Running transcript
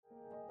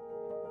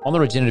On the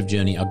regenerative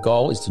journey, our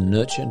goal is to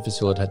nurture and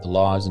facilitate the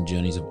lives and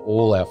journeys of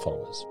all our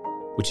followers,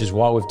 which is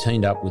why we've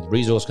teamed up with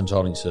resource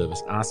consulting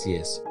service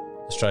RCS,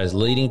 Australia's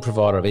leading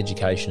provider of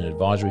education and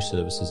advisory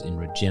services in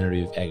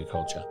regenerative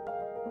agriculture.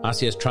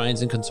 RCS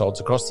trains and consults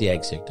across the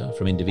ag sector,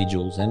 from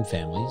individuals and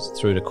families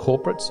through to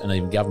corporates and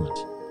even government,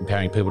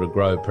 empowering people to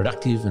grow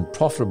productive and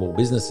profitable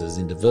businesses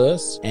in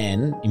diverse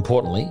and,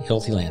 importantly,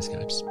 healthy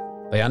landscapes.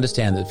 They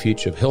understand that the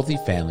future of healthy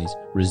families,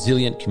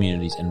 resilient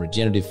communities and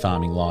regenerative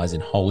farming lies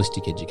in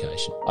holistic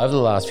education. Over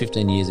the last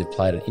 15 years, I've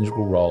played an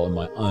integral role in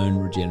my own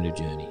regenerative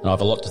journey, and I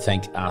have a lot to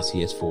thank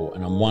RCS for,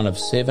 and I'm one of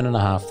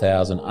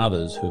 7,500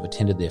 others who have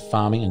attended their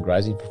farming and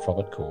grazing for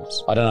profit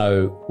course. I don't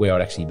know where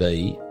I'd actually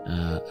be,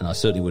 and I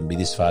certainly wouldn't be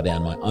this far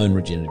down my own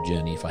regenerative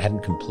journey if I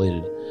hadn't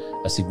completed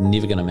a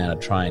significant amount of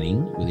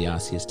training with the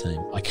RCS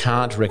team. I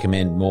can't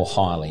recommend more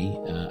highly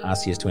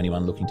RCS to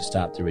anyone looking to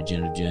start their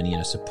regenerative journey in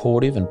a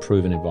supportive and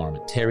proven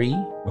environment. Terry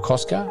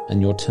McCosker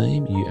and your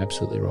team, you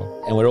absolutely rock.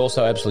 And we're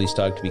also absolutely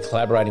stoked to be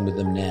collaborating with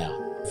them now.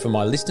 For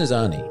my listeners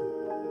only,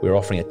 we're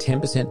offering a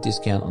 10%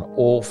 discount on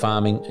all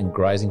farming and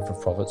grazing for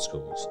profit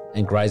schools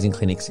and grazing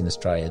clinics in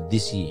Australia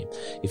this year.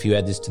 If you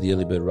add this to the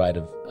early bird rate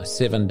of a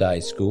 7-day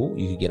school,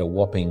 you could get a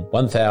whopping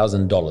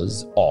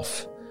 $1,000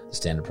 off the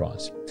standard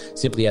price.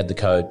 Simply add the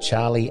code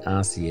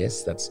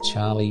CharlieRCS, that's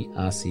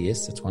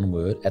CharlieRCS, that's one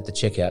word, at the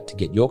checkout to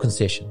get your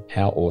concession.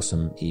 How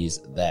awesome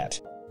is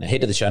that? Now head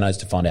to the show notes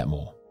to find out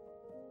more.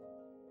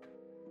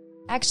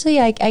 Actually,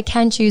 I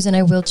can choose and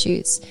I will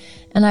choose.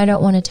 And I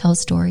don't want to tell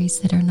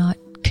stories that are not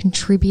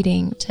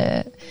contributing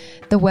to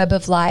the web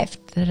of life,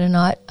 that are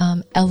not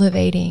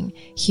elevating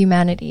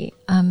humanity.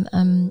 I'm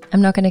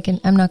not going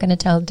to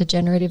tell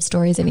degenerative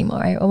stories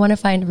anymore. I want to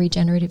find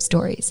regenerative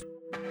stories.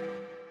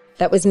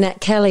 That was Nat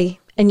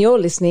Kelley, and you're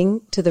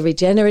listening to The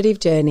Regenerative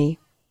Journey.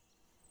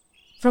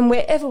 From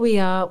wherever we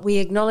are, we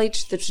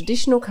acknowledge the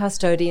traditional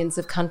custodians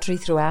of country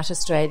throughout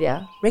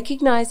Australia,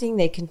 recognising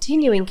their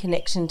continuing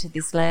connection to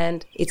this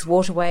land, its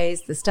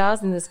waterways, the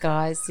stars in the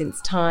skies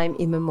since time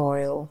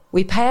immemorial.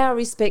 We pay our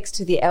respects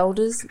to the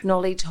elders,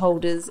 knowledge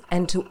holders,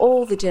 and to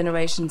all the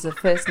generations of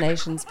First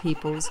Nations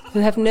peoples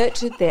who have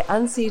nurtured their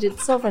unceded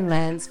sovereign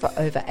lands for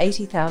over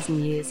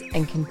 80,000 years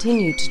and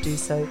continue to do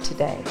so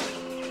today.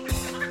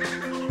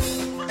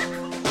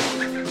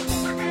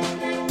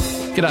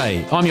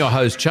 G'day, I'm your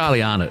host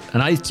Charlie Arnott,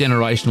 an 8th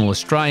generational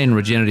Australian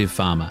regenerative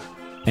farmer.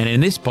 And in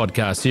this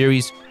podcast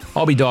series,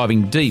 I'll be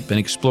diving deep and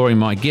exploring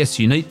my guests'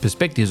 unique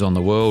perspectives on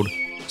the world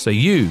so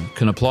you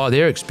can apply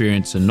their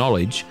experience and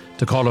knowledge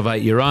to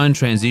cultivate your own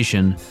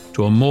transition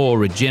to a more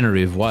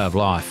regenerative way of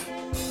life.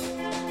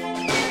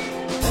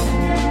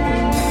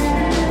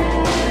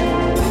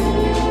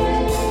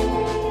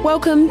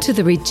 Welcome to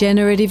The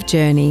Regenerative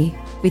Journey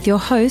with your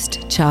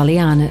host, Charlie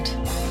Arnott.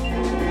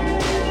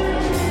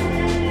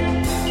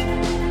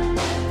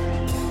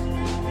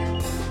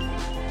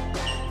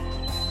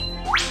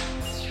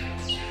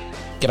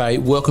 G'day,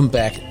 welcome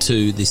back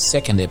to the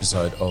second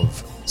episode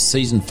of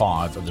Season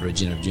 5 of The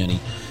Regenerative Journey.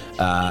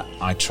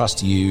 I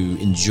trust you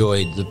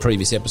enjoyed the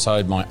previous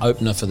episode, my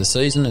opener for the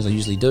season, as I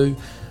usually do.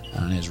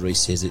 And as Reece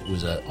says, it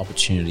was an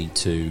opportunity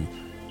to,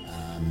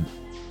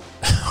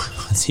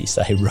 what does he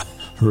say,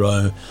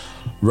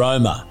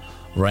 Roma,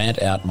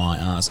 rant out my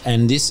arse.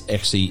 And this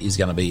actually is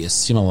going to be a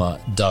similar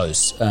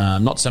dose.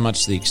 Not so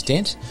much to the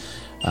extent,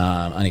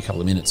 only a couple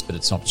of minutes, but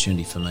it's an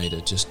opportunity for me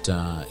to just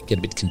get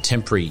a bit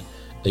contemporary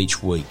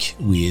each week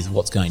with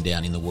what's going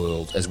down in the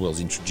world, as well as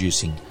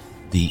introducing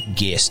the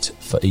guest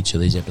for each of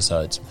these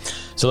episodes.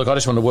 So look, I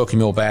just want to welcome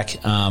you all back.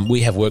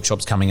 We have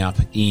workshops coming up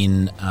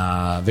in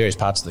various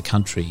parts of the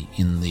country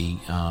in the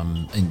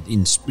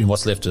in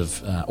what's left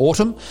of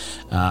autumn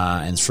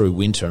and through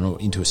winter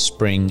and into a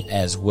spring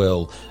as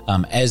well.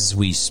 As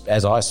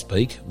I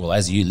speak, well,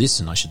 as you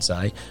listen, I should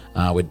say,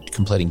 we're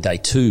completing day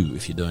 2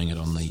 if you're doing it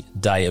on the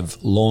day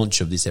of launch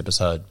of this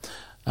episode.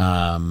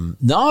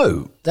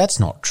 No, that's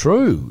not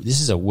true.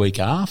 This is a week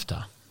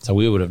after. So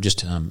we would have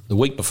just, the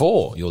week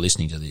before you're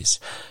listening to this,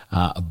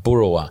 a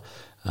Burrawa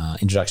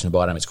Introduction to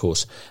Biodynamics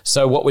course.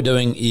 So what we're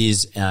doing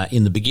is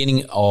in the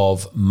beginning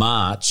of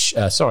May,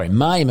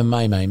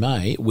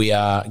 we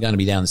are going to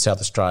be down in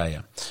South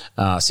Australia.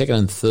 2nd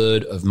and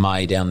 3rd of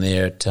May down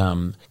there at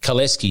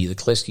Kelley. The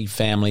Kelley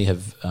family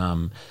have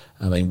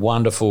been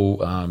wonderful.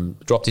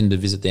 Dropped in to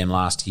visit them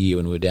last year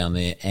when we were down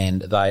there,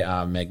 and they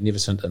are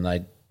magnificent, and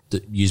they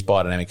use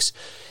biodynamics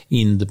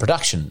in the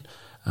production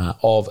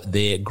of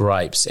their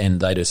grapes, and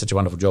they do such a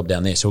wonderful job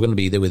down there. So we're going to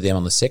be there with them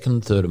on the 2nd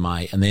and 3rd of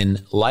May, and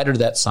then later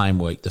that same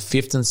week, the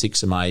 5th and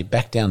 6th of May,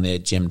 back down there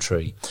at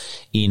Gemtree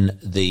in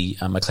the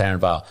McLaren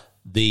Vale.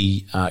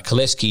 The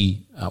Kelley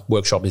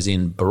workshop is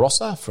in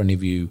Barossa, for any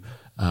of you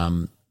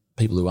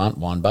people who aren't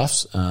wine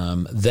buffs.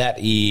 That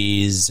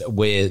is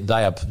where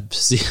they are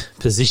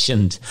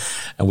positioned,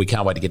 and we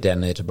can't wait to get down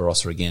there to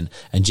Barossa again.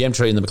 And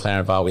Gemtree in the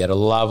McLaren Vale, we had a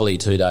lovely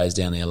 2 days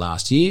down there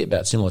last year,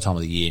 about similar time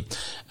of the year,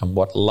 and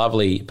what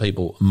lovely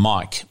people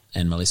Mike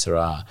and Melissa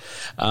are.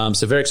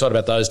 So very excited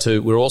about those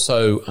two. We're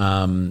also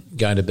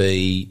going to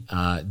be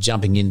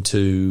jumping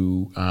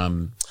into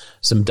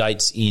some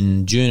dates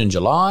in June and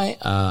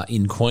July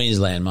in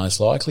Queensland, most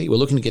likely. We're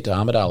looking to get to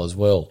Armidale as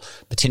well,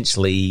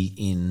 potentially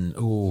in,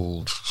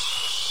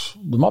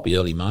 it might be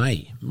early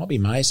May. It might be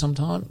May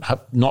sometime.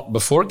 Not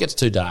before it gets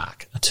too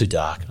dark. Too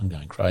dark. I'm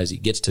going crazy.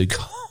 It gets too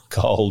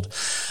cold.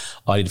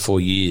 I did 4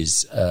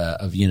 years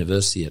of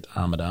university at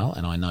Armidale,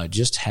 and I know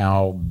just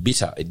how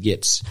bitter it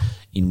gets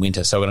in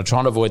winter. So we're going to try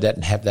and avoid that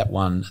and have that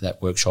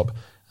workshop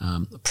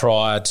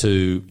prior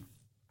to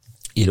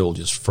it all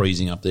just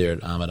freezing up there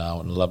at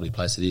Armidale, and a lovely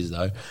place it is,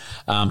 though.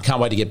 Can't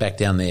wait to get back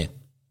down there.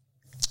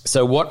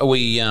 So what are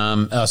we?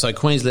 So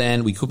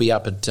Queensland, we could be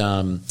up at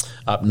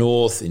up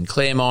north in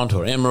Claremont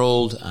or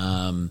Emerald,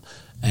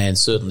 and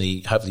certainly,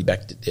 hopefully,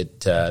 back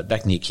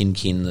near Kin,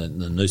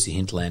 the Noosa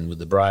hinterland with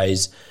the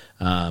Braes.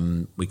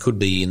 We could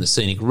be in the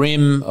scenic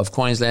rim of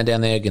Queensland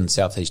down there, again,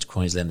 southeast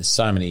Queensland. There's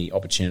so many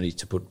opportunities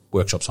to put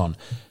workshops on,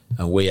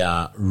 and we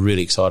are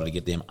really excited to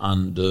get them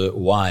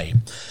underway.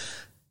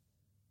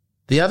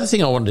 The other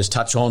thing I wanted to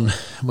touch on,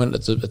 when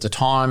at the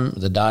time,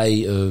 the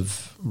day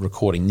of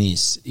recording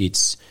this,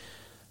 it's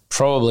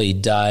probably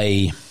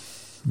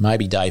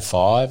maybe day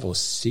 5 or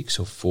 6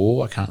 or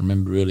 4, I can't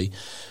remember really,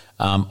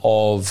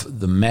 of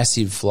the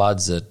massive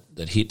floods that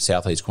hit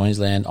southeast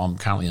Queensland. I'm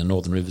currently in the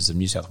northern rivers of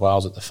New South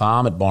Wales at the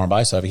farm at Byron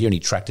Bay, so if you hear any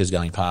tractors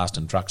going past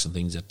and trucks and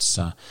things,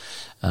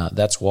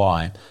 that's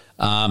why.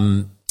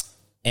 And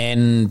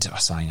I'm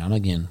saying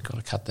again, got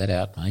to cut that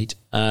out, mate.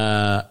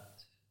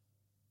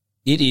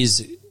 It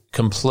is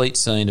complete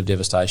scene of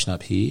devastation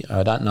up here.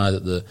 I don't know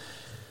that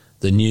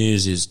the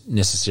news is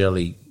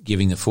necessarily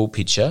giving the full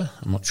picture.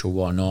 I'm not sure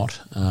why not.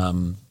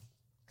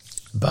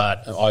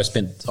 But I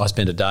spent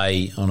a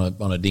day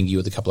on a dinghy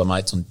with a couple of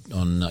mates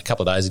on a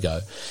couple of days ago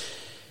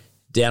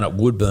down at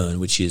Woodburn,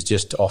 which is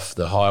just off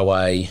the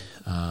highway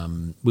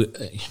and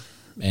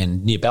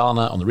near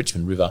Ballina on the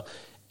Richmond River.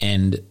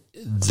 And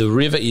the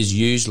river is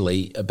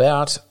usually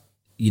about,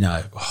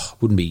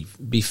 wouldn't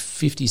be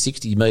 50,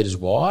 60 metres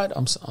wide,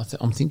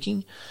 I'm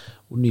thinking.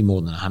 Wouldn't be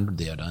more than 100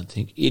 there, I don't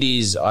think. It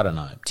is,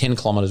 10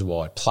 kilometres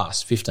wide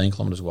plus 15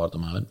 kilometres wide at the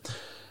moment.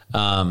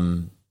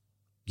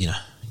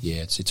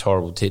 It's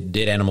horrible.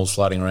 Dead animals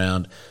floating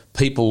around.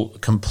 People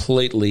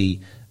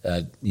completely,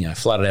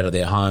 flooded out of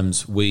their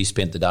homes. We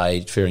spent the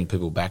day ferrying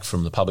people back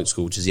from the public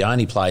school, which is the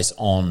only place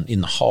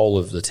in the whole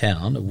of the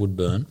town of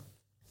Woodburn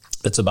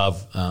that's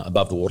above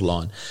the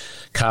waterline.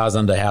 Cars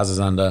under, houses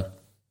under.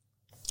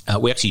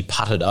 We actually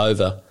putted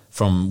over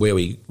from where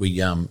we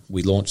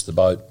launched the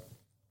boat.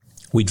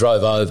 We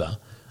drove over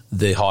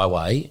the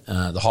highway.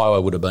 The highway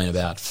would have been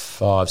about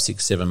 5,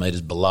 6, 7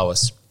 metres below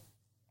us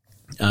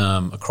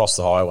across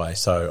the highway.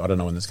 So I don't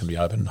know when that's going to be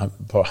open.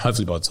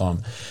 Hopefully by the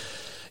time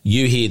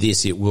you hear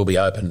this, it will be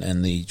open,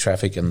 and the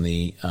traffic and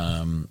the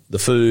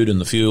food and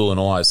the fuel and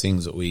all those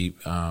things that we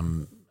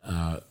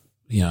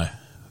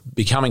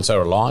becoming so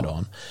reliant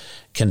on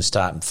can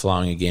start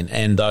flowing again,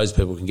 and those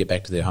people can get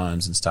back to their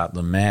homes and start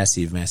the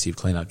massive, massive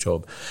cleanup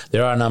job.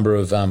 There are a number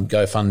of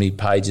GoFundMe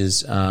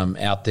pages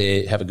out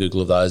there. Have a Google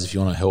of those if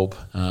you want to help.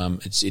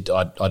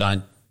 I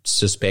don't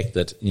suspect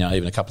that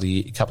even a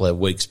couple of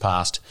weeks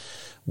past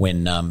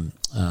when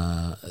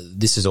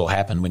this has all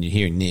happened, when you're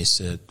hearing this,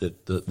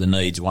 that the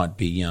needs won't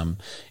be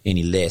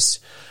any less.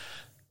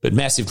 But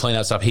massive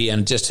cleanups up here,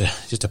 and just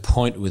a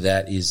point with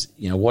that is,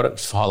 what it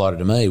highlighted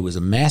to me was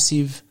a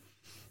massive.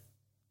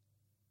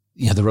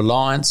 The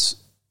reliance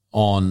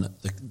on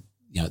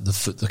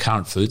the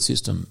current food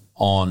system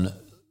on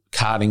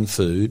carting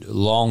food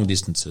long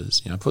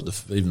distances. Put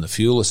even the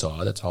fuel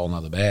aside, that's a whole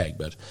other bag.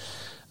 But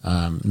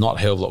not a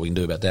hell of a lot we can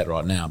do about that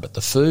right now. But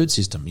the food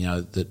system,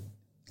 the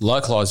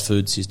localised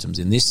food systems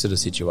in this sort of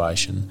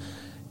situation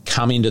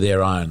come into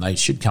their own. They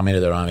should come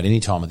into their own at any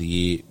time of the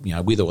year,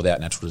 with or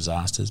without natural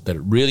disasters. But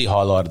it really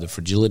highlighted the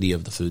fragility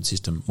of the food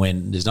system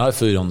when there's no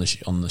food on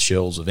the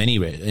shelves of any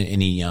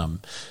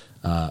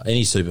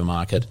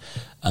supermarket,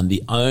 and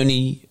the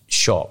only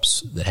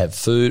shops that have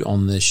food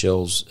on their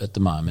shelves at the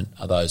moment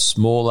are those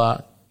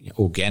smaller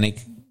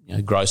organic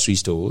grocery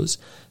stores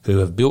who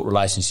have built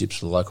relationships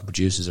with the local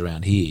producers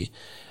around here,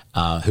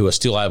 who are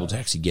still able to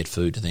actually get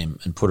food to them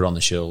and put it on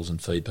the shelves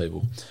and feed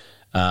people.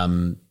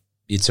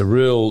 It's a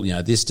real,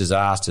 this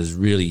disaster has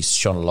really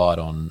shone a light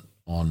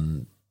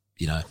on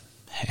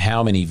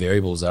how many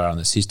variables there are in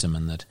the system,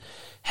 and that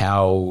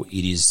how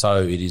it is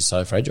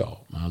so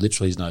fragile.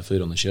 Literally, there's no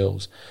food on the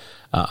shelves.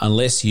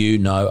 Unless you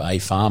know a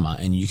farmer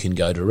and you can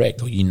go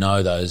direct, or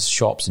those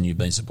shops and you've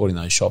been supporting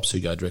those shops who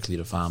go directly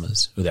to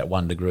farmers with that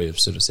 1 degree of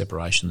sort of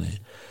separation there.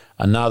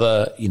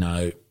 Another,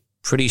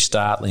 pretty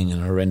startling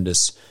and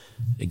horrendous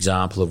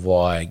example of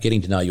why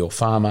getting to know your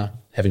farmer,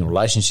 having a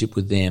relationship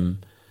with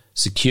them,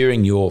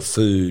 securing your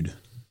food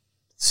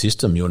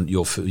system, your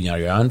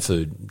own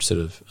food sort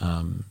of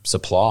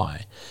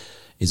supply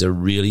is a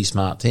really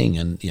smart thing.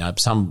 And,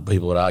 some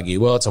people would argue,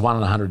 well, it's a 1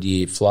 in 100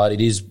 year flood.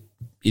 It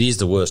is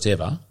the worst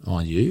ever,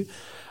 mind you.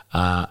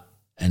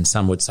 And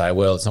some would say,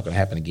 well, it's not going to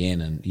happen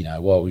again, and,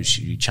 why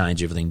should you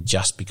change everything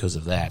just because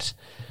of that,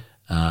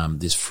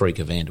 this freak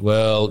event?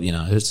 Well,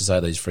 who's to say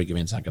these freak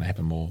events aren't going to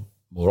happen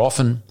more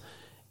often?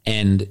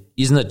 And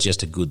isn't it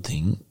just a good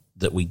thing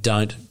that we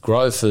don't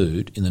grow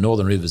food in the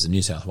northern rivers of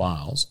New South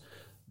Wales,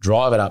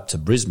 drive it up to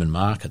Brisbane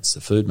markets, the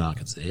food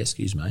markets there,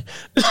 excuse me,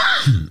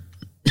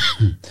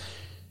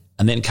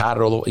 and then cart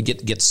it all the way,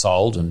 it gets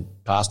sold and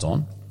passed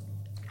on,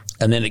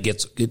 and then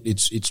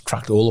it's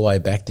trucked all the way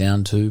back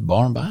down to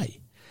Byron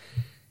Bay.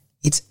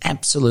 It's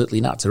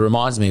absolutely nuts. It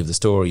reminds me of the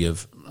story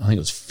of, I think it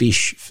was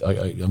fish.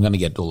 I'm going to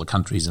get all the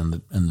countries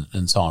and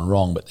so on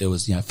wrong, but there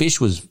was,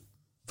 fish was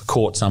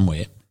caught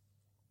somewhere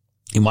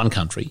in one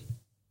country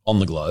on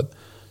the globe,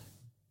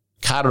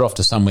 carted off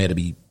to somewhere to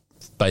be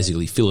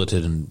basically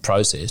filleted and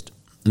processed,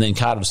 and then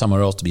carted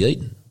somewhere else to be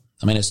eaten.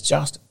 I mean, it's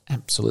just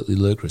absolutely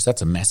ludicrous.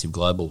 That's a massive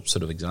global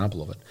sort of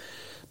example of it.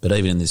 But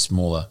even in this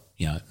smaller,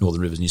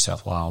 Northern Rivers, New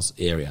South Wales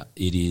area,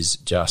 it is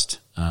just,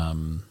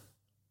 there's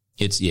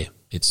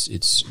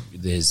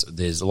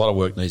a lot of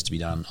work needs to be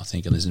done, I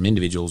think, and there's some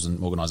individuals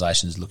and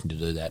organisations looking to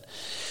do that.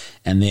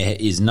 And there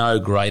is no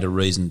greater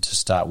reason to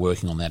start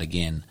working on that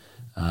again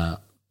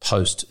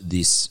post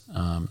this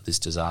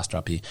disaster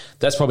up here.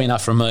 That's probably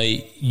enough from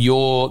me.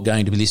 You're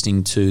going to be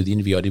listening to the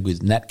interview I did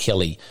with Nat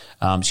Kelley.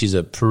 She's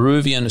a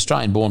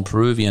Australian-born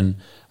Peruvian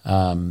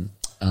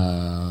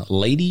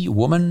lady,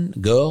 woman,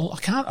 girl.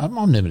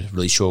 I'm never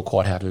really sure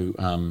quite how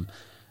to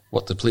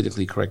what the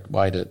politically correct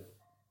way to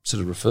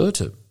sort of refer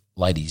to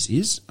ladies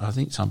is. I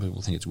think some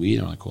people think it's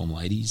weird when I call them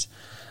ladies.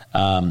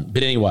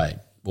 But anyway,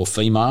 or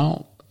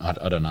female,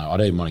 I don't know. I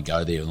don't even want to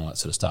go there and all that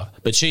sort of stuff.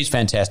 But she's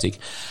fantastic.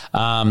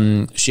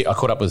 I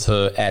caught up with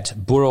her at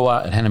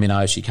Burrawa at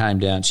Hanamino. She came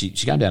down. She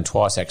came down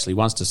twice, actually.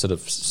 Once to sort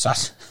of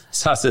suss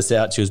us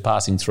out. She was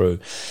passing through.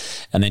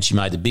 And then she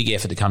made the big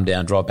effort to come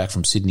down, drive back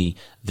from Sydney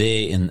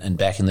there and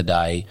back in the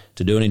day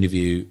to do an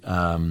interview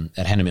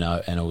at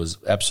Hanamino, and it was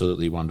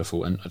absolutely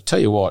wonderful. And I tell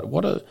you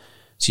what,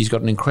 she's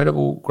got an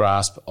incredible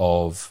grasp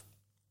of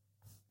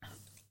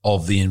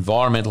the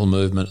environmental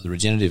movement, the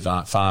regenerative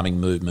farming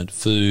movement,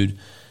 food,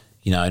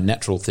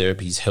 natural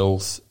therapies,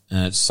 health,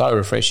 and it's so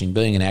refreshing.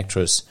 Being an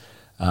actress,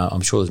 I'm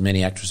sure there's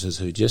many actresses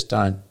who just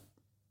don't,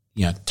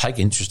 take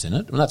interest in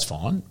it. Well, that's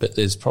fine, but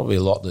there's probably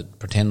a lot that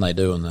pretend they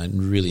do and they're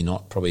really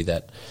not probably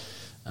that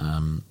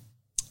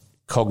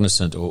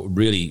cognizant or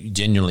really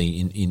genuinely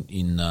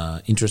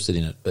interested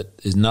in it. But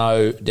there's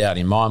no doubt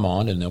in my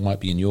mind, and there won't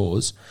be in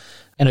yours.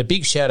 And a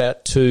big shout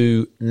out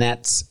to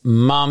Nat's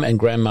mum and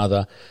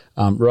grandmother,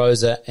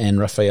 Rosa and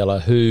Rafaela,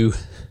 who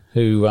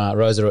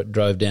Rosa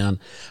drove down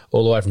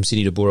all the way from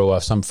Sydney to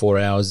Burrawa, some 4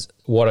 hours.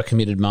 What a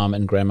committed mum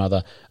and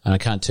grandmother. And I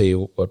can't tell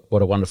you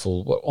what a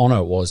wonderful honour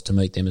it was to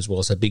meet them as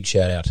well. So big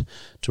shout out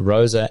to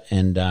Rosa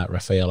and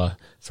Rafaela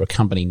for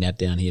accompanying Nat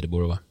down here to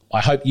Burrawa.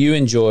 I hope you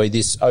enjoy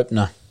this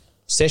opener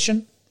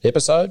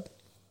episode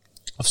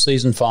of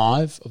Season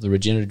 5 of The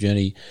Regenerative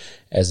Journey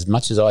as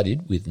much as I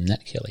did with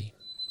Nat Kelley.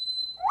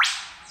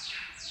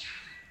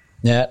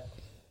 Nat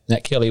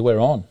Kelley, we're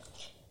on.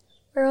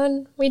 We're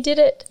on. We did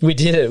it.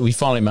 We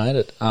finally made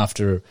it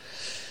after.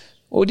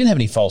 Well, we didn't have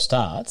any false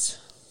starts,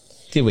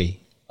 did we?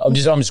 I'm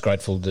just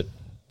grateful that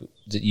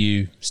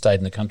you stayed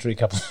in the country a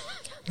couple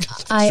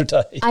extra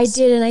days. I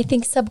did, and I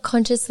think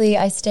subconsciously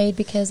I stayed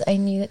because I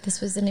knew that this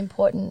was an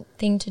important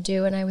thing to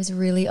do, and I was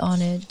really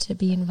honoured to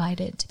be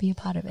invited to be a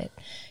part of it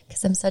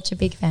because I'm such a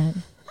big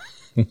fan.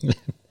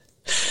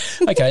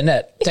 Okay,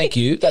 Nat, thank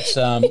you. Thank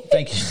you.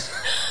 Thank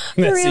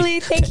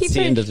you for the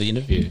end of the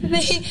interview.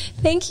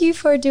 Thank you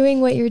for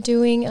doing what you're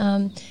doing.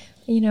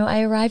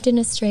 I arrived in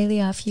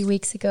Australia a few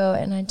weeks ago,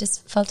 and I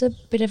just felt a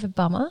bit of a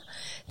bummer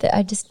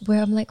that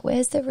where I'm like,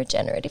 where's the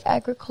regenerative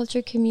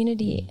agriculture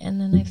community? And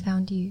then I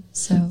found you.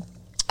 So,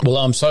 well,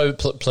 I'm so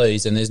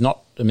pleased, and there's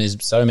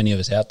so many of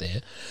us out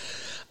there,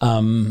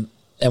 and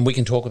we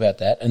can talk about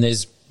that. And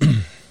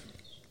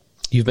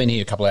you've been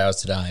here a couple of hours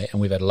today,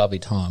 and we've had a lovely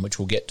time, which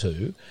we'll get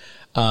to.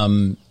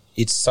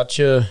 It's such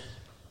a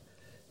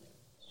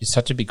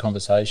big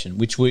conversation,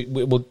 which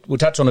we'll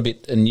touch on a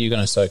bit, and you're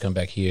going to come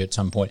back here at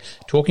some point.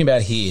 Talking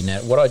about here, now,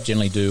 what I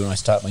generally do when I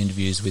start my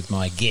interviews with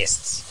my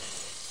guests.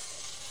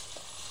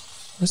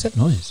 What's that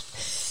noise?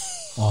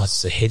 Oh,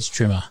 it's the hedge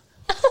trimmer.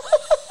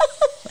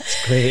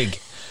 That's Greg.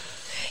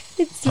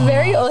 It's a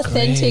very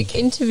authentic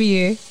Greg.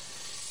 Interview.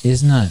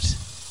 Isn't it?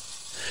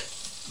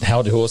 How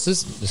are the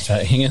horses? Just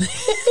hanging.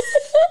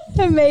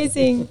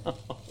 Amazing.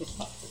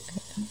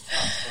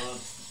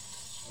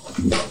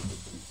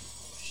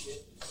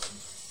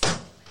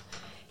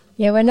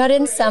 Yeah, we're not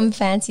in some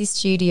fancy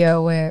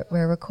studio.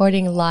 We're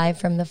recording live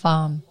from the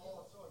farm.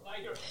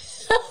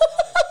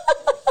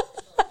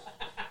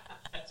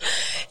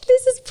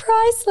 This is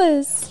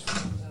priceless.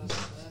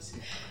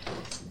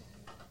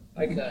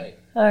 Okay.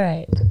 All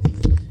right.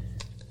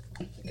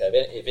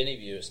 Okay, if any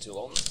of you are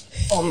still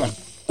on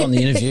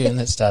the interview, and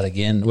let's start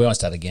again. We won't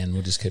start again.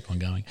 We'll just keep on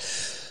going.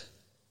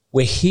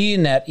 We're here,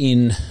 Nat,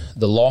 in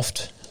the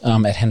loft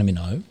at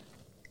Hanamino,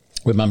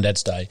 where Mum and Dad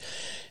stay.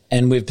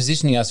 And we're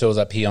positioning ourselves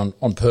up here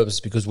on purpose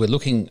because we're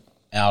looking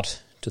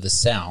out to the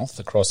south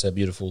across our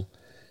beautiful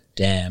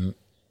dam,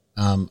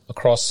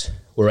 across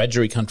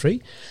Wiradjuri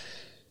country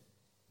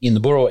in the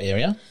Burrawa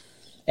area.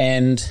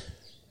 And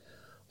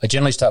I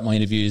generally start my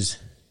interviews,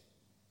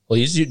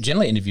 you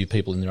generally interview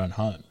people in their own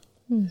home.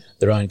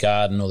 their own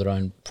garden or their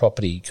own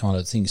property kind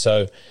of thing.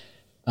 So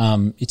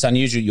it's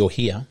unusual you're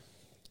here,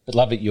 but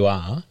love that you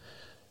are.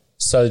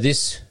 So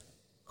this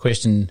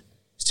question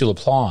still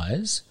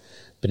applies,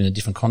 but in a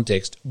different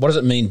context. What does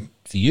it mean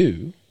for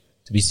you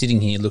to be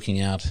sitting here looking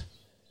out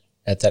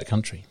at that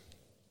country,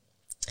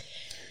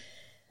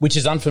 which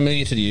is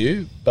unfamiliar to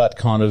you, but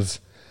kind of,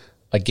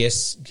 I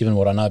guess, given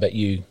what I know about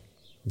you,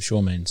 I'm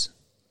sure means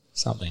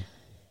something?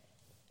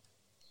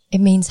 It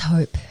means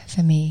hope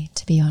for me,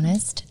 to be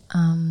honest.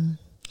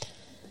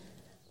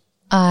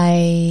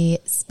 I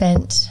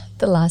spent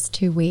the last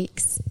 2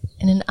 weeks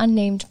in an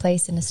unnamed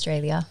place in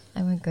Australia.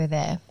 I won't go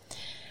there.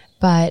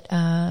 But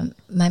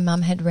my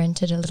mum had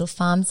rented a little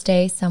farm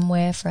stay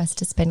somewhere for us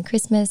to spend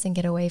Christmas and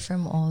get away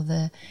from all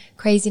the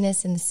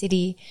craziness in the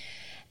city.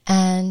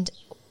 And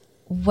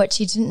what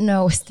she didn't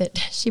know was that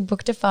she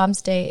booked a farm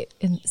stay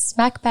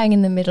smack bang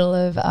in the middle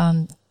of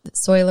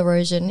soil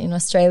erosion in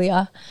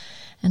Australia.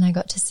 And I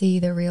got to see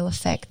the real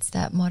effects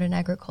that modern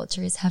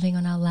agriculture is having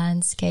on our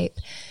landscape.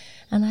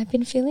 And I've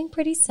been feeling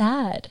pretty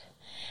sad.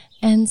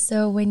 And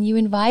so when you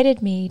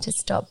invited me to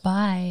stop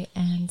by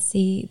and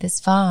see this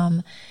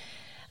farm,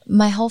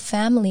 my whole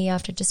family,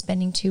 after just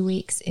spending 2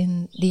 weeks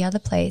in the other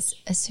place,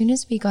 as soon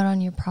as we got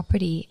on your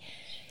property,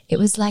 it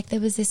was like there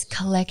was this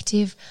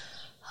collective,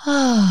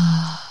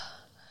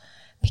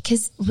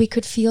 because we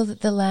could feel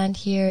that the land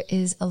here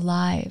is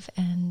alive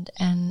and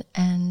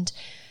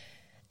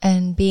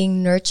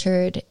being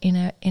nurtured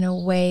in a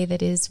way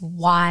that is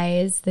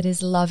wise, that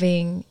is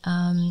loving,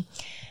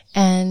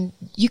 and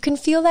you can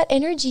feel that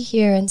energy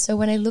here. And so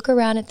when I look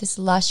around at this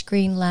lush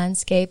green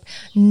landscape,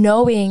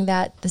 knowing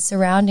that the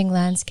surrounding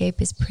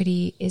landscape is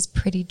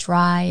pretty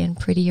dry and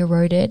pretty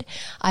eroded,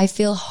 I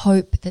feel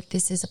hope that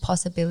this is a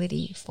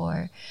possibility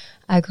for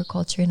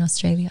agriculture in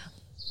Australia.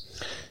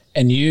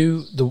 And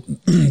you,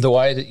 the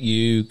way that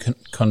you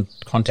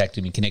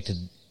contacted me, connected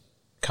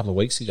a couple of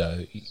weeks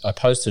ago, I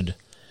posted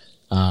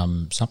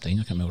something.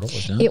 I can't remember what it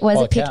was now. It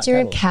was a picture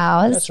of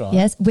cows, that's right.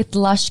 Yes, with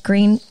lush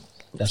green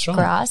That's right.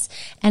 grass.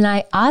 And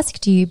I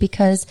asked you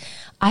because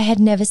I had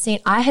never seen,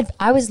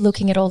 I was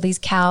looking at all these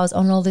cows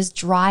on all this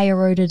dry,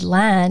 eroded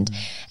land.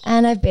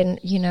 And I've been,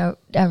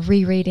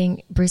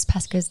 rereading Bruce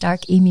Pascoe's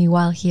Dark Emu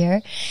while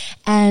here.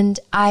 And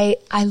I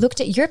looked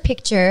at your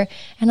picture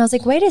and I was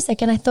like, wait a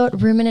second, I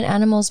thought ruminant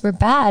animals were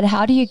bad.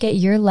 How do you get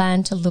your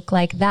land to look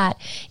like that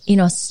in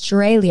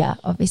Australia?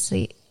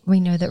 Obviously, we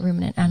know that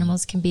ruminant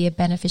animals can be a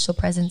beneficial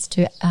presence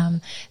to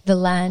the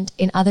land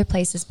in other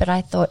places, but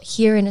I thought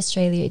here in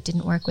Australia it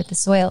didn't work with the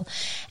soil.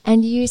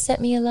 And you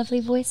sent me a lovely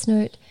voice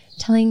note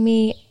telling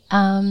me,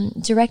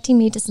 directing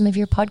me to some of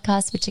your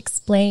podcasts which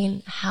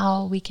explain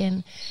how we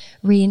can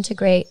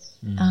reintegrate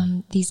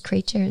these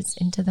creatures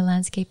into the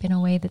landscape in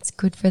a way that's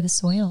good for the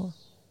soil.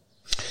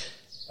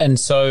 And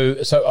so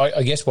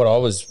I guess what I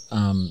was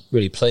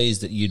really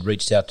pleased that you'd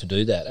reached out to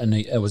do that, and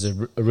it was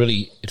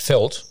it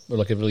felt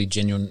like a really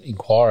genuine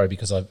inquiry,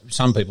 because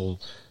some people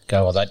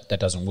go, oh, that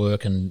doesn't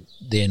work and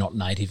they're not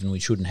native and we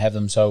shouldn't have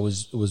them. So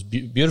it was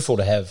beautiful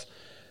to have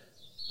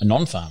a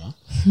non-farmer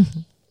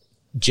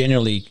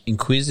generally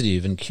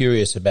inquisitive and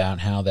curious about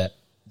how that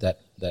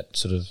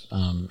sort of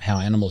how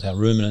animals, how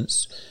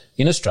ruminants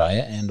in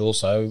Australia and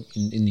also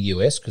in the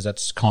US, because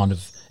that's kind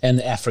of,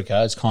 and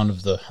Africa is kind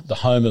of the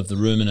home of the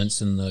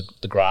ruminants and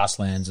the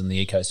grasslands and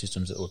the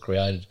ecosystems that were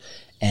created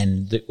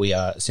and that we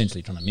are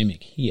essentially trying to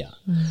mimic here.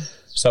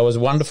 So it was a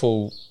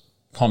wonderful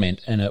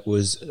comment, and it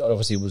was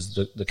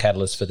the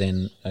catalyst for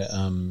then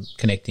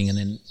connecting, and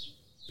then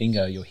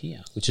bingo, you're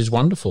here, which is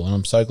wonderful, and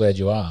I'm so glad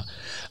you are.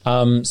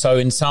 So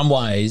in some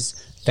ways,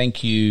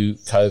 thank you,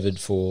 COVID,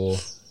 for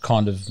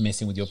kind of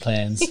messing with your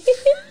plans.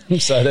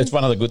 So that's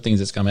one of the good things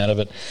that's come out of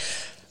it.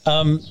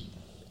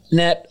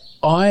 Nat,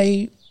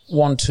 I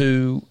want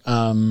to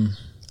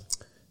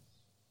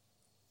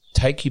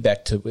take you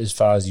back to as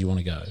far as you want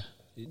to go.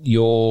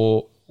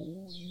 Your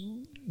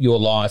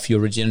life, your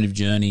regenerative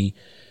journey.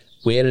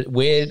 Where did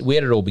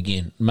it all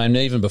begin? I mean,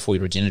 even before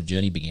your regenerative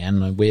journey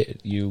began, where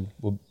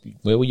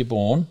were you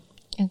born?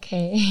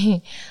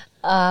 Okay,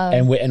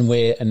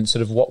 and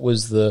sort of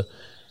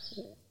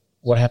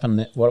what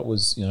happened? What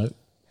was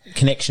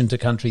connection to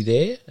country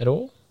there at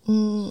all?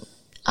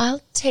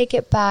 I'll take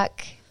it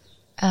back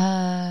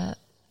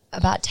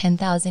about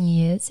 10,000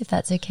 years, if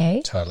that's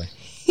okay. Totally.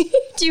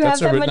 Do you have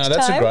that much time?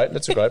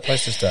 That's a great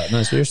place to start.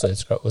 No, seriously,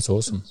 that's great. That's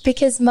awesome.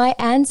 Because my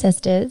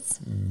ancestors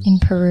in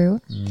Peru,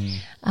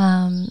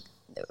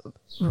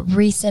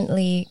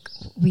 recently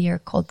we are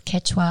called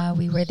Quechua.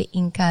 We were the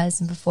Incas,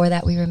 and before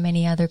that we were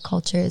many other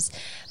cultures.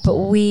 But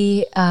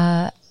we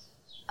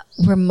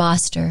were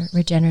master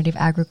regenerative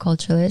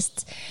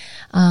agriculturalists,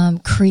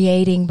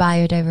 creating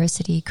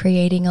biodiversity,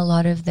 creating a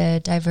lot of the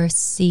diverse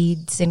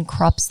seeds and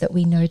crops that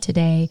we know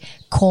today,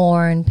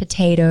 corn,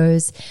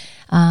 potatoes.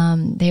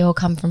 They all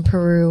come from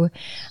Peru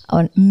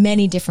on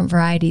many different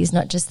varieties,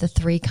 not just the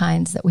 3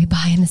 kinds that we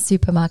buy in the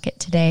supermarket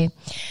today.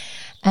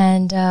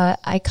 And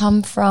I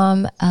come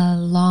from a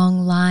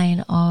long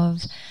line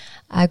of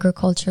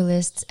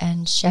agriculturalists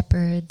and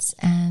shepherds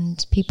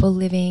and people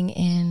living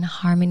in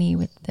harmony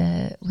with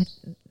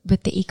the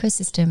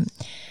ecosystem.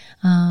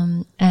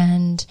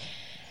 And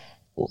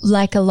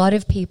like a lot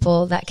of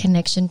people, that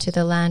connection to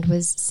the land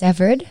was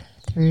severed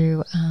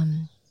through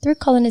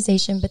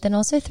colonization, but then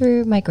also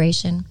through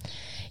migration.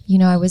 You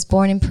know, I was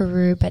born in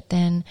Peru, but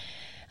then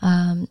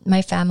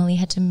my family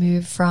had to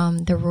move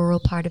from the rural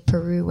part of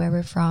Peru where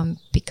we're from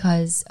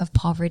because of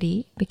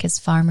poverty, because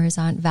farmers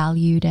aren't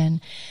valued,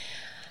 and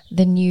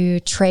the new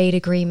trade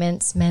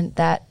agreements meant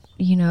that,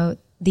 you know,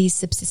 these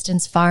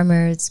subsistence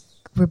farmers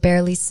were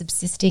barely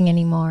subsisting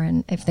anymore,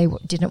 and if they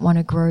didn't want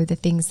to grow the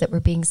things that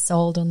were being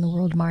sold on the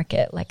world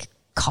market, like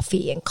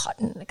coffee and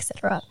cotton,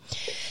 etc.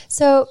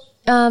 So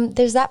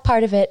there's that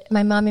part of it.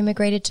 My mom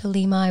immigrated to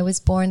Lima. I was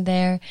born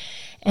there,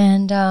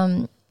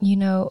 and you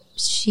know,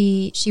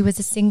 she was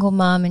a single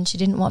mom, and she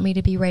didn't want me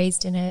to be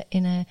raised in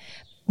a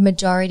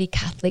majority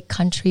Catholic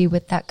country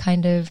with that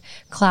kind of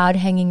cloud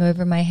hanging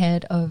over my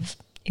head of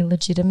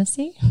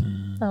illegitimacy.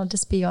 I'll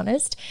just be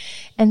honest.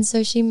 And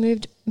so she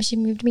moved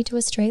me to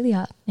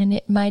Australia, and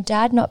my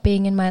dad not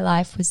being in my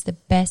life was the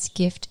best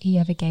gift he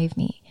ever gave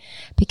me,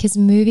 because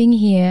moving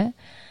here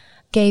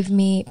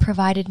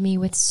provided me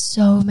with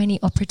so many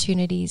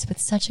opportunities, with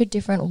such a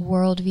different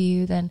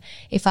worldview than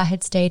if I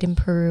had stayed in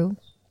Peru.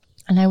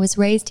 And I was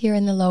raised here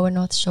in the lower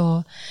North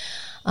Shore.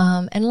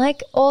 And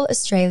like all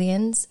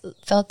Australians,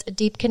 felt a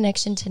deep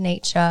connection to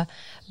nature,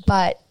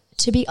 but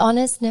to be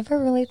honest, never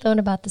really thought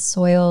about the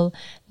soil,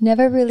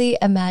 never really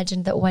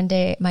imagined that one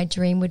day my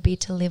dream would be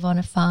to live on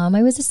a farm.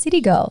 I was a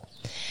city girl.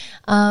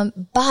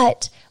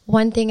 But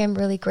one thing I'm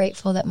really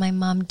grateful that my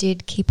mom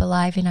did keep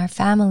alive in our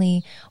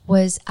family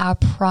was our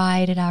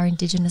pride at our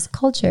Indigenous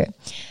culture.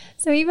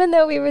 So even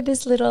though we were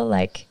this little,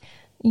 like,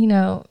 you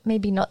know,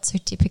 maybe not so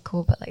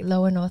typical, but like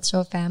lower North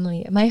Shore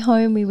family, at my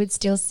home we would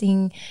still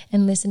sing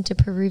and listen to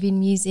Peruvian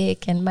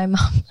music. And my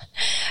mom,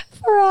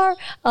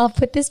 I'll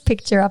put this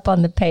picture up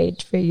on the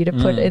page for you to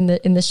put in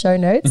the show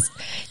notes.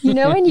 You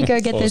know, when you go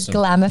get those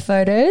glamour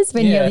photos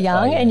when you're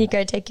young and you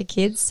go take your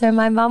kids. So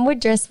my mom would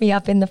dress me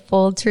up in the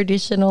full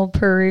traditional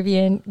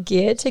Peruvian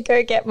gear to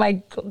go get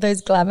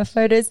those glamour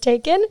photos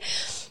taken.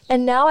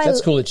 And now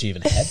that's cool that she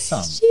even had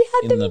some. She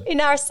had them in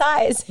our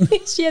size.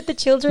 She had the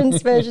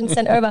children's version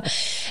sent over.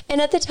 And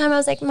at the time I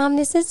was like, Mom,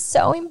 this is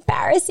so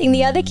embarrassing.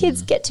 The other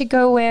kids get to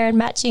go wear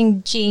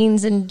matching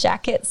jeans and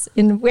jackets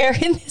and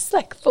wearing this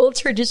like full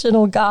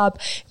traditional garb.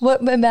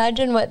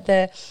 Imagine what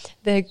the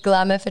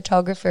glamour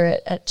photographer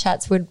at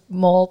Chatswood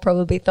Mall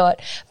probably thought.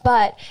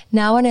 But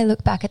now when I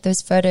look back at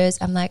those photos,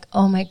 I'm like,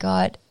 oh my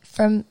God,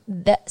 from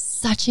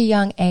such a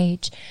young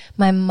age,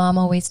 my mom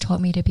always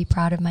taught me to be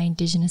proud of my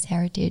Indigenous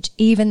heritage,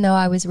 even though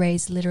I was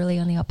raised literally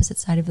on the opposite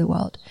side of the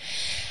world.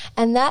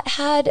 And that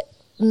had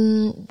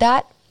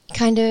that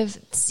kind of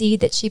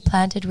seed that she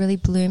planted really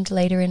bloomed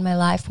later in my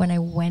life when I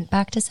went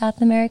back to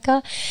South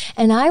America.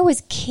 And I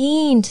was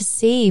keen to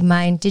see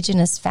my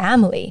Indigenous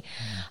family.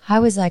 I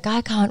was like,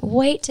 I can't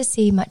wait to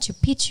see Machu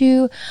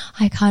Picchu.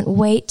 I can't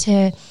wait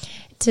to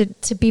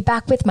be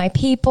back with my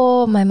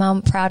people. My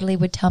mom proudly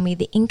would tell me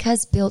the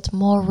Incas built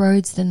more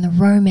roads than the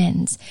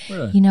Romans.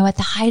 Really? You know, at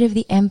the height of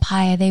the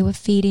empire, they were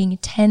feeding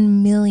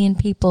 10 million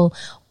people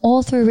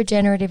all through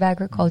regenerative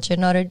agriculture,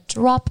 not a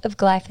drop of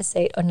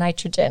glyphosate or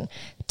nitrogen.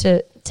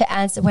 To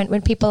answer,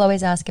 when people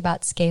always ask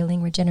about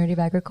scaling regenerative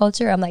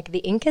agriculture, I'm like, the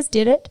Incas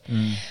did it.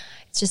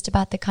 It's just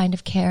about the kind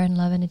of care and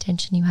love and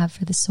attention you have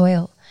for the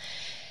soil.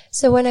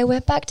 So when I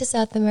went back to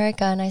South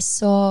America and I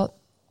saw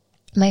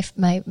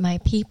my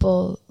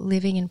people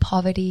living in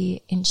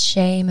poverty, in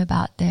shame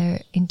about their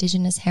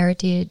Indigenous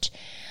heritage,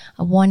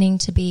 wanting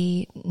to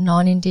be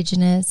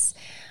non-Indigenous.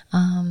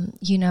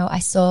 You know, I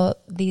saw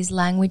these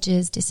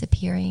languages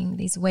disappearing,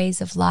 these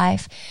ways of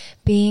life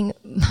being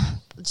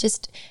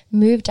just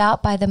moved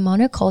out by the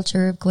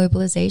monoculture of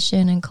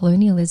globalization and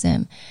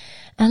colonialism.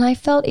 And I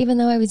felt, even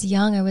though I was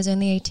young, I was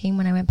only 18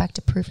 when I went back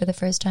to Peru for the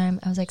first time,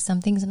 I was like,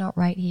 something's not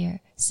right here,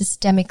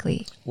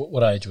 systemically.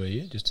 What age were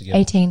you? Just to get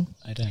 18.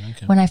 18,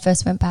 okay. When I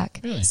first went back.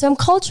 Really? So I'm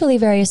culturally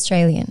very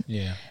Australian.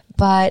 Yeah.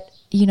 But,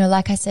 you know,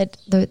 like I said,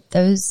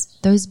 those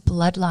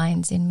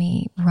bloodlines in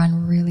me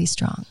run really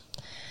strong.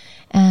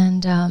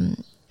 And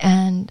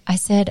I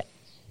said,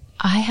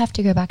 I have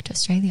to go back to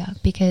Australia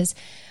because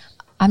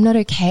I'm not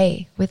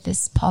okay with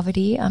this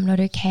poverty. I'm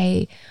not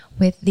okay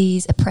with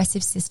these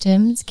oppressive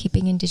systems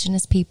keeping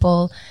Indigenous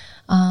people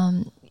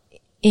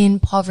in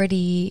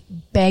poverty,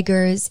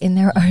 beggars in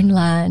their own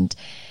land,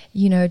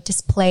 you know,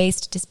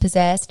 displaced,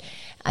 dispossessed.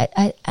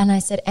 And I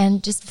said,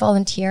 and just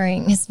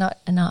volunteering is not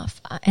enough.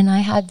 And I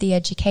had the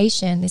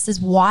education. This is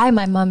why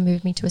my mum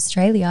moved me to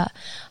Australia.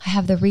 I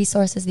have the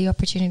resources, the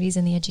opportunities,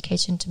 and the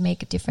education to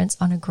make a difference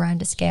on a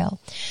grander scale.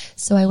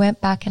 So I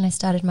went back and I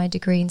started my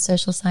degree in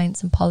social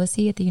science and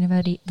policy at the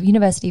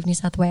University of New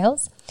South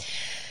Wales.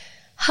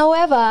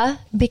 However,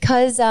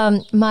 because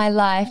my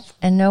life,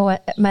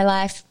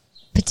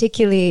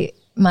 particularly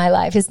my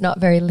life, is not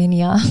very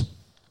linear,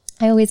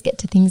 I always get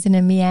to things in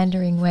a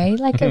meandering way,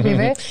 like a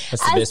river. That's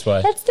the best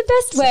way. That's the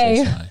best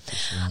way.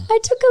 I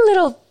took a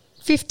little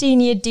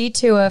 15-year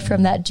detour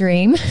from that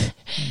dream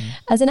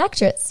as an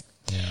actress,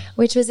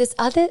 which was this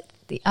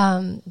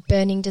the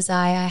burning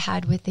desire I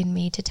had within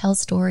me to tell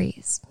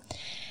stories.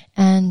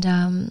 And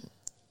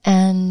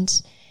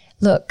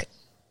look,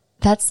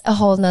 that's a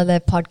whole nother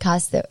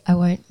podcast that I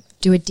won't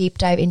do a deep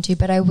dive into,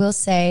 but I will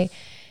say,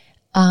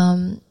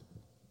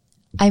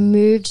 I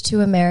moved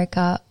to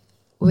America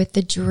with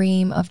the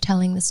dream of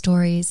telling the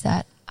stories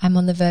that I'm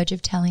on the verge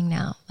of telling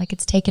now. Like,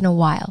 it's taken a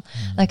while.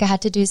 Like, I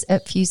had to do a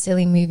few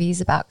silly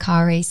movies about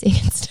car racing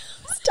and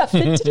stuff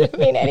that didn't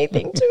mean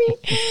anything to me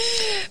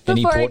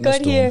before I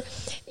got here.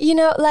 You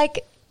know,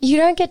 like, you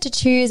don't get to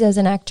choose as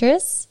an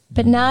actress,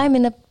 but now I'm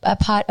in a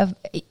part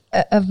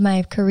of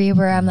my career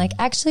where I'm like,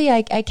 actually,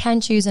 I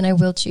can choose and I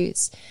will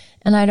choose.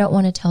 And I don't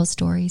want to tell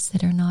stories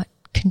that are not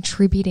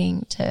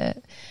contributing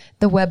to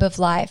the web of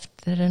life,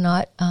 that are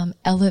not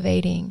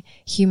elevating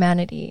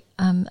humanity.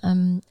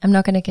 I'm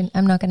not going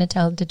to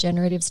tell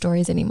degenerative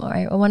stories anymore.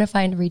 I want to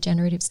find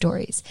regenerative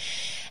stories.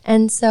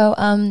 And so,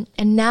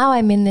 and now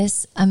I'm in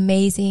this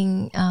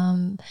amazing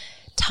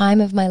time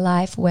of my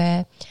life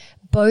where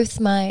both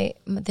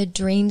the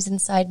dreams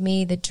inside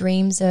me, the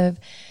dreams of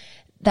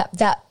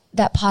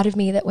that part of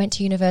me that went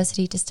to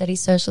university to study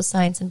social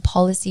science and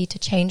policy, to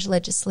change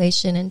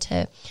legislation and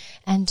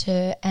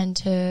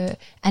to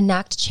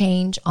enact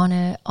change on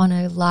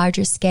a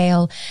larger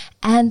scale,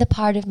 and the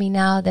part of me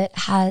now that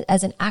has,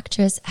 as an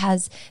actress,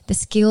 has the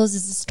skills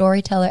as a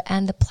storyteller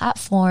and the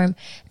platform.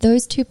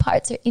 Those two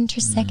parts are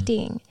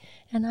intersecting,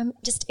 and I'm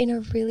just in a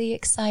really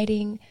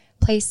exciting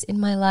place in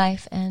my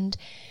life, and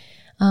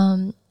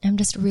I'm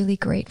just really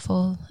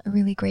grateful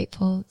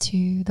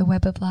to the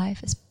web of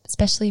life,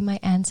 especially my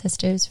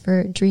ancestors,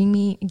 for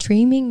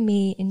dreaming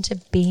me into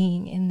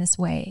being in this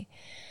way.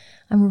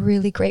 I'm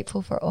really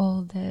grateful for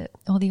all the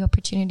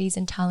opportunities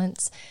and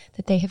talents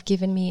that they have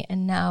given me.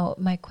 And now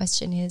my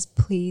question is,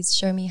 please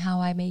show me how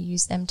I may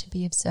use them to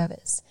be of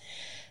service.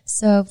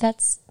 So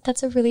that's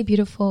a really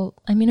beautiful,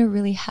 I'm in a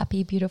really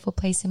happy, beautiful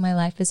place in my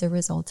life as a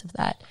result of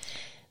that.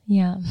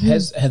 Yeah.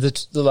 Has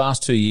the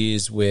last 2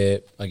 years,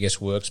 where I guess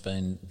work's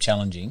been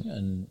challenging,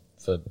 and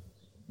for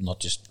not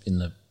just in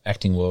the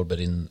acting world, but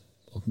in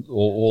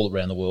all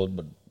around the world,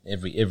 but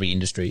every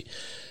industry,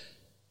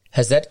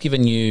 has that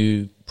given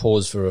you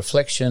pause for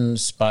reflection,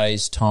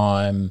 space,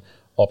 time,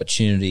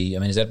 opportunity? I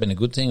mean, has that been a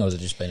good thing, or has it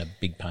just been a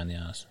big pain in the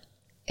ass?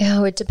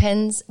 Oh, it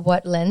depends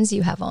what lens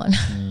you have on.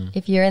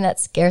 If you're in that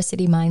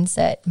scarcity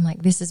mindset, I'm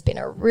like, this has been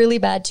a really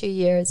bad 2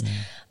 years.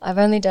 I've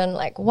only done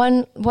like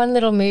one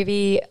little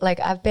movie, like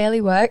I've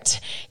barely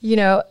worked, you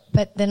know.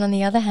 But then on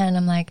the other hand,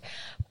 I'm like,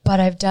 but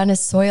I've done a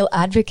soil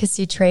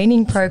advocacy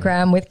training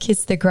program with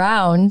Kiss the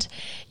Ground.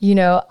 You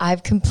know,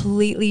 I've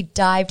completely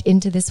dived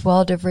into this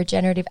world of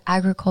regenerative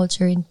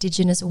agriculture,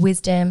 Indigenous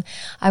wisdom.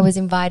 I was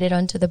invited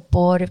onto the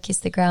board of Kiss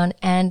the Ground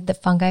and the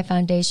Fungi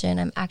Foundation.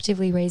 I'm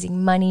actively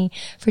raising money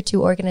for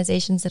 2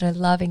 organizations that I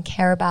love and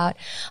care about.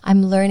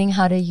 I'm learning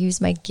how to use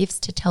my gifts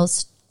to tell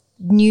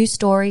new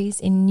stories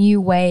in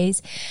new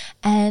ways.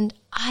 And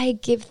I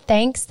give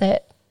thanks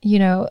that, you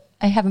know,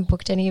 I haven't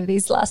booked any of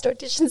these last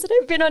auditions that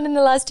I've been on in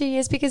the last 2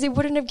 years, because it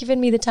wouldn't have given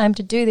me the time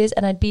to do this.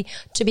 And I'd be,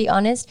 to be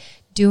honest,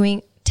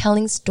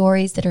 telling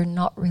stories that are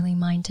not really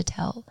mine to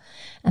tell.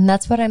 And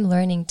that's what I'm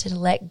learning, to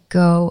let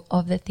go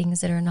of the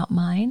things that are not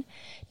mine,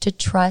 to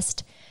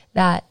trust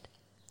that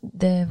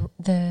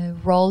the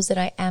roles that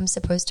I am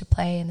supposed to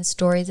play and the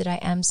stories that I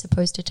am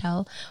supposed to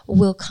tell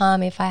will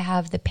come if I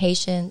have the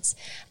patience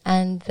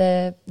and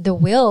the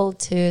will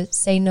to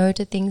say no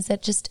to things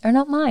that just are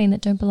not mine,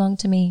 that don't belong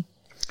to me.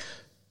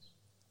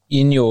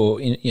 In your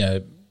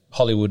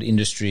Hollywood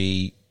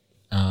industry,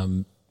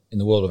 in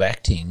the world of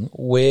acting,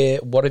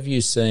 what have you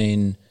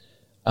seen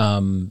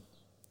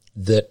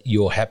that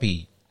you're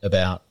happy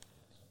about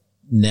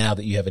now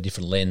that you have a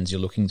different lens you're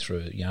looking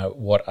through? You know,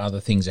 what other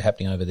things are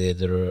happening over there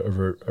that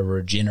are a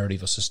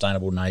regenerative or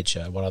sustainable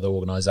nature? What other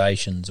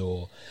organisations,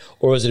 or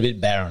is it a bit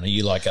barren? Are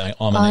you like,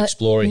 I'm an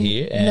explorer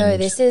here? And, no,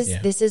 this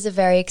is a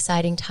very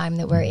exciting time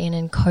that we're in,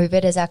 and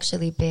COVID has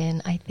actually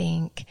been, I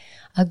think,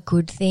 a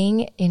good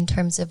thing in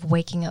terms of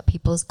waking up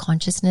people's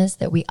consciousness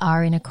that we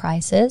are in a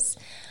crisis.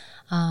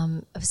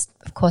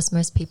 Of course,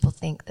 most people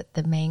think that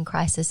the main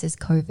crisis is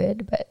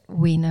COVID, but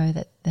we know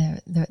that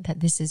that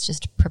this is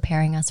just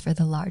preparing us for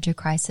the larger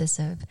crisis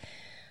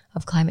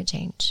of climate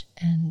change.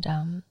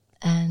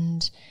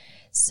 And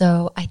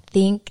so I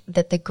think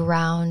that the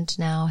ground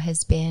now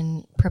has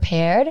been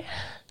prepared.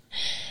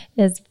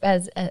 As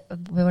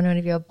one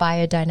of your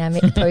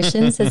biodynamic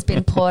potions has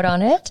been poured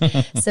on it.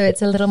 So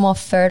it's a little more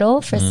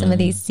fertile for some of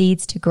these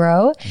seeds to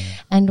grow.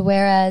 And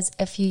whereas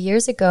a few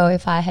years ago,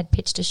 if I had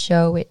pitched a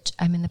show, which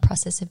I'm in the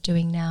process of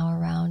doing now,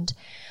 around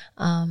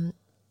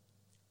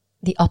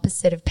the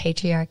opposite of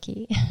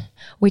patriarchy,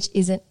 which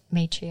isn't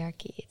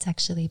matriarchy, it's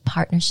actually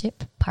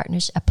partnership.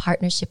 A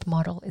partnership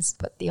model is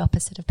what the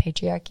opposite of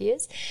patriarchy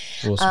is.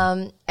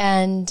 Awesome.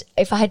 And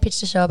if I had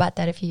pitched a show about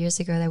that a few years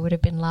ago, they would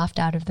have been laughed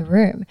out of the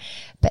room.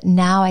 But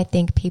now I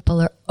think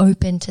people are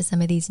open to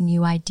some of these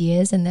new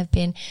ideas, and they've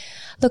been,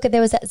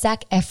 there was that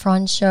Zac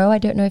Efron show. I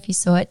don't know if you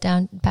saw it,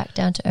 Back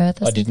Down to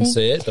Earth or something. I didn't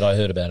see it, but I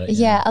heard about it.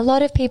 Yeah, a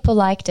lot of people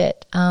liked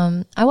it.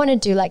 I want to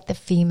do like the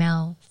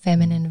female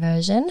feminine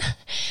version.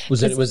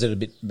 Was it a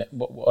bit?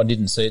 I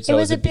didn't see it. So it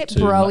was a bit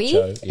bro-y.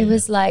 Yeah. It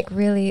was like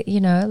really,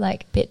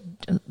 like a bit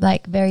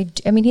like very.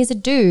 I mean, he's a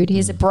dude.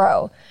 He's a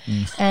bro,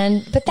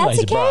 but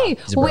that's okay.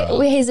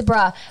 He's a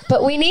bra.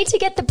 But we need to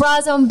get the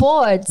bras on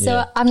board.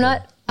 So I'm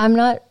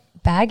not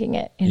bagging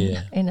it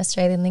in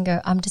Australian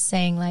lingo. I'm just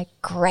saying, like,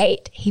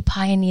 great, he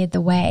pioneered the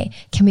way.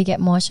 Can we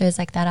get more shows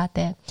like that out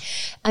there?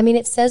 I mean,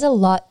 it says a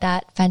lot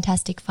that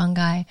Fantastic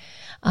Fungi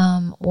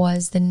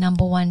was the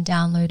number one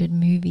downloaded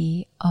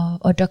movie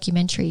or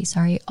documentary,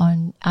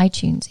 on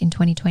iTunes in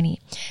 2020.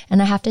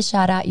 And I have to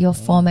shout out your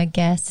former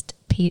guest,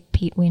 Pete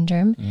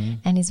Windrum,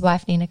 and his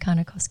wife, Nina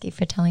Karnakowski,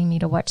 for telling me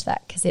to watch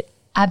that, because it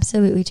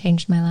absolutely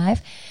changed my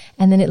life.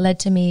 And then it led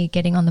to me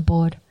getting on the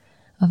board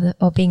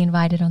or being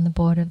invited on the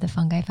board of the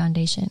Fungi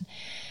Foundation.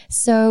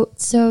 So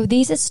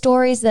these are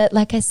stories that,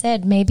 like I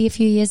said, maybe a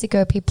few years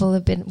ago people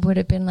would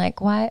have been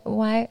like, why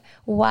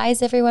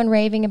is everyone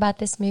raving about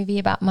this movie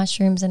about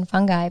mushrooms and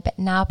fungi? But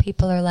now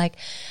people are like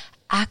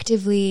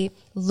actively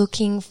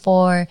looking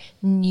for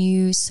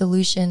new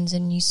solutions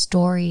and new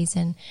stories,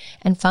 and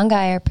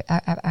fungi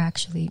are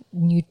actually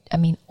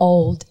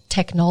old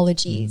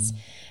technologies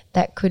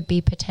that could be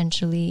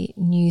potentially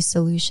new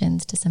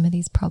solutions to some of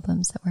these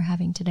problems that we're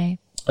having today.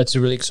 It's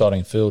a really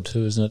exciting field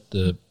too, isn't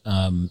it?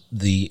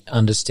 The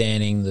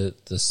understanding,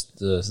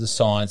 the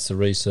science, the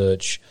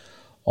research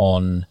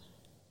on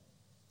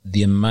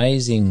the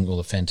amazing or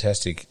the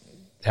fantastic,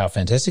 how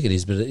fantastic it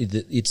is, but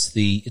it's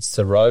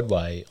the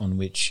roadway on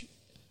which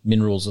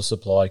minerals are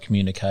supplied,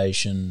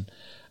 communication,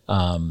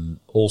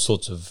 all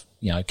sorts of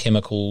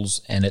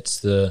chemicals, and it's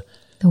the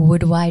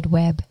Wood Wide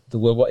Web.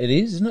 It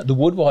is, isn't it? The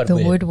Wood Wide Web.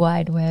 The Wood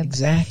Wide Web.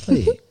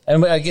 Exactly.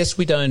 And I guess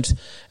we don't,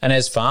 and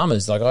as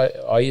farmers, like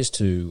I used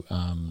to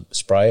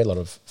spray a lot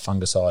of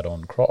fungicide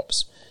on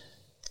crops,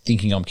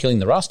 thinking I'm killing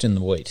the rust in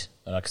the wheat,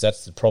 because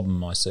that's the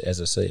problem as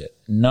I see it.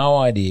 No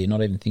idea,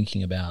 not even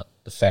thinking about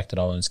the fact that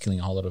I was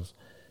killing a whole lot of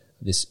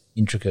this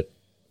intricate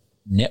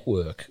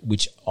network,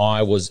 which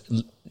I was,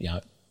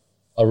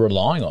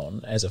 relying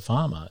on as a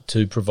farmer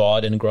to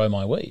provide and grow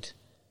my wheat.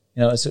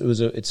 It's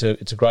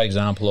a great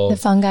example of the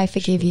fungi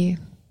forgive you.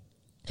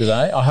 Do they?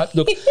 I hope.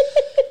 Look,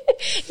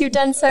 you've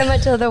done so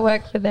much other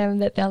work for them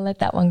that they'll let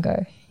that one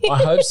go. I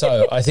hope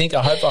so. I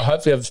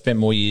hope I've spent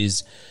more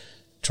years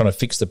trying to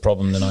fix the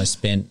problem than I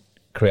spent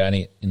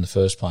creating it in the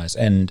first place.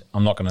 And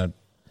I'm not going to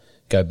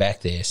go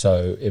back there.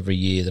 So every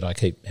year that I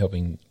keep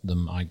helping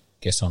them, I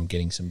guess I'm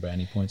getting some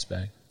brownie points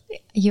back.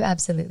 You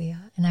absolutely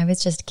are. And I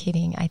was just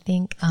kidding. I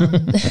think...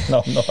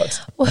 No, I'm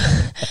not.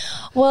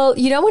 Well,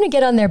 you don't want to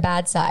get on their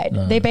bad side.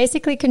 No. They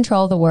basically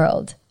control the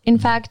world. In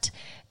fact,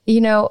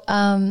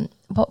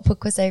 what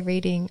book was I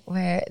reading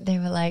where they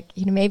were like,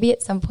 maybe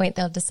at some point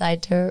they'll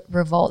decide to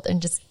revolt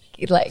and just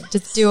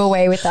do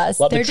away with us.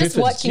 Like They're just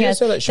watching us.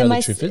 Do you know that show, the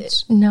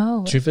Triffids?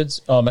 No.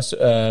 Triffids? Oh,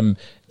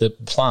 the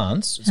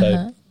plants.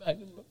 So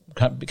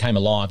became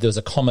alive. There was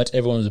a comet.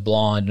 Everyone was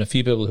blind, and a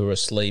few people who were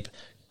asleep.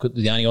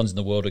 The only ones in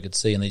the world who could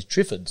see, and these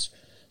Triffids,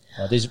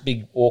 these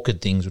big orchid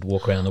things would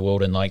walk around the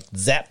world and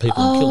zap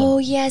people and kill them. Oh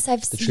yes,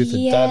 I've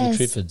seen David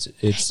Triffids.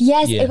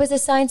 It was a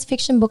science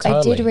fiction book.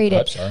 Totally. I did read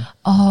it. So.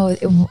 Oh,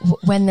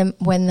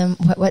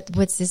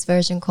 what's this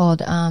version called?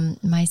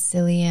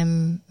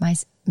 Mycelium,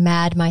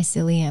 mad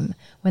mycelium.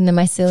 When the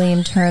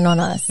mycelium turn on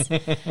us,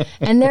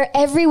 and they're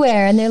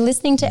everywhere, and they're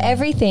listening to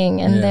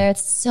everything, and they're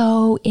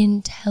so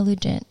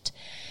intelligent,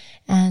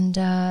 and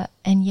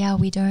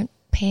we don't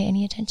pay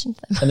any attention to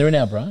them. And they're in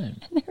our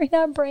brain. They're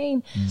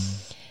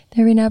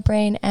in our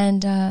brain,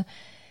 and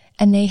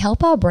they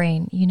help our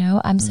brain.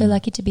 I'm so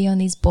lucky to be on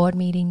these board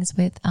meetings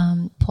with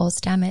Paul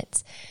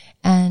Stamets,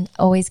 and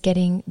always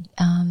getting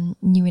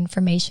new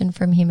information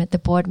from him at the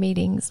board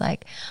meetings.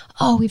 Like,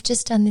 we've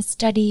just done this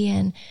study,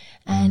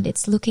 and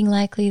it's looking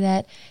likely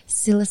that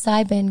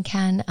psilocybin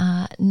can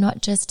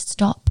not just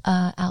stop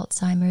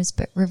Alzheimer's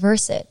but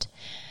reverse it.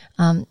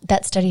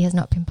 That study has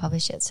not been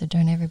published yet, so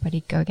don't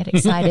everybody go get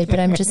excited.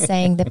 But I'm just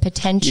saying the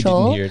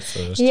potential. You didn't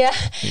hear it first.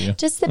 Yeah,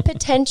 just the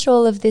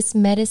potential of this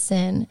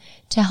medicine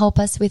to help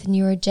us with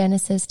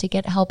neurogenesis,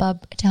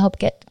 to help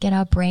get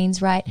our brains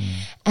right,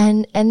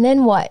 and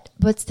then what?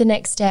 What's the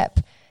next step?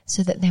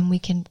 So that then we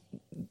can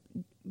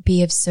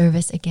be of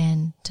service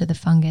again to the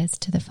fungus,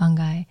 to the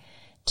fungi,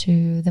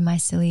 to the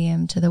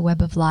mycelium, to the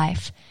web of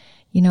life.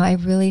 I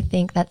really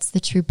think that's the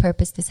true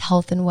purpose, this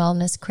health and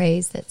wellness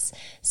craze that's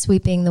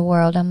sweeping the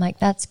world. I'm like,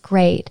 that's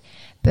great.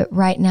 But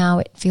right now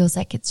it feels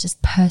like it's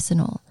just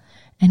personal.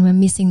 And we're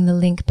missing the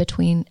link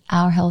between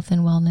our health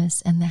and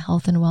wellness and the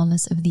health and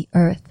wellness of the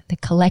earth, the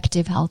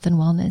collective health and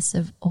wellness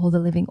of all the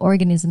living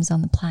organisms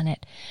on the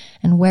planet.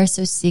 And we're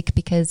so sick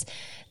because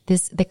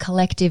the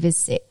collective is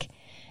sick.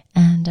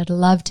 And I'd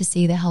love to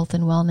see the health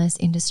and wellness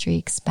industry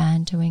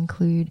expand to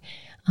include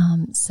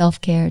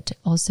self-care, to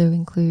also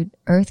include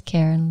earth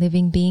care and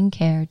living being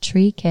care,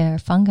 tree care,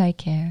 fungi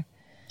care.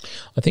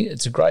 I think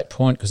it's a great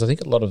point, because I think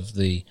a lot of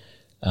the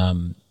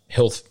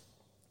health,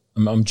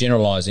 I'm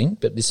generalising,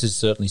 but this is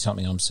certainly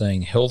something I'm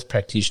seeing, health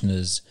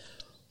practitioners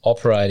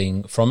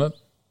operating from a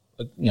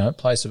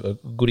place of a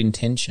good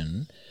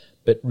intention,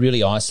 but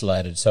really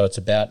isolated. So it's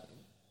about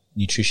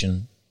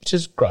nutrition, which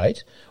is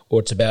great, or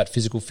it's about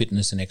physical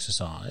fitness and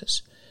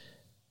exercise,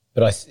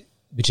 but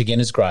which again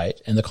is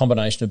great, and the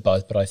combination of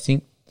both. But I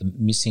think the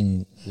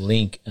missing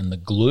link and the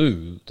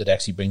glue that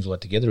actually brings all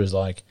that together is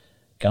like,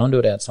 go and do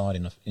it outside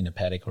in a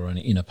paddock or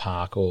in a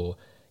park, or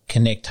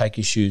connect, take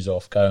your shoes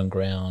off, go and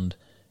ground,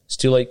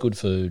 still eat good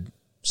food,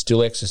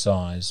 still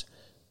exercise,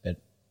 but,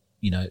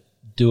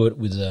 do it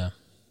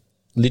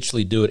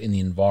literally do it in the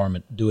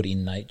environment, do it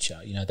in nature.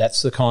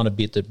 That's the kind of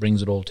bit that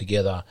brings it all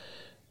together,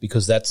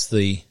 because that's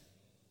kind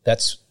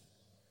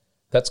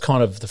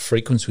of the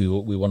frequency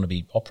we want to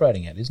be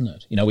operating at, isn't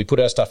it? We put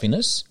our stuff in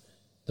us,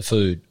 the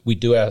food, we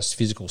do our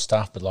physical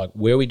stuff, but like,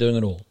 where are we doing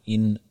it all?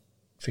 In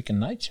freaking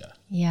nature.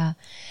 Yeah.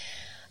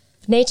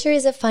 Nature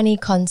is a funny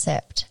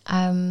concept.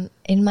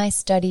 In my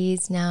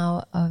studies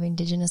now of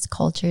Indigenous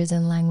cultures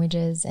and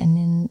languages,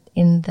 and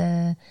in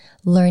the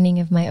learning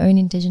of my own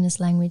Indigenous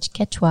language,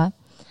 Quechua,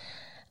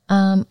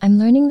 I'm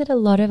learning that a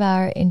lot of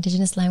our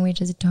Indigenous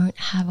languages don't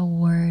have a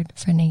word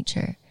for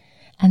nature.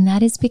 And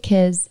that is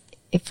because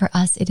for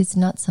us, it is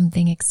not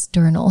something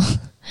external,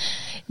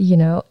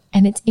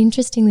 And it's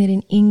interesting that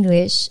in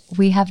English,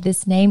 we have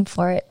this name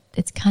for it.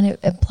 It kind of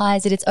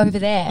implies that it's over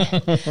there.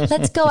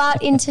 Let's go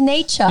out into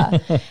nature.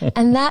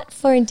 And that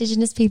for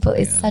Indigenous people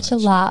is such a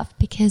laugh,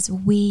 because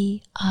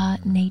we are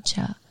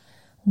nature.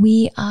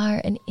 We are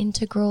an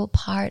integral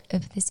part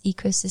of this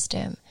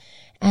ecosystem.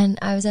 And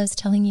as I was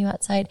telling you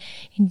outside,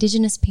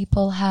 Indigenous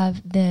people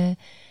have the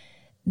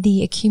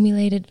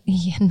accumulated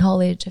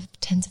knowledge of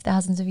tens of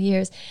thousands of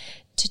years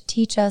to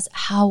teach us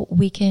how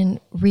we can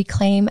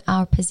reclaim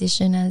our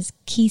position as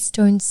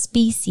keystone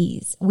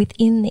species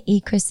within the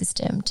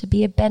ecosystem, to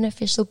be a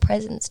beneficial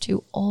presence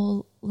to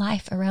all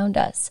life around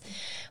us,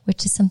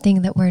 which is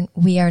something that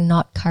we are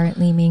not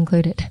currently, me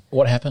included.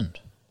 What happened?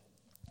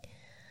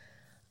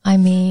 I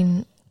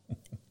mean,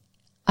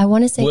 I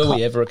want to say... Were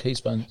we ever a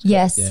keystone?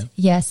 Yes,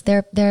 yes.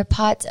 There are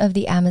parts of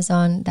the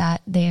Amazon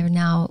that they are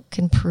now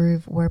can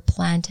prove were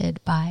planted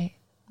by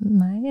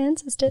my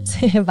ancestors,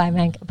 by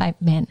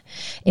men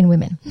in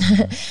women.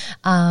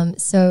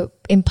 So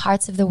in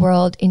parts of the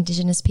world,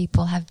 Indigenous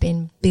people have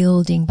been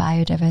building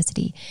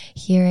biodiversity.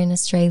 Here in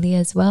Australia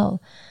as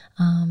well.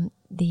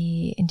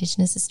 The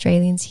Indigenous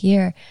Australians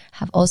here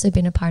have also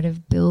been a part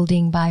of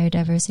building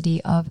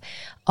biodiversity,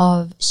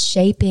 of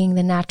shaping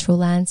the natural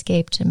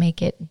landscape to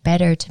make it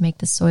better, to make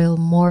the soil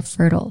more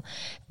fertile,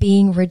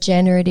 being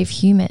regenerative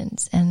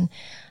humans. And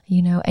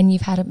and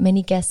you've had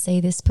many guests say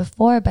this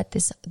before, but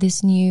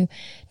this new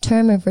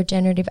term of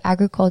regenerative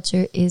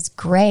agriculture is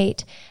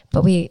great,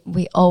 but we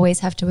always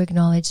have to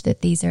acknowledge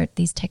that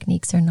these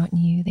techniques are not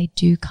new. They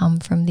do come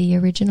from the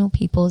original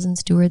peoples and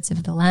stewards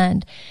of the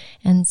land.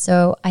 And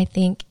so I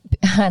think,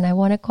 and I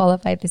want to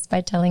qualify this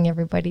by telling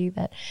everybody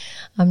that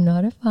I'm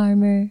not a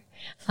farmer.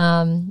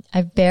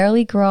 I've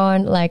barely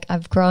grown,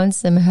 I've grown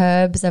some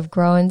herbs, I've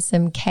grown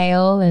some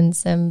kale and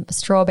some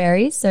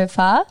strawberries so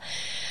far.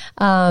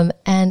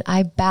 And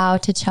I bow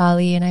to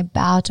Charlie and I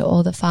bow to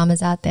all the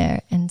farmers out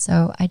there. And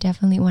so I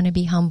definitely want to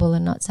be humble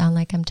and not sound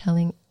like I'm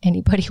telling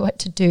anybody what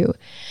to do.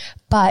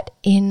 But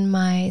in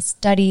my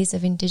studies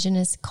of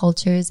Indigenous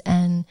cultures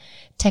and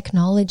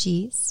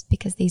technologies,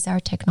 because these are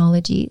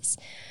technologies,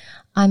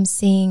 I'm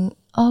seeing,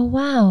 oh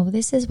wow,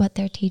 this is what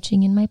they're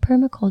teaching in my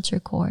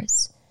permaculture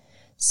course.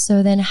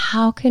 So then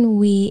how can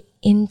we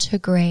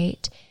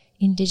integrate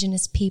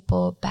Indigenous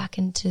people back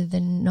into the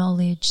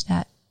knowledge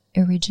that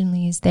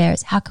originally is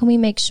theirs? How can we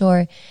make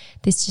sure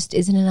this just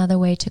isn't another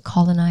way to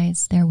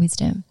colonize their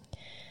wisdom?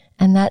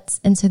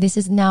 And so this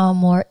is now a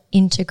more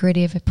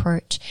integrative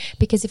approach,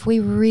 because if we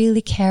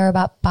really care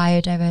about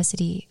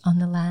biodiversity on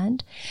the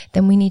land,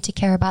 then we need to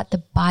care about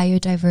the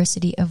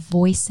biodiversity of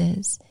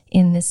voices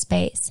in this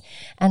space.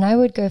 And I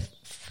would go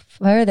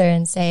further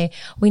and say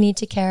we need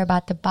to care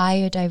about the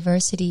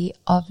biodiversity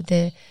of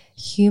the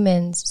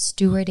humans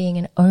stewarding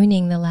and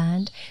owning the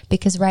land,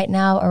 because right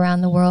now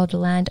around the world,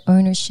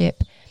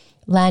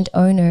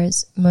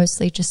 landowners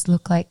mostly just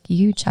look like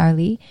you,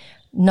 Charlie,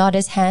 not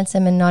as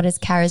handsome and not as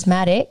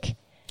charismatic,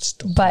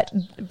 but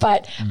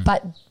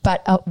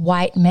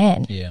white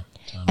men. Yeah.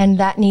 Totally. And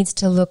that needs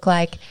to look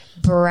like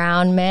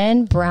brown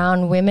men,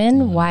 brown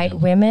women, white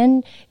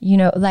women,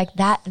 like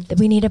that.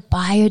 We need a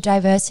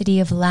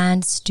biodiversity of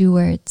land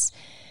stewards.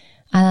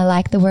 And I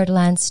like the word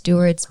land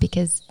stewards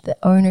because the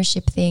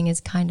ownership thing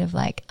is kind of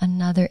like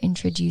another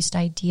introduced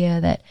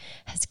idea that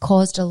has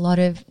caused a lot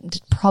of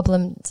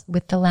problems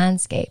with the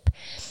landscape.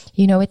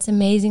 It's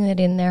amazing that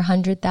in their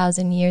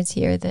 100,000 years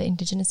here, the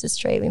Indigenous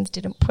Australians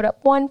didn't put up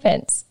one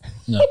fence.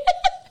 No.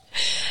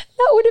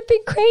 That would have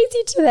been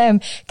crazy to them,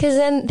 because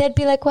then they'd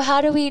be like, well,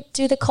 how do we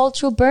do the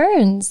cultural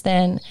burns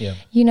then? Yeah.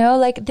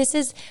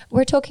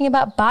 We're talking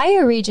about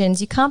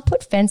bioregions. You can't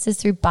put fences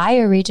through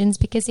bioregions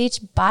because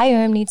each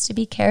biome needs to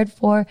be cared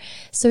for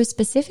so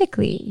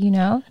specifically,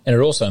 And it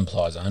also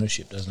implies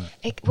ownership, doesn't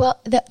it? Well,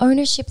 the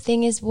ownership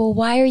thing is, well,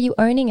 why are you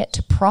owning it?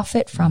 To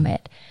profit from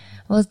it.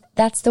 Well,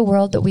 that's the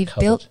world that we've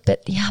covered. built.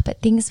 But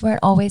things weren't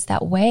always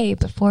that way.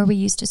 Before, we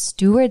used to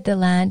steward the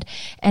land,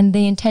 and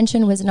the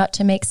intention was not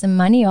to make some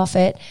money off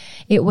it.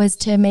 It was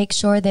to make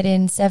sure that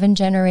in 7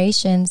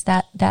 generations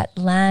that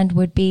land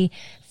would be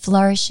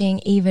flourishing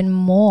even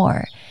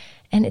more.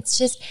 And it's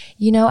just,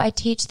 I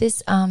teach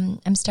this,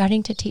 I'm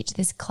starting to teach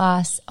this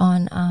class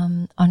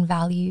on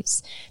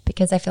values,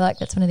 because I feel like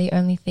that's one of the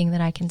only thing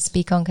that I can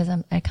speak on, because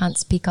I can't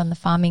speak on the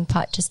farming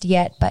part just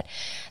yet, but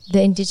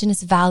the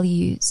Indigenous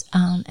values,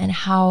 and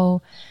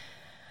how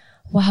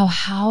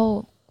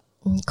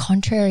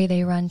contrary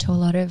they run to a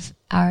lot of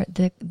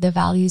the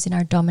values in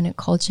our dominant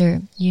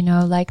culture,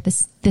 like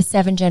the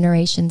 7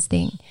 generations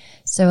thing.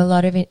 So a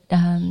lot of it,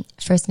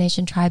 First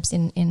Nation tribes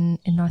in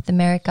North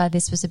America,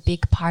 this was a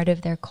big part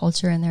of their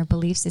culture and their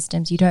belief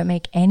systems. You don't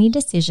make any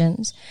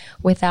decisions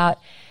without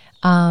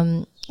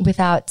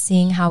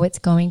seeing how it's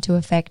going to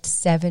affect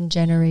 7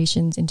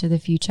 generations into the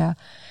future.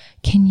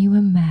 Can you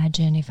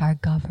imagine if our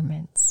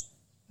governments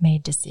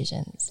made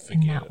decisions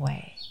in that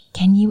way?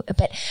 Can you?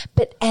 But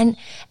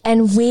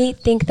we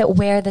think that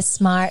we're the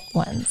smart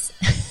ones.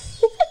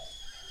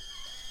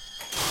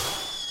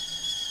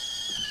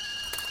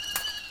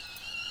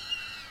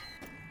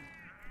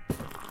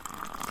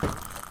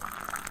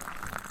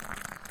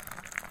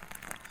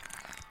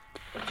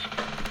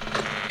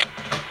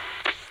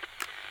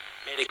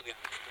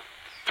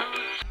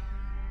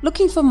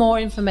 Looking for more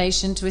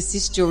information to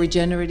assist your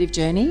regenerative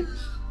journey?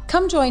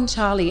 Come join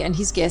Charlie and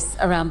his guests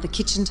around the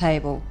kitchen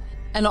table,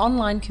 an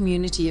online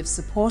community of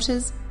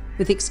supporters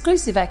with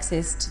exclusive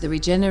access to the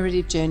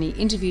Regenerative Journey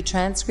interview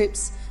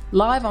transcripts,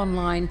 live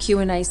online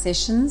Q&A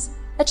sessions,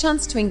 a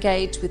chance to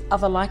engage with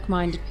other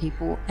like-minded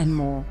people, and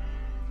more.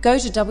 Go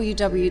to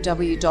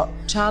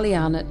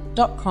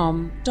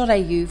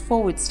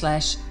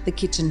www.charliearnott.com.au/the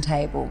kitchen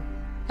table,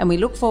 and we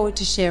look forward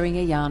to sharing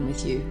a yarn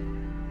with you.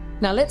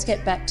 Now let's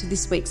get back to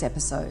this week's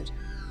episode.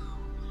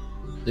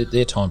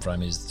 Their time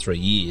frame is 3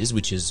 years,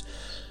 which is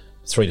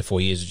 3 to 4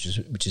 years,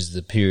 which is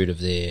the period of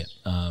their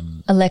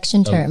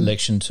election term.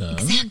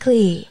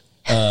 Exactly.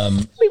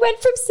 We went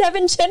from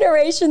 7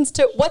 generations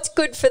to what's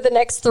good for the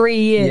next 3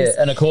 years.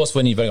 Yeah, and of course,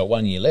 when you've only got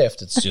 1 year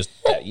left, it's just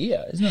that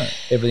year, isn't it?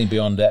 Everything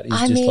beyond that is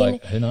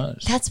like, who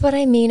knows? That's what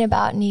I mean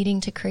about needing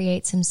to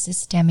create some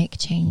systemic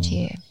change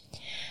here.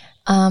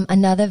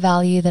 Another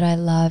value that I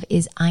love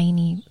is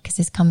aini, because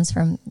this comes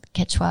from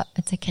Quechua.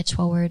 It's a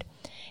Quechua word,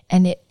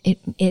 and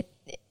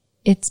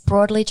it's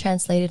broadly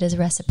translated as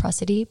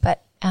reciprocity,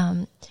 but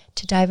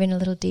to dive in a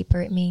little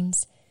deeper, it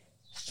means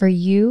for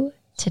you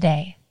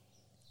today,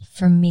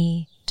 for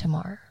me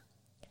tomorrow.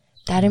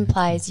 That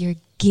implies you're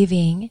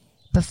giving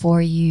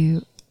before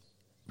you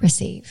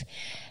receive.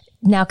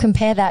 Now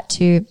compare that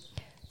to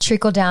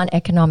trickle down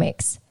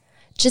economics.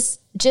 Just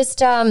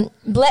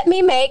let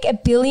me make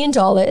 $1 billion.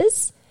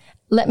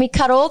 Let me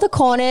cut all the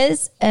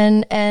corners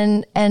and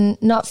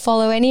not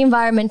follow any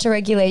environmental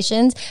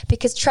regulations,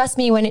 because trust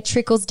me, when it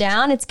trickles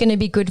down, it's going to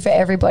be good for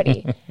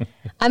everybody.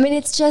 I mean,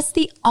 it's just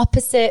the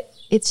opposite.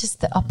 It's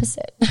just the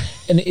opposite.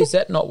 And is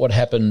that not what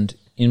happened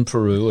in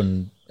Peru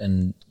and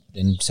in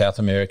South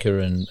America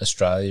and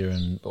Australia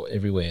and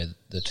everywhere,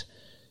 that,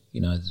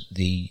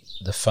 the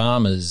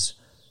farmers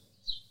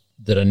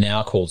that are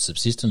now called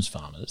subsistence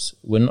farmers,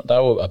 they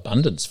were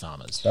abundance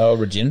farmers. They were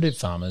regenerative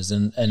farmers,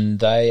 and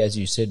they, as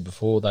you said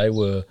before, they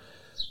were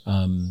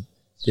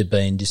they've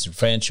been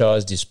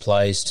disenfranchised,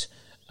 displaced.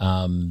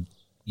 The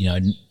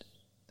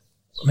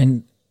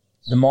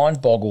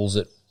mind boggles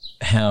at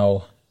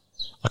how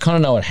I kind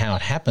of know how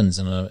it happens,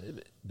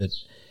 but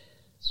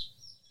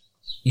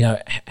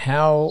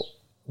how.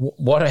 Who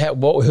did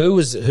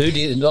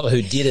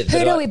it?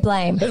 Who do we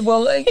blame?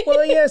 Well,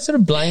 yeah, sort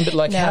of blame, but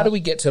no. How do we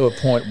get to a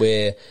point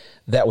where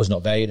that was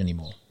not valued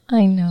anymore?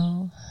 I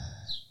know.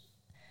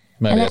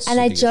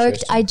 I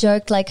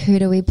joked like, who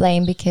do we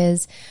blame?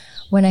 Because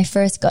when I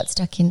first got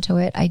stuck into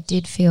it, I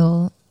did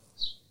feel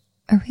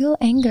a real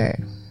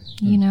anger,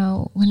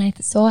 when I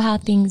saw how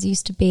things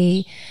used to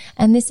be.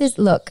 And this is,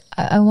 look,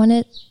 I want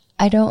to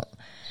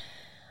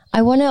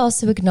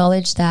also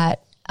acknowledge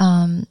that,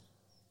 I'm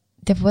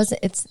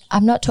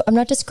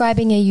not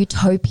describing a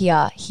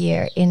utopia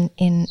here in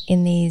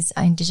these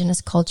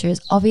Indigenous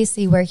cultures.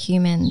 Obviously, we're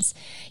humans.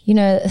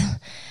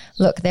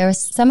 Look, there are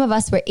some of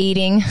us were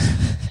eating.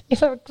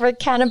 We're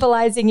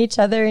cannibalizing each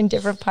other in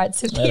different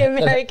parts of the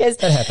Americas.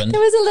 That happened. There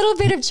was a little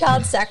bit of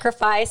child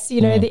sacrifice.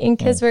 The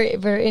Incas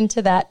were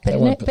into that, but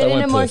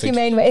in a more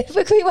humane way.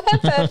 We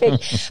weren't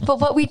perfect.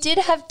 But what we did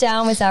have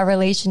down was our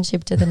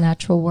relationship to the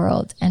natural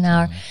world and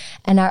our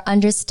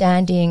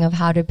understanding of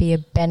how to be a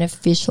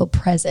beneficial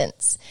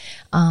presence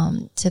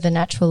to the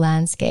natural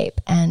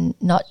landscape, and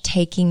not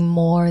taking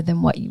more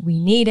than what we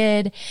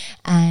needed,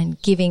 and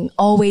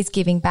always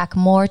giving back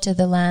more to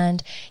the land.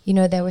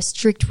 There were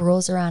strict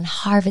rules around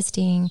harvesting.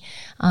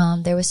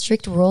 There were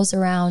strict rules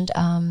around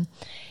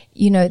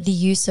the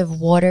use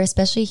of water,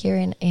 especially here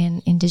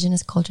in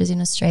Indigenous cultures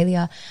in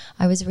Australia.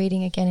 I was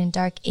reading again in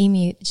Dark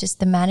Emu, just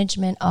the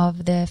management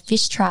of the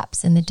fish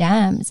traps and the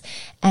dams.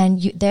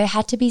 And there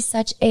had to be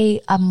such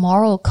a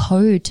moral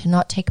code to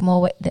not take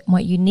more than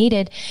what you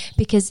needed,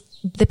 because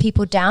the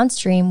people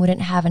downstream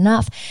wouldn't have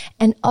enough.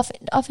 And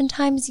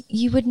oftentimes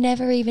you would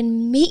never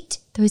even meet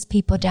those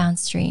people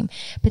downstream.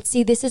 But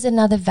see, this is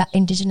another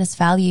Indigenous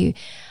value.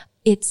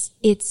 It's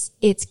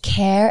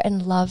care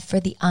and love for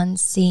the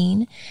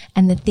unseen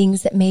and the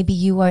things that maybe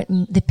you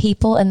won't, the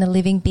people and the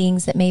living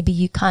beings that maybe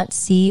you can't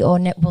see or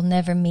will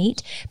never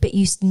meet, but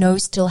you know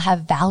still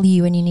have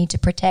value and you need to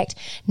protect.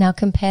 Now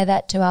compare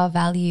that to our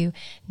value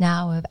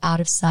now of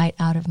out of sight,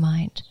 out of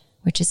mind,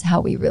 which is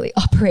how we really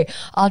operate.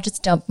 I'll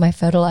just dump my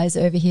fertilizer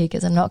over here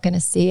because I'm not going to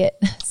see it.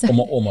 So,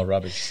 all my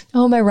rubbish.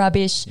 All my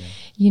rubbish.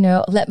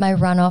 Yeah. Let my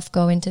runoff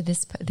go into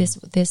this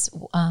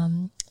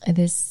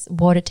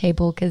water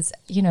table because,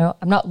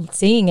 I'm not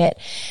seeing it.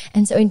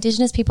 And so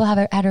Indigenous people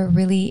had a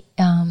really,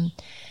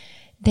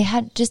 they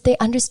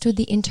understood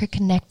the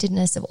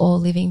interconnectedness of all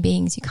living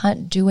beings. You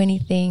can't do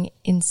anything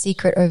in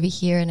secret over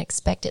here and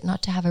expect it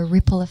not to have a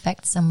ripple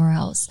effect somewhere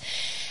else.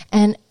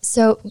 And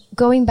so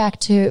going back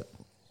to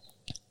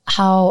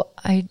how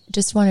I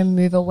just want to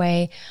move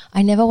away.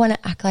 I never want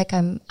to act like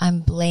I'm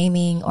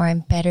blaming or I'm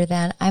better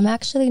than. I'm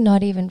actually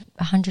not even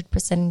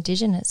 100%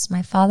 Indigenous.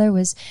 My father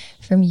was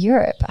from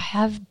Europe. I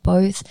have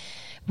both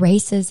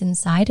races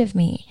inside of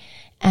me.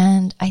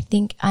 And I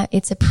think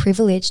it's a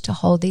privilege to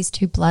hold these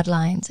two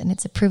bloodlines, and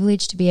it's a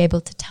privilege to be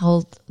able to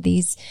tell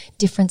these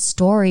different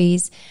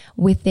stories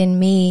within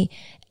me,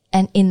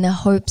 and in the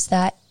hopes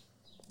that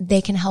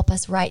they can help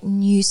us write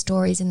new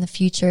stories in the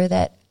future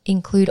that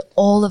include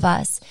all of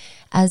us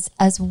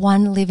as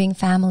one living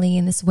family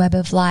in this web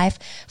of life,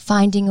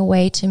 finding a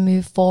way to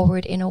move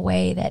forward in a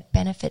way that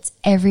benefits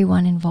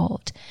everyone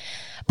involved.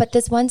 But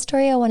there's one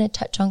story I want to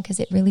touch on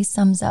because it really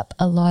sums up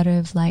a lot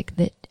of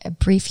a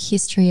brief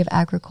history of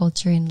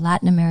agriculture in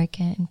Latin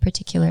America in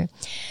particular.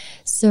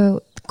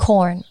 So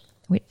corn,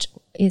 which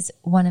is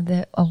one of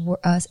a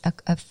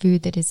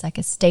food that is like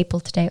a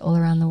staple today all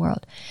around the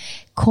world.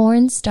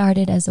 Corn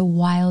started as a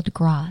wild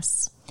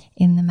grass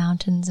in the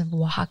mountains of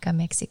Oaxaca,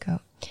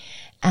 Mexico.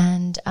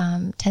 And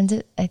about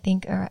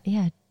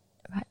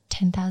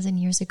 10,000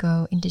 years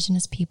ago,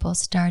 Indigenous people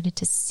started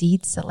to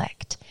seed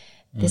select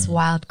this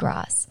wild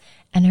grass.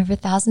 And over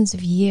thousands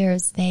of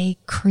years, they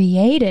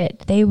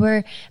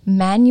were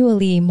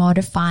manually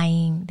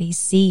modifying these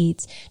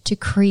seeds to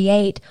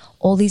create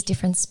all these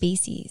different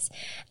species.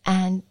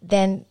 And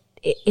then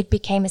it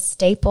became a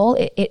staple.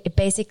 It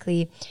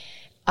basically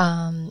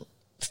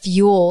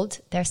fueled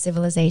their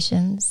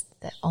civilizations,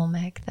 the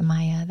Olmec, the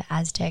Maya, the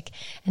Aztec,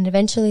 and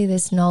eventually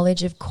this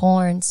knowledge of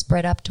corn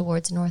spread up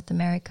towards North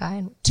America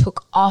and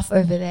took off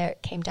over there.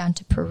 It came down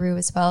to Peru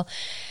as well.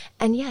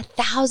 And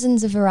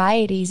thousands of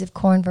varieties of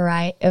corn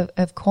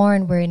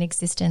were in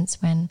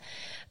existence when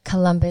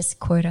Columbus,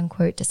 quote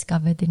unquote,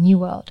 discovered the New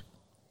World.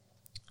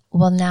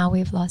 Well, now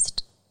we've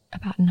lost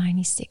about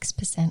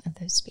 96% of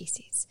those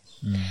species.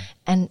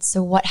 And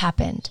so what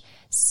happened?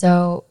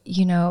 So,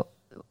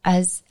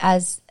 as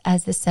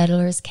the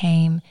settlers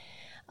came,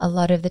 a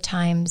lot of the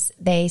times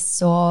they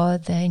saw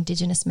the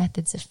Indigenous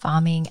methods of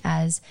farming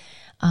as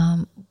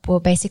were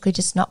basically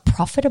just not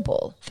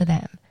profitable for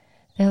them.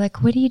 They're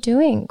like, what are you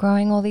doing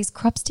growing all these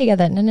crops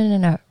together?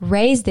 No.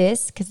 Raise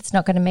this because it's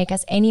not going to make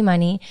us any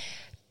money.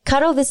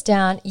 Cut all this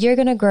down. You're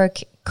going to grow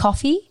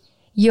coffee.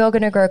 You're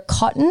going to grow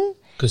cotton.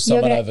 Because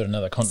someone over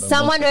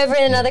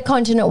another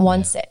continent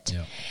wants it.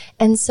 Yeah.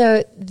 And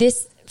so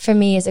this, for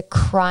me, is a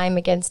crime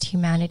against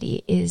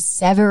humanity, is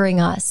severing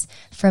us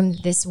from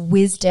this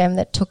wisdom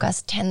that took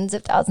us tens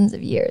of thousands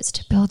of years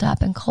to build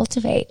up and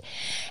cultivate.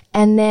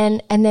 And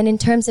then in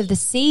terms of the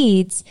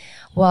seeds,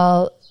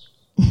 well,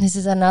 this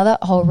is another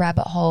whole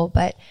rabbit hole,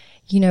 but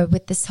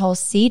with this whole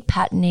seed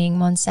patenting,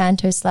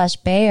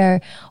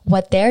 Monsanto/Bayer,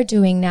 what they're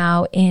doing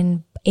now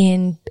in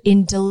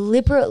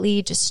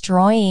deliberately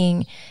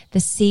destroying the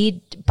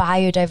seed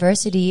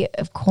biodiversity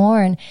of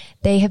corn,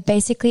 they have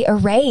basically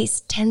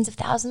erased tens of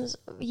thousands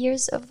of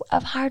years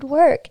of hard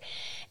work.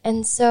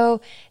 And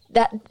so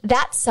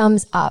that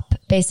sums up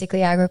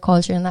basically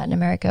agriculture in Latin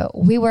America.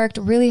 We worked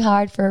really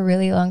hard for a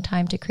really long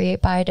time to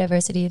create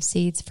biodiversity of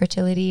seeds,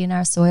 fertility in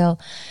our soil.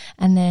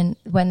 And then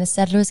when the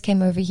settlers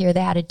came over here,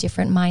 they had a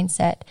different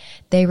mindset.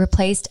 They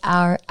replaced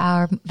our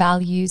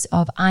values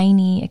of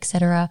Aini,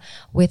 etc.,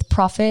 with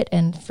profit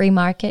and free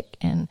market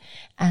and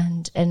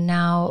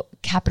now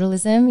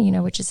capitalism,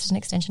 which is an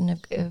extension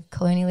of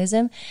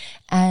colonialism.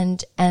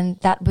 And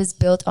that was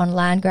built on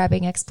land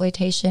grabbing,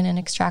 exploitation and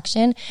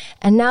extraction.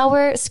 And now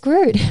we're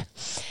screwed.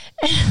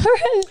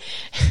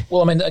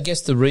 Well, I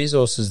guess the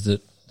resources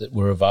that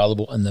were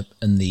available and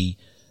the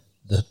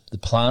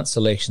plant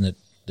selection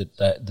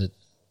that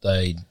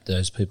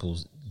those people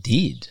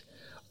did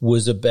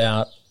was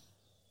about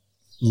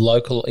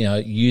local,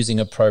 using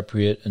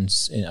appropriate and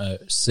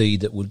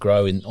seed that would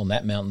grow on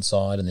that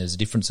mountainside, and there's a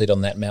different seed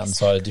on that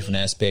mountainside, a different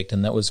aspect,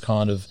 and that was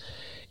kind of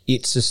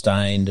it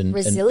sustained and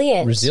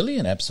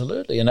resilient,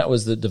 absolutely. And that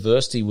was the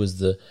diversity was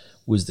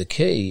the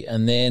key.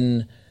 And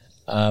then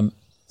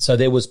so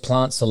there was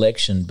plant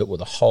selection, but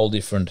with a whole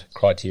different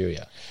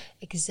criteria.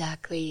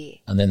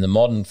 Exactly. And then the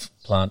modern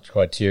plant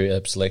criteria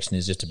of selection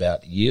is just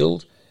about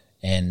yield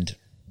and,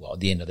 well, at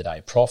the end of the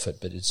day, profit,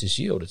 but it's just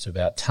yield. It's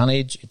about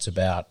tonnage. It's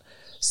about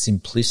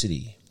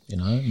simplicity,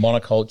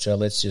 monoculture.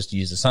 Let's just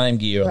use the same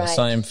gear on the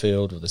same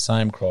field with the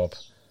same crop.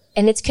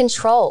 And it's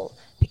control,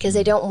 because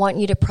they don't want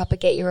you to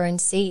propagate your own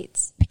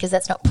seeds, because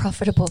that's not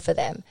profitable for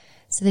them.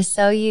 So they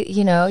sell you,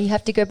 you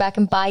have to go back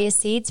and buy your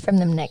seeds from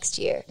them next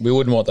year. We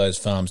wouldn't want those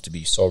farms to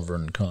be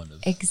sovereign kind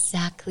of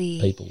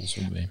peoples,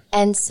 would we?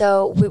 And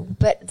so,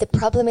 but the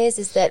problem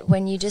is that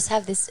when you just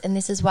have this, and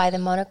this is why the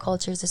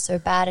monocultures are so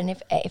bad. And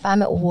if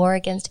I'm at war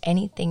against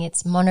anything,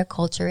 it's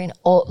monoculture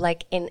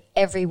in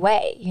every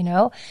way,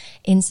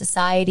 in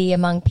society,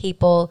 among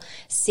people,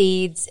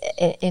 seeds,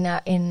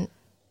 the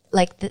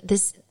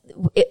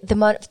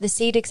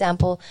seed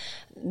example,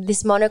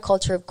 this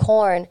monoculture of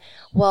corn.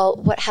 Well,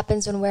 what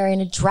happens when we're in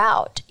a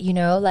drought?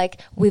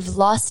 We've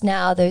lost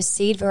now those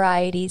seed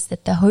varieties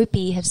that the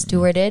Hopi have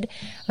stewarded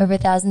over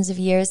thousands of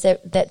years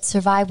that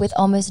survive with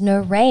almost no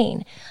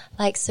rain.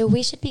 So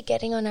we should be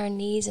getting on our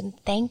knees and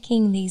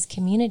thanking these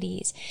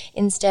communities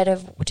instead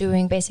of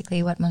doing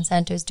basically what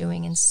Monsanto's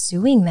doing and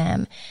suing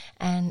them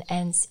and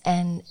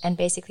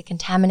basically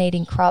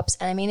contaminating crops.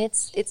 And I mean,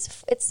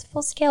 it's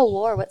full scale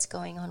war what's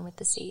going on with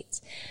the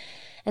seeds.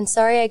 And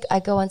sorry I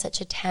go on such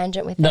a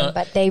tangent with them,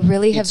 but they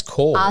really have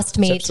asked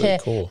me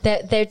to.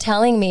 They're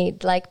telling me,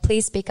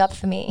 please speak up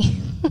for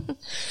me.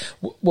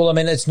 Well, I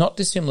mean, it's not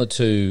dissimilar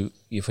to,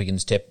 if we can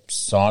step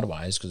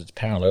sideways, because it's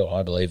parallel,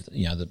 I believe,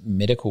 the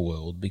medical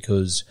world,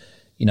 because,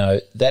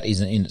 that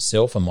isn't in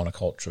itself a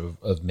monoculture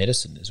of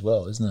medicine as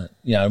well, isn't it?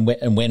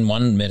 And when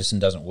one medicine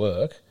doesn't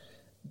work,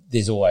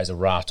 there's always a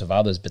raft of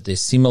others, but they're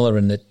similar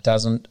and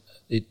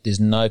there's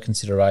no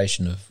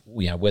consideration of,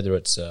 whether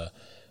it's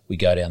we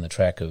go down the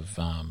track of,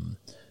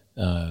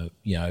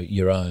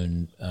 your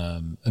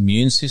own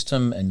immune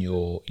system and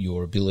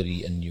your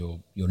ability and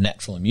your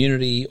natural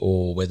immunity,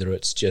 or whether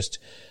it's just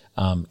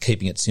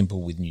keeping it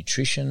simple with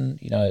nutrition.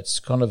 It's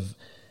kind of,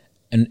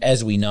 and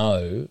as we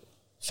know,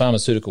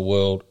 pharmaceutical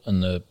world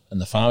and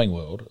the farming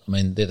world, I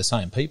mean, they're the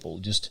same people,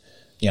 just,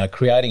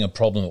 creating a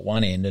problem at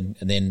one end and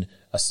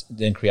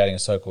then creating a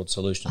so-called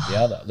solution at the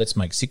other. Let's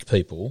make sick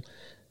people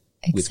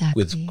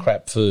with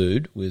crap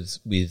food,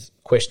 with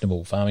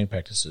questionable farming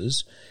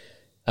practices,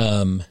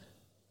 and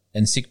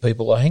sick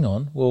people. Hang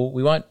on, well,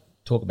 we won't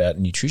talk about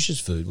nutritious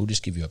food. We'll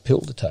just give you a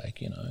pill to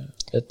take.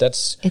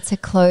 It's a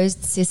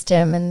closed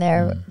system, and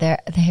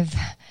they've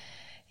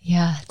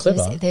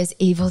clever. There's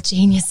evil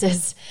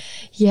geniuses,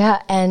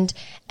 and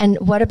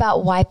what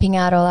about wiping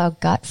out all our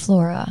gut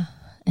flora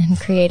and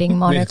creating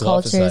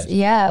monocultures?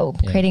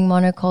 Creating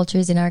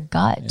monocultures in our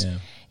gut.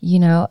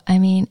 Yeah. I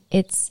mean,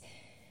 it's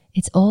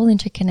all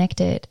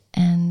interconnected,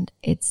 and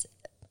it's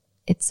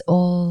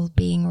all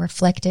being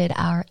reflected.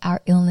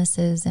 Our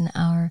illnesses and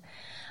our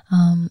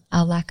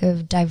lack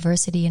of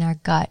diversity in our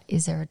gut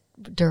is a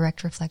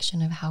direct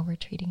reflection of how we're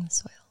treating the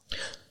soil.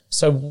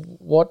 So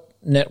what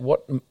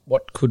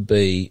could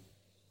be,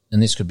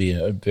 and this could be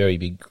a very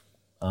big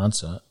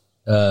answer,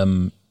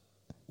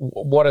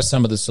 what are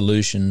some of the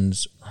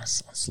solutions?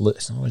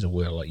 It's always a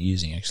word I like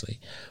using, actually.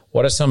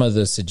 What are some of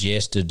the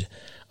suggested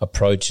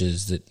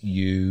approaches that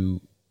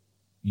you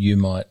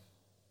might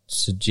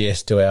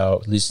suggest to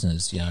our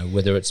listeners,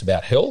 whether it's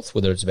about health,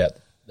 whether it's about,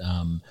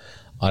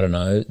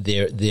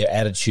 their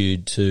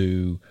attitude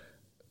to,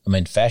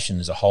 fashion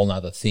is a whole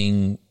nother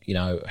thing.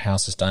 How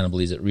sustainable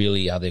is it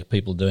really? Are there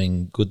people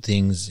doing good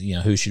things?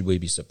 Who should we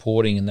be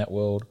supporting in that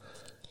world?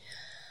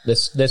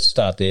 Let's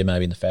start there,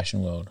 maybe in the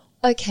fashion world.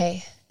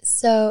 Okay.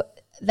 So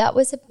that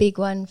was a big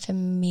one for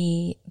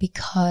me,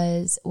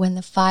 because when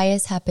the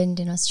fires happened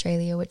in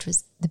Australia, which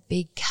was the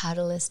big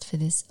catalyst for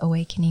this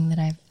awakening that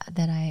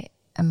I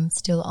am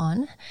still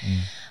on,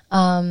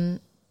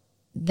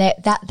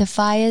 that the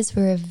fires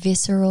were a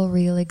visceral,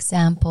 real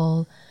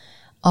example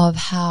of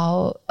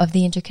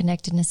the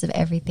interconnectedness of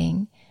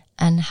everything,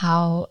 and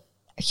how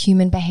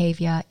human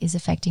behavior is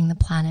affecting the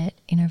planet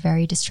in a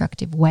very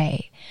destructive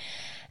way.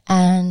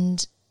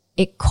 And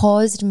it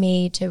caused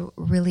me to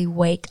really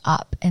wake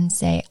up and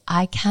say,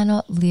 I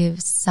cannot live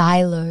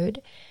siloed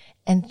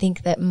and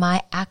think that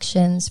my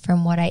actions,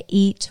 from what I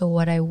eat to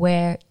what I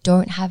wear,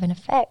 don't have an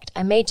effect.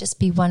 I may just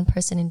be one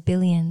person in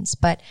billions,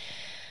 but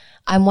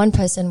I'm one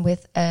person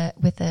with a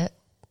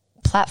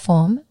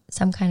platform,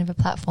 some kind of a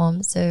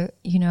platform. So,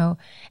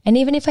 and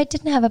even if I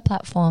didn't have a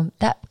platform,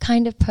 that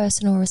kind of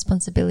personal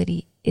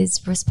responsibility is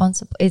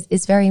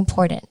very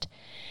important.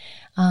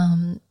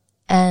 And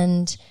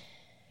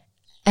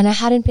I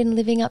hadn't been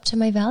living up to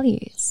my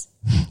values,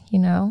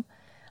 I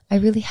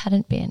really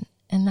hadn't been.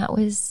 And that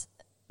was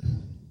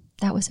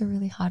a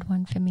really hard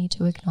one for me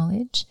to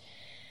acknowledge.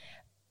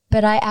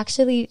 But I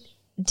actually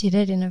did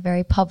it in a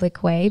very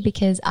public way,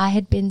 because I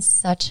had been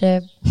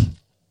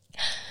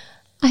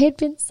I had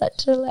been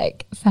such a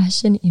like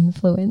fashion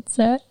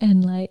influencer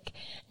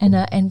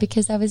and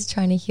because I was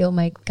trying to heal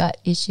my gut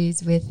issues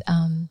that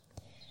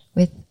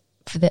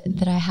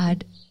I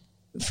had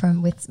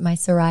with my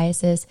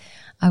psoriasis,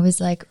 I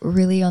was like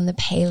really on the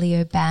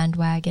paleo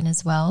bandwagon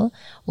as well,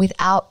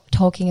 without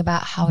talking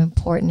about how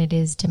important it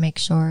is to make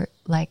sure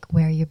like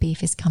where your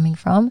beef is coming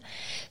from.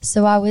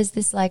 So I was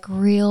this like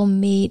real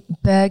meat,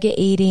 burger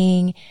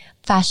eating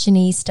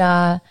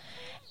fashionista.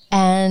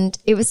 And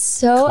it was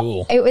so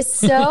cool. It was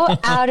so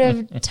out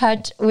of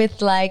touch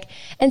with like,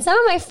 and some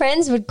of my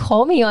friends would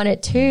call me on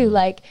it too,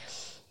 like,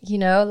 you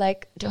know,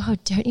 like, oh,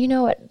 don't you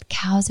know what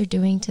cows are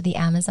doing to the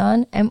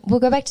Amazon? And we'll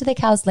go back to the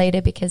cows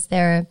later because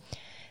they're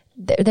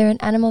an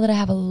animal that I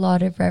have a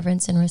lot of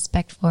reverence and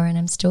respect for, and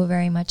I'm still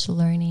very much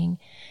learning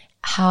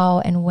how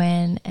and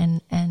when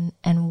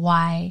and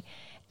why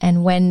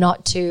and when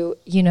not to,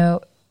 you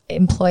know,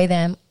 employ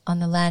them on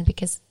the land,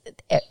 because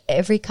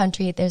every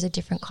country there's a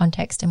different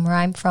context, and where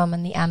I'm from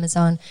in the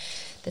Amazon,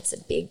 it's a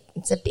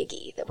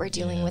biggie that we're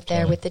dealing with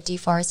there with the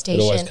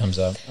deforestation. It always comes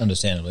up,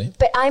 understandably.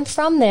 But I'm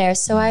from there,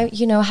 so I,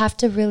 you know, have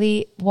to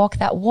really walk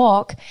that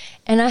walk.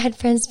 And I had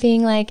friends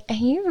being like, are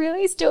you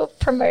really still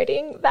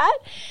promoting that?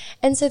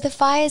 And so the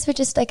fires were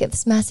just like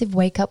this massive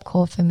wake up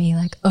call for me,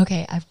 like,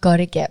 okay, I've got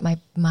to get my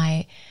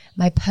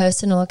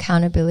personal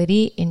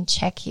accountability in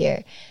check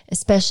here,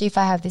 especially if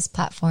I have this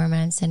platform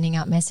and I'm sending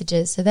out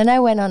messages. So then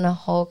I went on a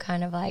whole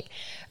kind of like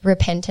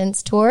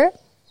repentance tour,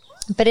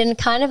 but in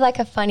kind of like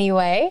a funny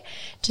way,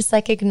 just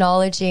like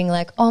acknowledging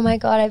like, oh my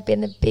God, I've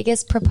been the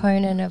biggest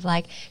proponent of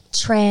like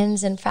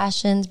trends and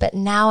fashions, but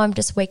now I'm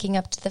just waking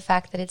up to the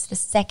fact that it's the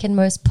second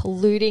most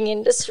polluting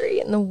industry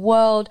in the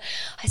world.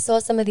 I saw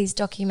some of these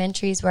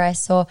documentaries where I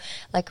saw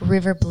like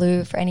River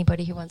Blue, for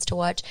anybody who wants to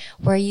watch,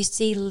 where you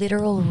see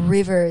literal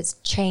rivers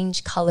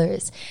change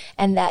colors,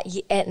 and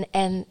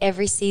and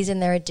every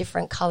season they're a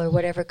different color,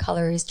 whatever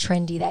color is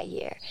trendy that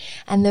year.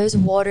 And those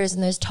waters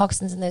and those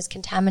toxins and those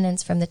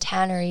contaminants from the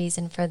tanneries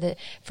and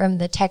from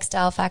the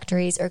textile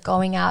factories are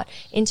going out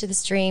into the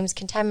streams,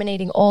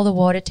 contaminating all the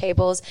water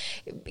tables,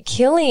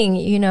 killing,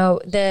 you know,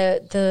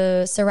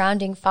 the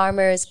surrounding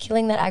farmers,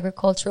 killing that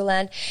agricultural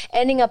land,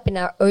 ending up in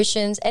our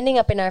oceans, ending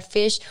up in our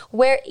fish.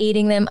 We're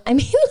eating them. I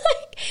mean,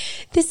 like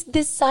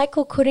this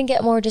cycle couldn't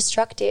get more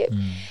destructive.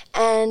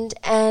 And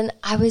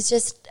I was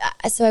just,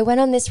 so I went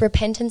on this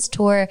repentance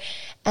tour,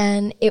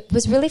 and it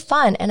was really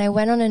fun. And I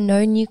went on a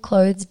no new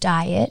clothes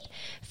diet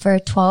for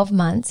 12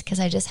 months because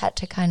I just had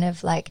to kind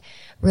of like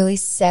really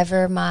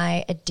sever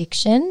my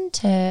addiction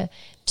to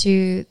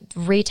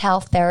retail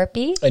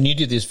therapy. And you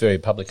did this very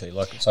publicly,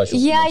 like social.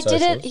 Yeah, I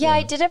did it. Yeah,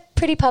 I did it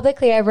pretty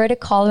publicly. I wrote a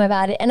column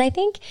about it, and I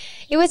think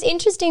it was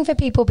interesting for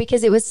people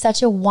because it was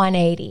such a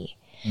 180,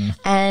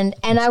 and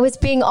I was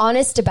being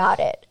honest about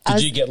it.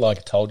 Did you get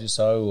like told you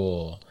so,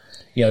 or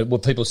you know, were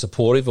people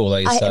supportive, or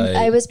they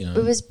say?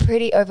 It was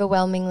pretty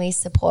overwhelmingly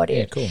supportive.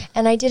 Yeah, cool.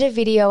 And I did a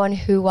video on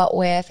who, what,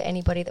 where for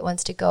anybody that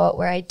wants to go out,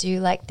 where I do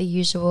like the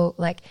usual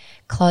like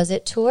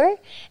closet tour.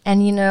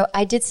 And, you know,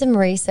 I did some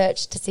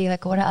research to see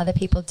like what are other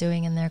people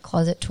doing in their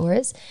closet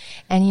tours.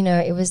 And, you know,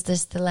 it was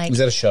just the like. Was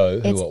that a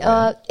show? Who, what,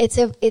 where? It's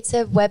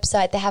a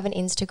website. They have an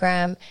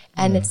Instagram,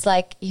 and it's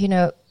like, you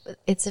know,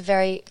 it's a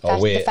very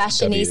the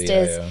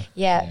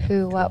fashionistas,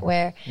 who, what,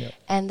 where. Yep.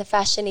 And the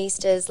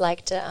fashionistas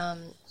like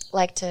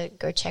to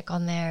go check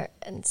on there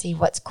and see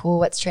what's cool,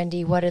 what's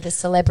trendy, what are the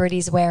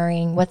celebrities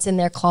wearing, what's in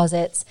their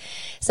closets.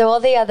 So all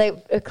the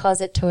other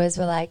closet tours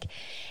were like,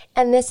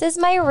 and this is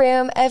my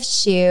room of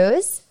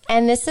shoes,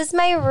 and this is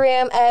my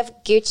room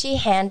of Gucci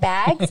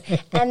handbags,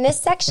 and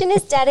this section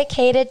is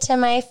dedicated to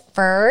my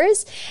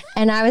furs.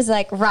 And I was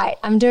like, right,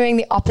 I'm doing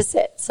the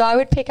opposite. So I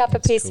would pick up a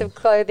piece of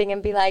clothing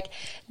and be like,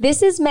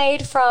 this is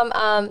made from,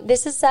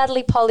 this is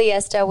sadly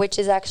polyester, which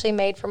is actually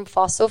made from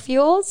fossil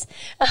fuels.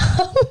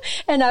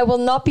 And I will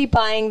not be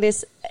buying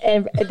this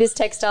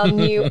textile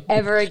new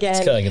ever again.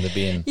 It's going in the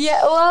bin.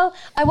 Yeah, well,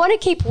 you want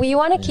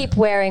to keep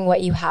wearing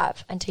what you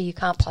have until you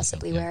can't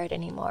possibly wear it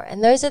anymore.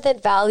 And those are the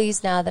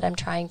values now that I'm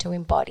trying to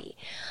embody.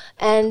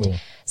 And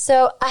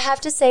so I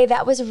have to say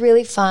that was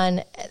really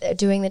fun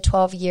doing the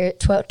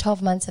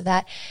 12 months of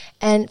that.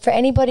 And for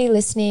anybody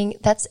listening,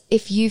 that's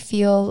if you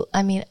feel,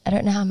 I mean, I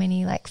don't know how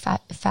many like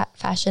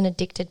fashion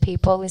addicted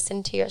people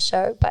listen to your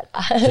show, but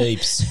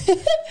heaps.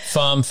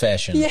 Farm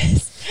fashion.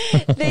 Yes.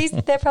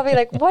 They're probably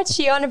like, what's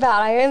she on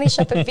about? I only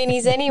shop at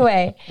Vinnie's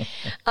anyway.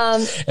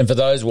 And for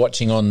those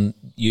watching on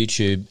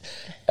YouTube,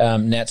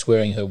 Nat's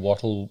wearing her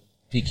wattle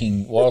seed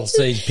picking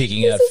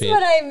outfit. This is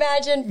what I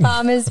imagine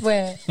farmers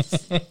wear.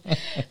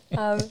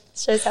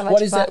 Shows how much.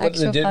 What is that? What do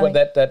they do?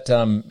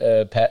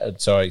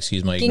 What sorry,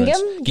 excuse my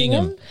ignorance.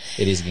 Gingham.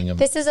 It is gingham.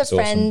 This is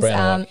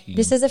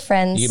a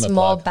friend's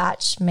small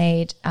batch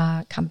made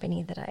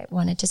company that I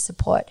wanted to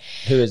support.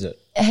 Who is it?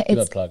 Give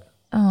a plug.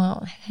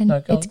 Oh,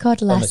 it's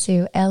called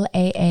Lasso,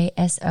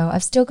 Laaso.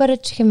 I've still got to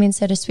convince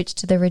her to switch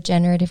to the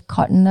regenerative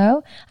cotton,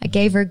 though. I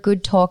gave her a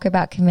good talk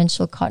about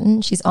conventional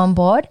cotton. She's on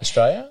board.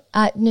 Australia?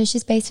 No,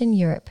 she's based in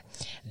Europe.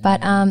 But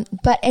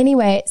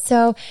anyway,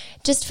 so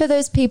just for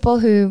those people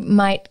who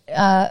might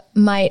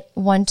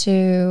want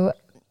to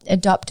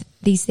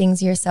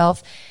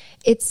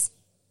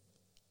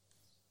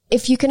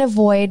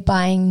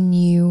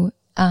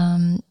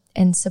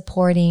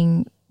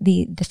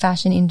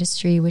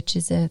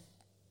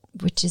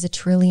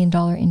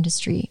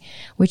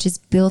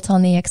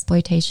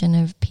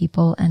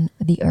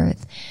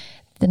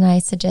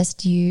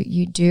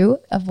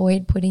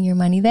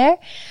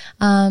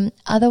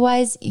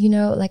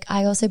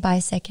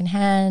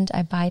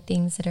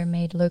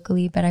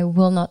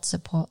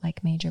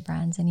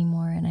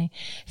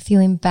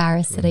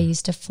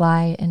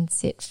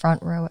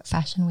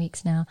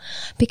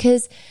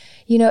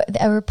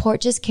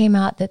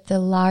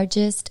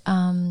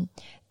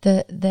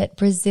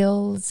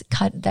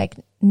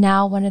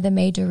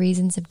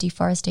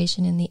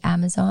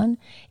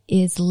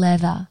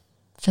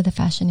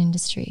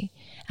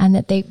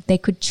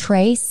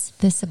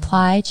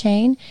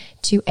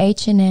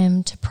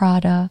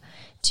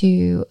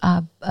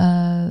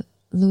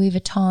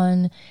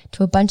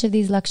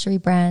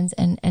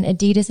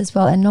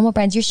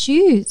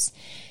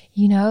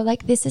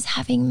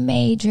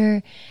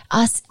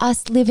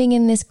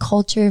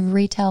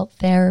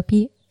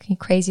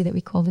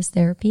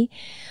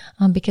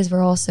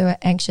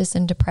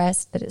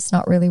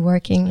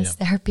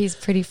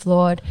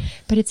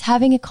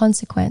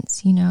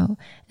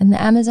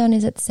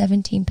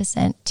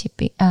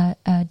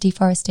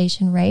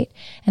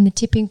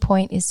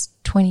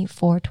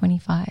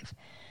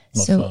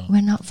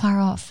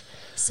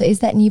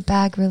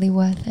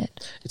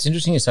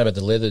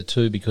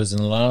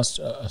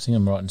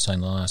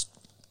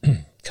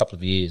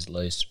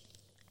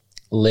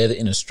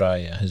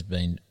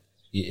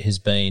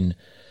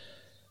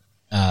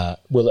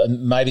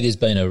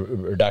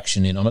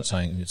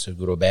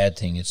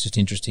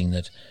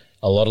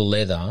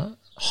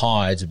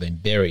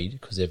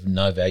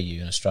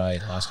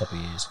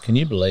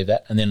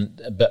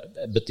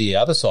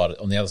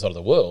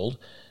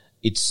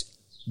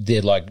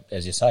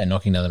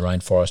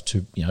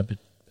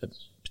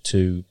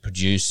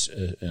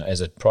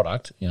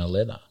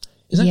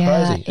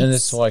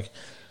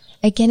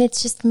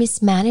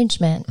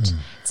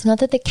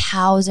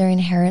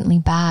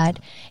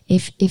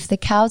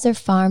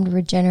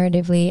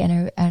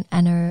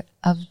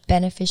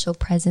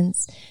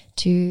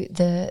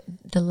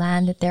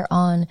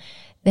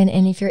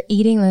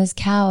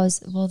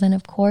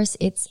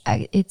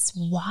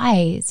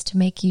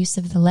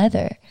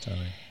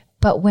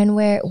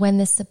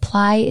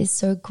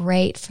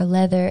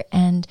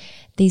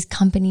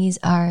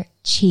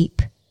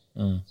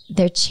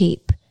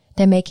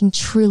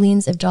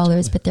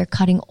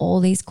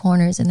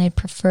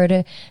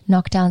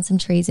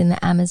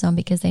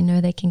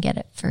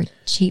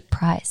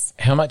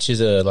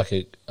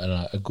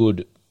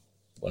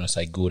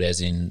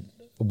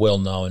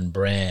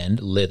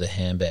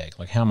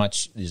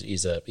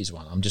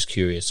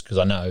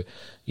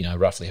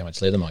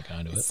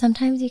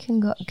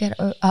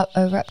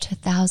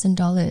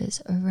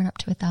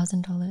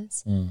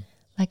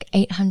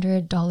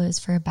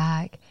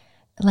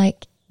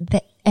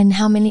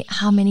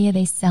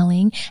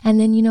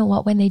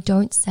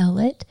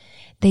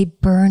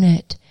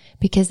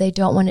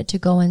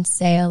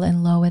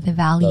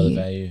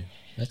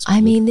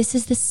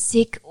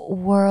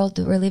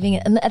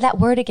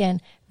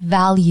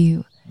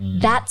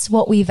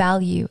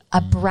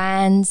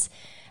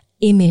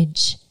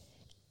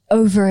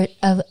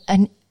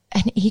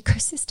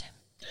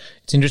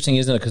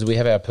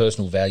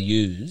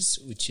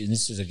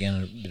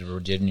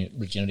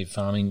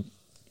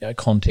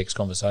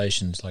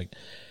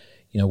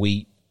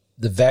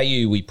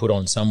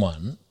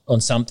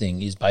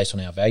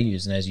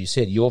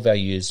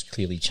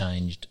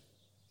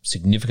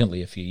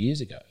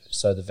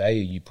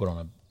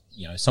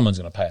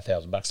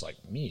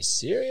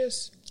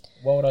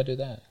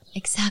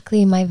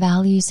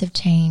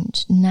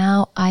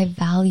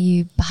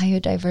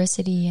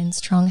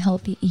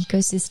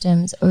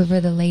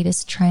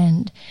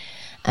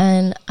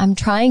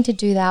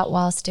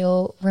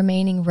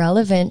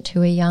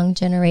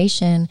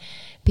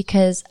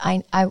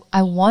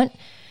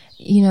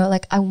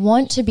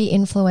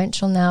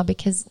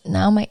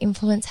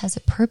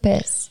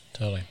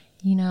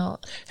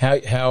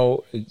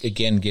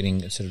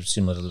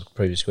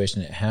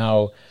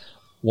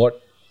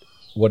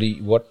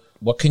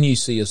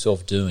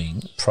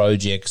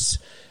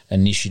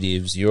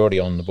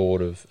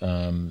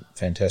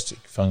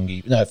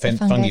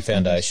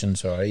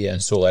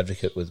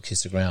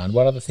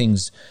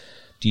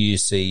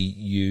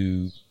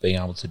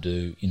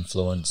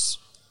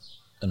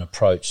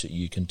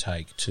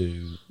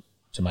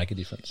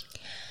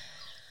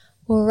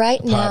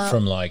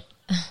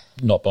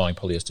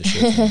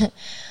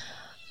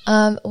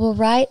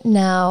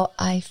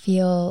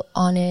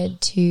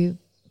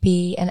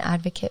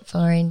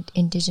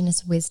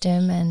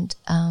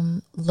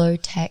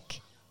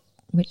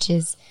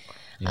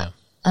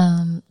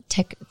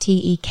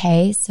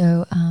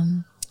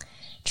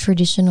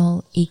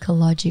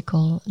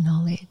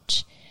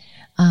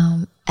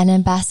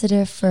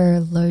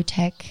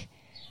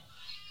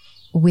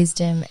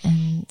wisdom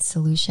and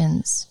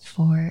solutions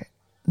for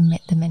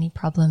the many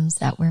problems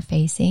that we're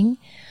facing.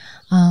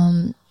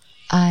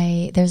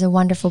 There's a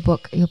wonderful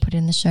book, you'll put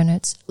in the show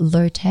notes,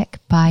 Low Tech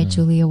by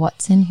Julia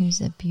Watson,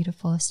 who's a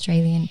beautiful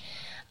Australian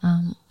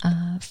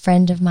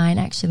friend of mine,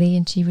 actually,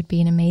 and she would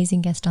be an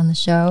amazing guest on the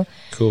show.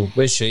 Cool.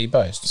 Where's she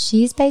based?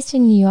 She's based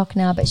in New York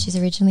now, but she's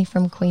originally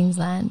from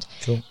Queensland.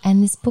 Cool.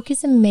 And this book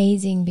is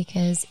amazing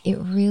because it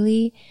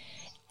really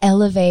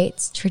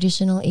elevates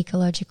traditional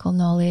ecological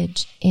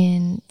knowledge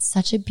in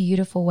such a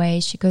beautiful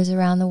way. She goes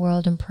around the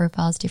world and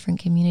profiles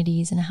different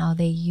communities and how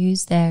they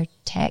use their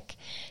tech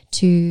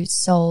to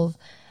solve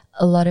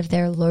a lot of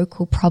their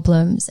local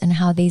problems, and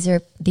how these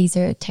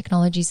are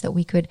technologies that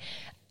we could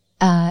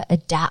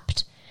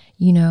adapt,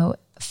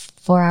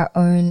 for our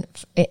own,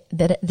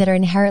 that are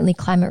inherently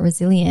climate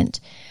resilient,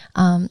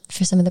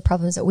 for some of the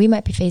problems that we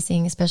might be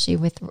facing, especially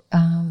with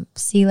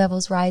sea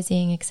levels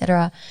rising,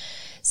 etc.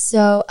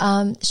 So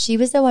she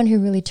was the one who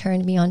really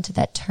turned me onto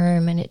that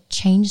term, and it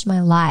changed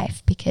my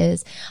life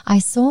because I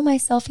saw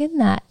myself in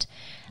that.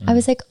 I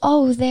was like,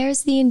 oh,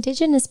 there's the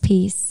Indigenous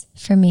piece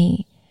for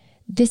me.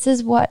 This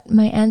is what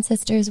my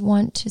ancestors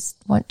want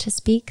to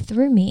speak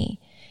through me,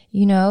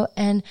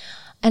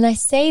 and I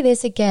say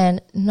this again,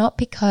 not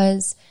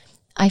because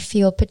I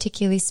feel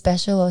particularly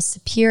special or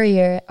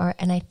superior,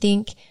 and I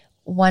think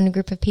one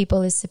group of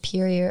people is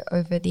superior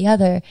over the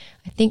other.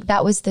 I think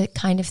that was the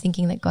kind of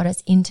thinking that got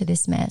us into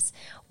this mess.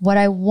 What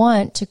I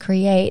want to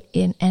create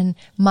and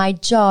my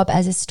job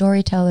as a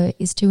storyteller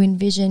is to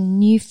envision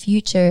new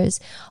futures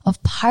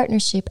of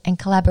partnership and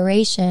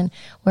collaboration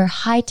where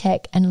high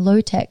tech and low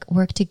tech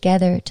work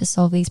together to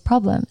solve these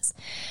problems.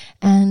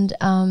 And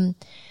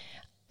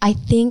I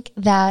think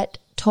that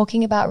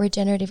talking about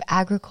regenerative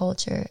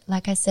agriculture,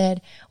 like I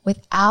said,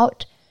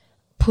 without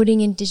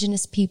putting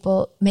Indigenous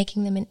people,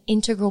 making them an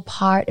integral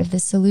part of the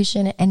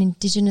solution, and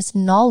Indigenous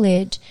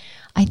knowledge,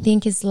 I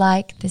think is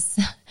like this.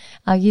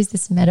 I'll use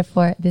this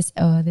metaphor, this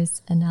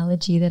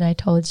analogy that I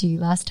told you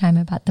last time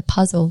about the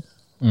puzzle.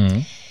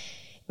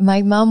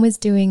 My mom was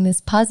doing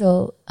this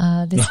puzzle,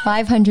 this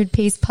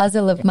 500-piece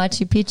puzzle of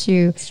Machu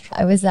Picchu.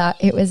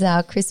 It was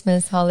our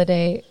Christmas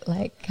holiday,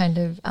 like kind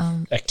of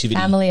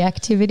family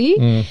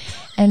activity.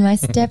 And my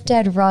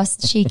stepdad, Ross,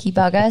 cheeky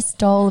bugger,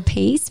 stole a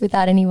piece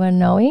without anyone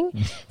knowing.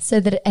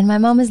 And my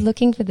mom was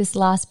looking for this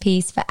last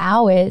piece for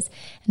hours.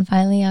 And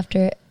finally at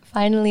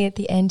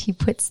the end, he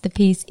puts the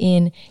piece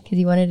in because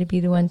he wanted to be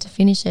the one to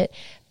finish it.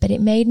 But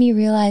it made me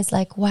realize,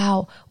 like,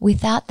 wow,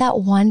 without that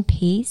one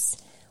piece,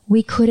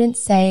 we couldn't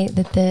say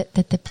that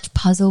the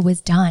puzzle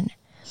was done.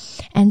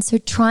 And so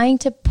trying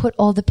to put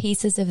all the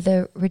pieces of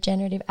the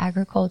regenerative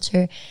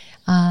agriculture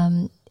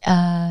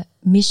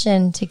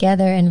mission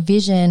together and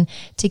vision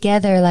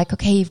together, like,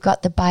 okay, you've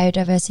got the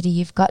biodiversity,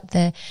 you've got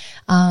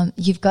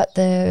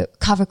the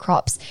cover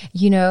crops,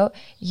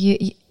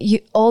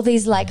 you all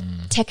these like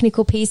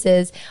technical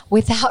pieces,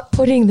 without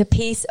putting the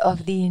piece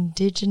of the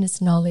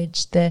Indigenous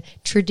knowledge, the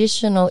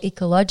traditional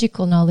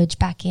ecological knowledge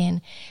back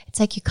in. It's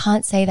like you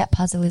can't say that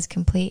puzzle is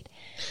complete.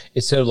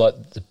 It's sort of like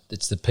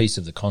it's the piece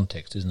of the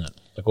context, isn't it?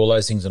 Like all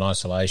those things in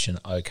isolation,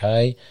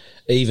 okay.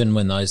 Even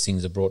when those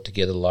things are brought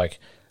together, like,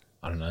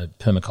 I don't know,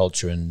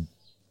 permaculture and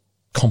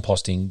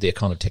composting, they're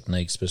kind of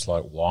techniques, but it's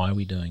like, why are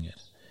we doing it?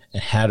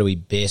 And how do we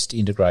best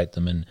integrate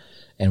them?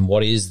 And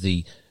what is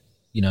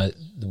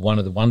one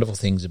of the wonderful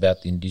things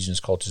about the Indigenous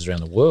cultures around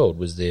the world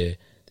was their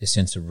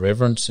sense of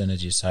reverence and,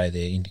 as you say,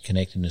 their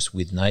interconnectedness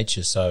with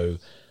nature. So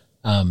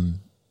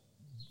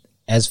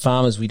as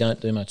farmers, we don't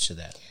do much of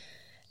that.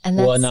 And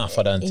well, enough,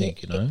 I don't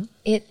think,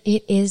 It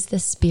is the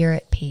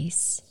spirit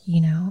piece,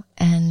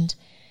 and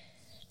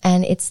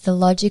it's the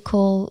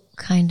logical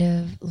kind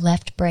of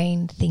left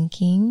brain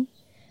thinking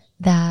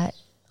that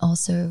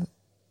also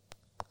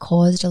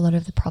caused a lot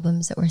of the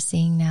problems that we're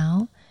seeing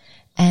now.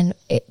 And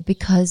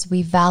because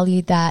we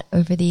valued that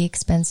over the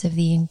expense of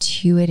the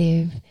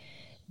intuitive,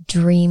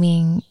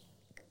 dreaming,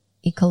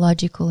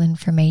 ecological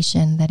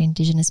information that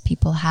Indigenous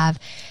people have,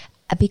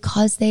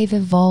 because they've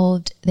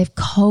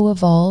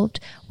co-evolved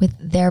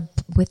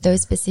with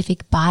those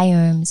specific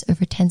biomes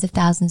over tens of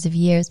thousands of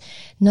years.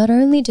 Not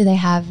only do they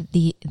have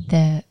the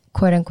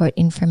quote unquote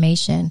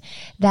information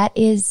that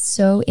is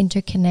so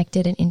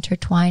interconnected and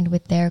intertwined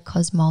with their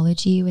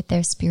cosmology, with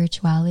their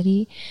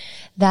spirituality,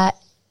 that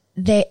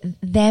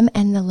them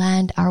and the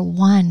land are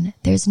one.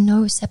 There's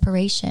no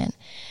separation.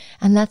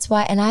 And that's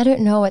why, and I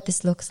don't know what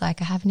this looks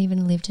like. I haven't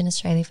even lived in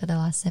Australia for the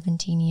last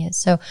 17 years.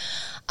 So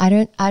I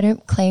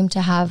don't claim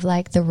to have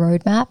like the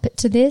roadmap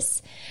to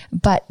this,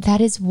 but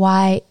that is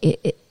why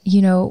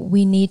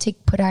we need to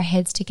put our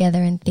heads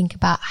together and think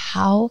about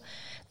how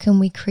can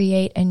we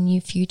create a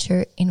new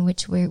future in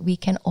which we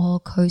can all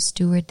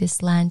co-steward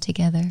this land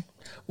together.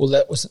 Well,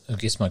 that was, I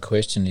guess my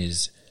question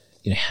is,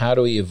 how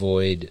do we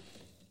avoid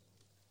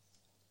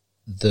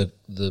the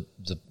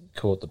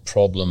call it the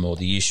problem or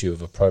the issue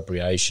of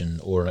appropriation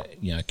or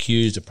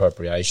accused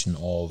appropriation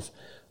of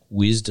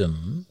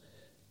wisdom?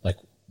 Like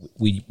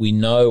we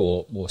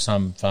know, or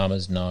some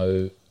farmers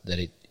know, that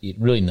it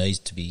really needs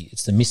to be,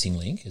 it's the missing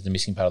link, it's the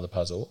missing part of the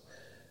puzzle.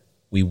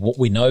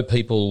 we know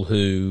people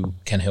who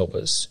can help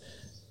us.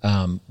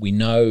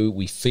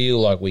 We feel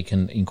like we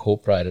can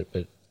incorporate it,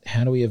 but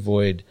how do we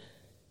avoid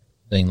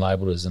being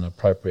labelled as an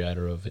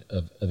appropriator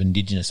of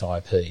Indigenous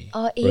IP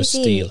or a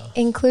stealer?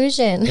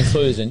 Inclusion,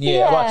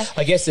 yeah. Well,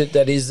 I guess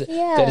that is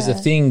a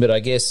thing, but I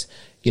guess,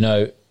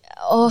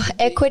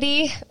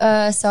 equity,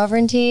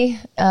 sovereignty,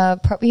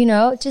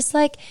 just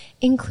like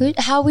include.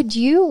 How would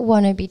you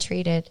want to be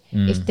treated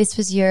if this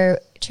was your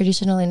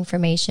traditional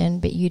information,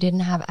 but you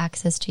didn't have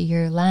access to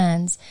your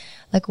lands?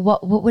 Like,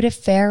 what would a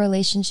fair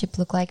relationship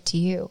look like to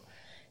you?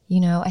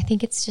 I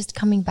think it's just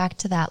coming back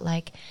to that.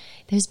 Like,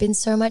 there's been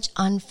so much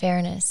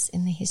unfairness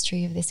in the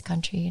history of this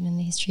country and in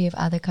the history of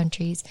other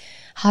countries.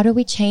 How do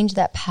we change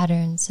that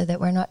pattern so that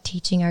we're not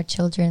teaching our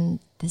children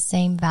the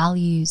same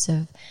values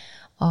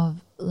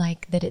of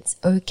like that it's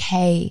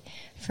okay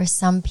for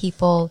some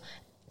people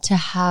to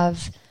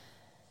have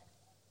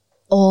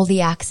all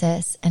the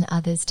access and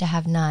others to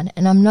have none?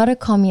 And I'm not a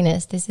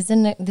communist. This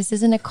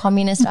isn't a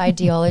communist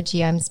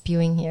ideology I'm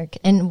spewing here.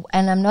 And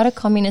I'm not a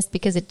communist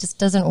because it just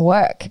doesn't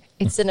work.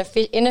 It's an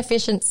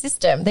inefficient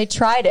system. They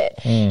tried it.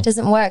 It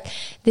doesn't work.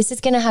 This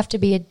is going to have to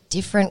be a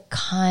different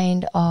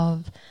kind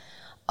of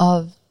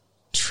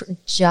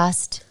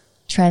just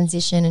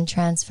transition and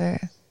transfer.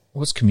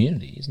 Well, it's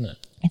community, isn't it?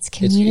 It's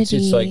community.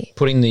 It's like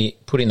putting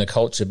the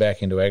culture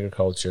back into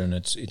agriculture, and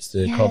it's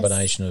the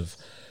combination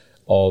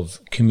of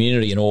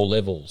community in all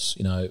levels,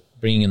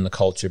 bringing in the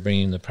culture,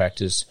 bringing in the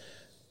practice,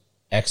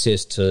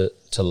 access to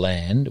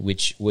land,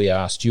 which we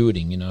are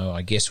stewarding.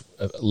 I guess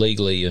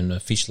legally and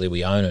officially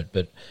we own it,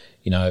 but,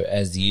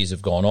 as the years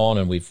have gone on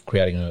and we've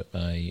created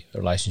a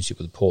relationship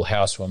with Paul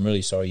House, who I'm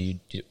really sorry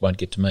you won't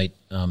get to meet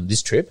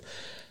this trip,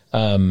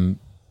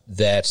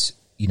 that,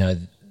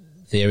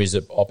 there is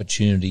an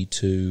opportunity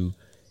to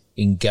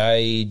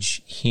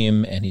engage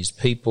him and his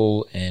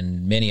people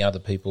and many other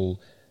people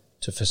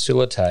to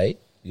facilitate,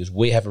 because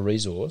we have a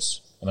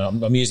resource. I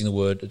mean, I'm using the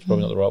word, it's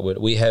probably not the right word.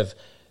 We have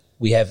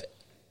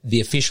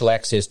the official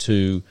access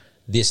to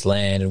this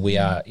land, and we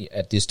are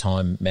at this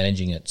time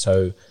managing it.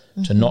 So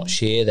to not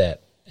share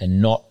that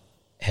and not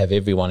have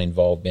everyone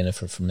involved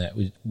benefit from that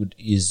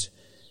is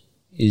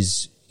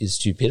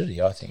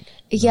stupidity, I think.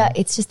 Yeah,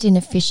 it's just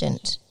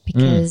inefficient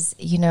because,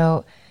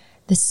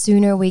 the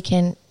sooner we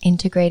can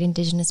integrate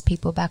Indigenous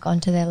people back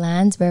onto their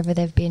lands, wherever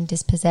they've been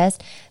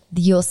dispossessed,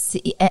 you'll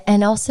see,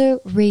 and also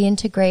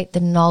reintegrate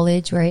the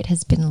knowledge where it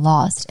has been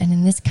lost. And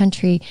in this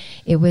country,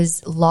 it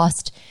was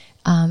lost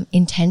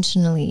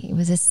intentionally. It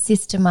was a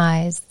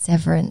systemized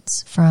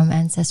severance from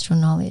ancestral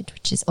knowledge,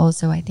 which is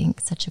also, I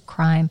think, such a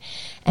crime.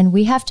 And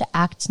we have to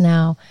act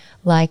now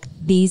like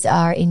these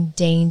are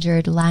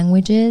endangered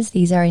languages,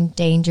 these are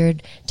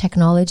endangered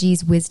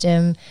technologies,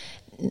 wisdom,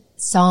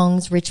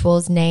 songs,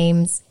 rituals,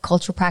 names,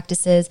 cultural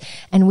practices,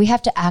 and we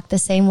have to act the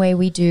same way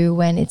we do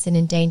when it's an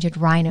endangered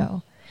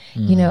rhino.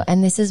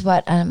 And this is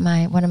what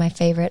one of my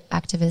favorite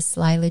activists,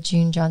 Lila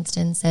June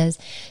Johnston, says.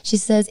 She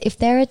says, if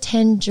there are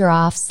 10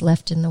 giraffes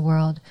left in the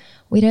world,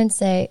 we don't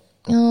say,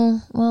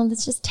 oh, well,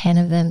 there's just 10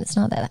 of them. It's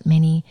not that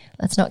many.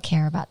 Let's not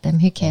care about them.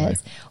 Who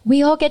cares? Right.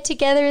 We all get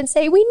together and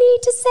say, we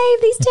need to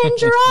save these 10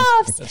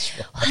 giraffes. That's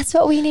right. Well, that's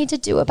what we need to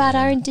do about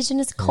our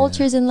Indigenous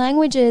cultures and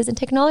languages and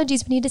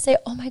technologies. We need to say,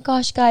 oh my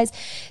gosh, guys,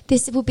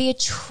 this will be a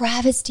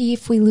travesty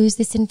if we lose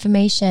this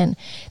information.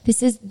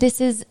 This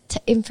is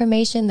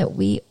information that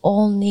we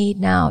all need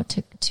now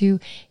to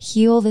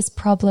heal this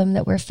problem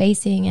that we're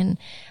facing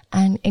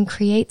and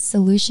create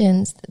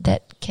solutions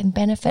that can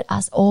benefit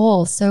us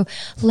all. So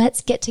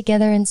let's get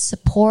together and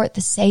support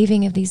the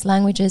saving of these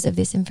languages, of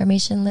this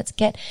information. Let's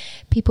get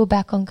people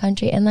back on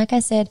country. And like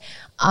I said,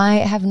 I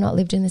have not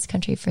lived in this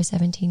country for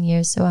 17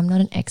 years, so I'm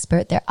not an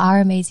expert. There are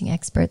amazing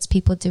experts,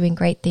 people doing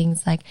great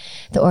things like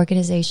the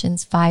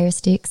organizations Fire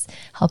Sticks,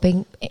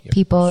 helping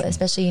people,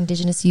 especially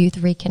Indigenous youth,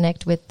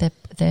 reconnect with the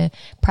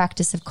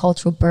practice of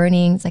cultural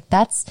burnings. Like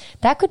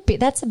that could be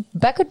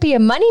a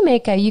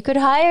moneymaker. You could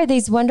hire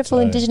these wonderful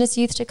Indigenous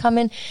youth to come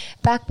and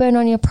backburn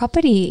on your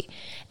property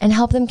and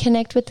help them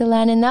connect with the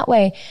land in that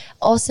way.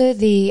 Also,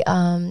 the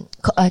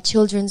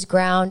Children's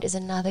Ground is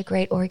another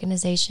great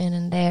organization,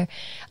 and they're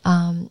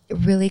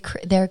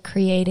they're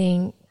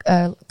creating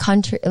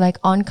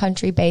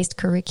country based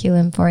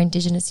curriculum for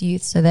Indigenous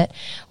youth so that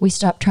we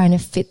stop trying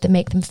to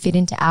make them fit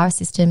into our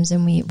systems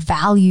and we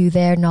value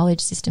their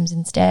knowledge systems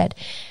instead.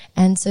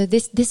 And so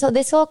this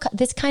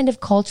kind of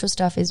cultural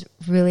stuff is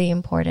really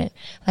important.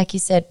 Like you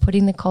said,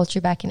 putting the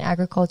culture back in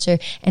agriculture,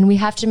 and we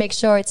have to make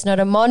sure it's not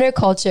a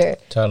monoculture.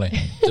 Totally,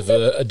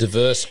 a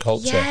diverse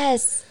culture.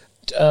 Yes.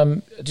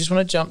 I just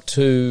want to jump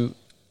to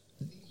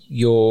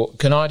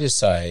Can I just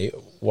say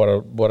what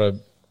a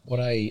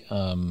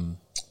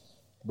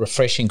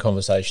refreshing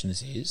conversation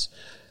this is,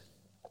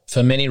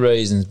 for many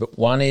reasons. But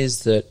one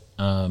is that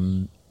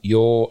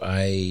you're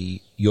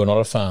not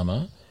a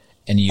farmer,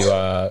 and you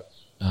are.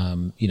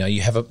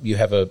 You have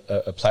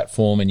a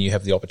platform, and you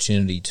have the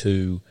opportunity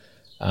to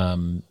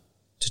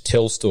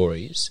tell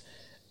stories,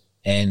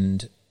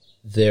 and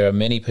there are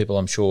many people,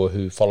 I'm sure,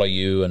 who follow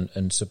you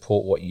and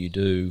support what you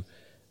do,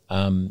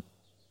 and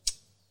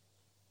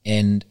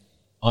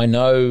I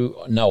know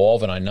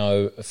of, and I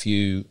know a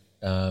few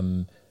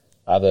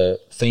other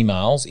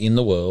females in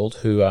the world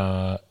who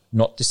are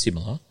not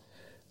dissimilar,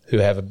 who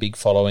have a big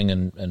following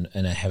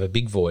and have a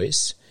big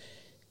voice.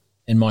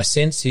 And my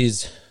sense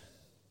is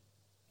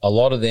a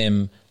lot of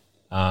them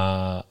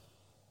are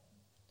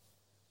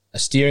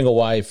steering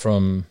away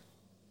from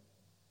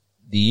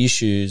the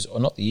issues, or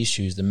not the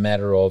issues, the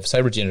matter of,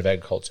 say, regenerative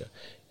agriculture.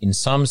 In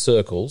some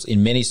circles,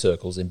 in many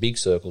circles, in big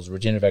circles,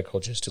 regenerative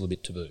agriculture is still a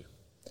bit taboo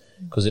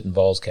because it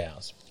involves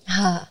cows.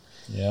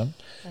 Yeah.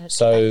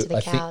 So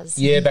back to the cows.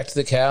 Back to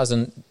the cows,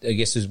 and I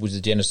guess it was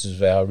the genesis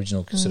of our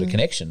original sort of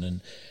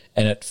connection.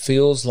 And it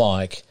feels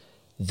like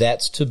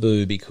that's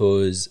taboo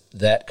because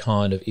that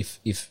kind of,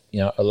 if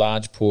a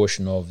large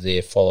portion of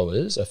their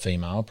followers are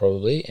female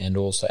probably, and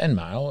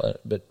male,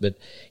 but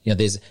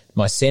there's,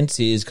 my sense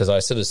is, because I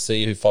sort of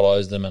see who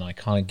follows them and I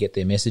kind of get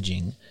their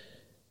messaging,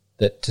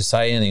 that to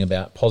say anything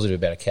positive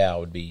about a cow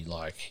would be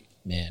like,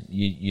 man,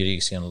 you're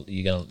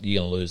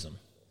gonna lose them.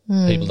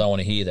 People don't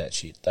want to hear that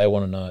shit. They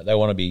want to know. They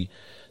want to be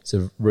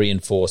sort of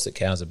reinforced that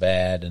cows are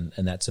bad, and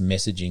that's a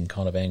messaging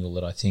kind of angle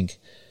that I think.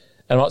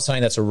 And I'm not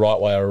saying that's a right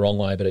way or a wrong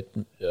way, but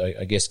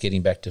I guess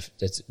getting back to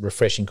that's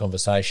refreshing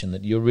conversation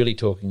that you're really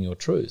talking your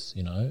truth,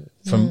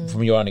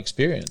 from your own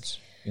experience,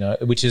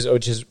 which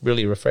is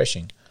really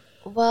refreshing.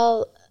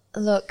 Well,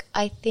 look,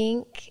 I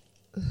think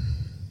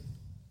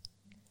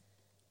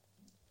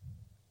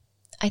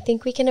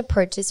we can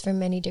approach this from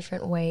many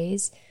different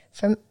ways.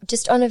 From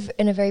just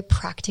in a very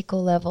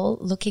practical level,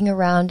 looking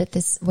around at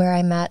this where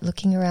I'm at,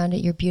 looking around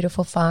at your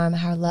beautiful farm,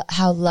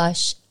 how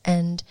lush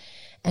and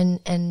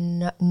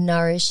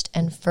nourished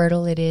and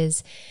fertile it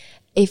is.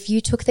 If you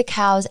took the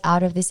cows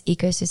out of this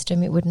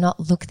ecosystem, it would not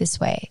look this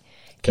way.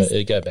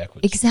 Go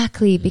backwards.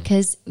 Exactly,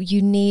 because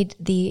you need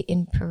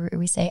in Peru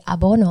we say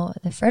abono,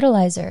 the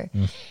fertilizer.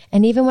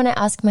 And even when I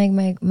ask my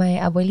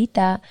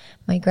abuelita,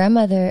 my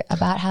grandmother,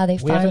 about how they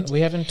farmed.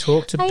 We haven't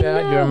talked about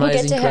your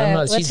amazing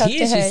grandmother. She's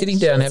here. She's sitting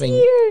down having.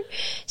 Here.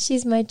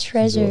 She's my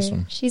treasure.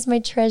 Awesome. She's my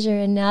treasure.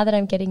 And now that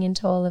I'm getting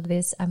into all of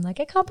this, I'm like,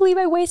 I can't believe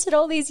I wasted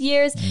all these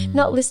years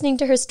not listening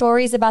to her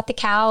stories about the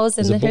cows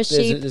and her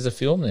sheep. There's a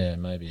film there,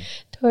 maybe.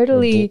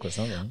 Totally. Or a book or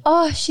something.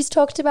 Oh, she's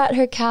talked about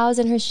her cows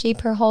and her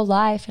sheep her whole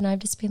life. And I've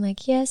just been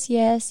like, yes,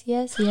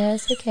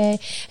 okay.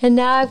 And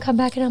now I've come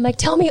back and I'm like,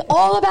 tell me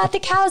all about the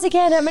cows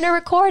again. I'm going to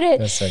record it.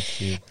 That's so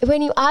cute.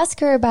 When you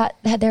ask her about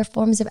their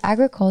forms of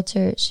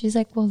agriculture, she's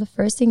like, well, the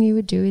first thing we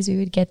would do is we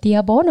would get the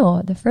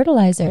abono, the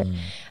fertilizer.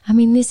 I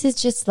mean, this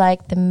is just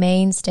like the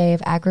mainstay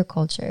of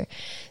agriculture.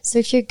 So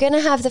if you're going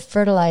to have the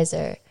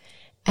fertilizer,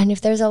 and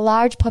if there's a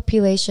large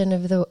population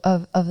of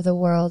the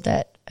world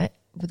that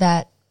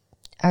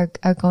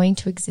are going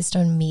to exist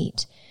on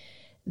meat,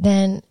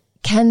 then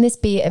can this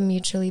be a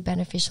mutually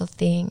beneficial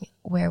thing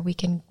where we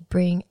can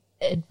bring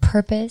a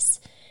purpose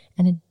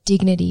and a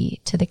dignity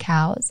to the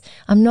cows?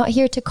 I'm not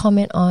here to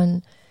comment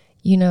on,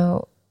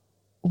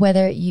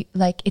 whether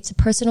it's a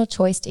personal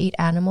choice to eat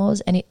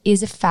animals, and it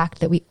is a fact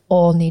that we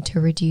all need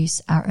to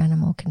reduce our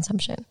animal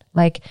consumption.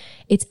 Like,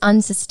 it's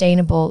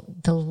unsustainable,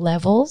 the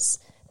levels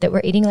that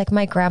we're eating. Like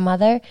my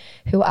grandmother,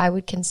 who I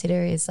would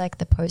consider is like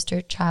the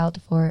poster child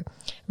for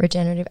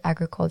regenerative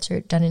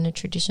agriculture done in a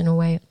traditional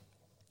way,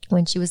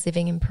 when she was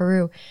living in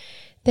Peru,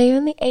 they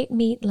only ate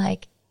meat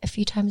like a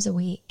few times a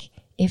week,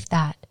 if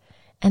that.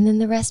 And then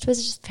the rest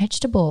was just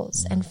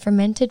vegetables and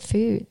fermented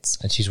foods.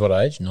 And she's what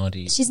age?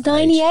 90. She's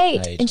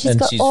 98. And she's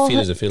got she's all fit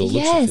her, as a fiddle.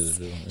 yes. Looks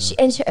fit as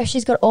a fiddle.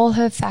 She's got all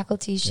her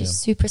faculties. She's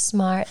super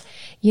smart.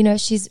 Her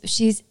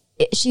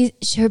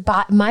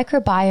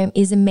microbiome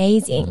is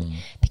amazing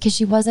because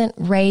she wasn't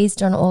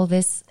raised on all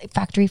this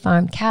factory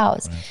farmed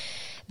cows. Right.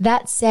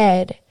 That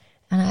said,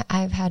 and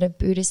I've had a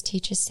Buddhist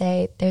teacher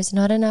say, there's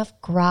not enough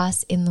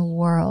grass in the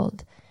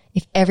world.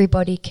 If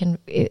everybody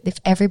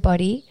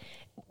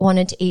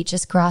wanted to eat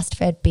just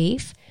grass-fed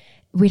beef,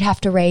 we'd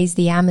have to raise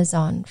the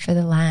Amazon for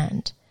the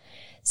land.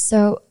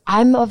 So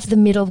I'm of the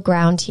middle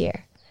ground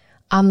here.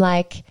 I'm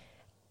like,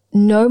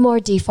 no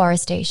more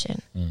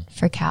deforestation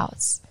for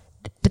cows.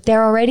 But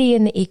they're already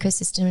in the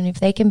ecosystem, and if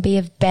they can be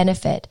of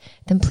benefit,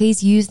 then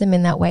please use them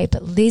in that way.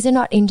 But these are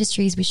not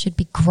industries we should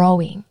be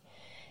growing.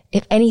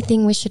 If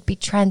anything, we should be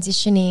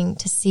transitioning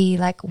to see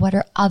like what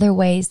are other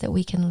ways that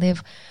we can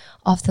live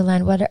off the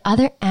land. What are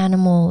other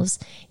animals,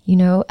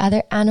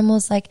 other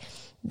animals like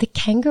the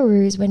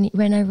kangaroos.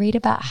 When I read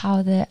about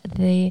how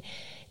the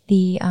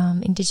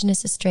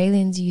Indigenous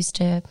Australians used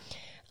to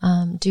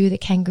do the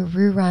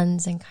kangaroo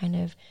runs and kind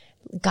of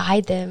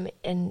guide them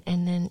and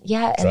then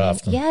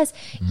yes,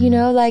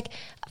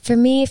 for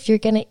me, if you're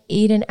going to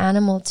eat an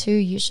animal too,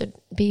 you should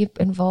be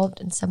involved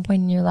in some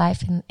point in your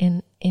life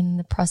in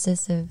the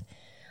process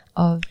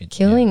of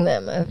killing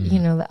them.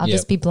 I'll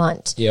just be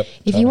blunt. Yep.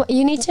 If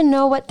you need to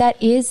know what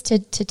that is to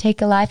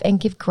take a life and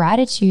give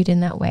gratitude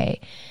in that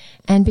way.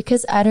 And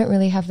because I don't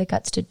really have the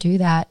guts to do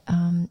that,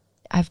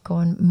 I've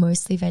gone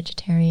mostly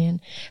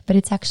vegetarian. But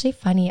it's actually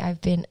funny.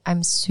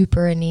 I'm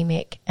super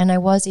anemic, and I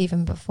was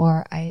even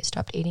before I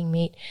stopped eating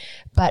meat.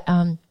 But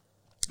I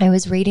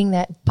was reading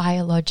that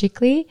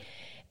biologically,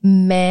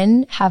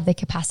 men have the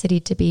capacity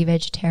to be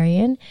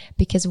vegetarian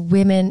because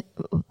women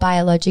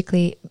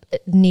biologically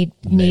need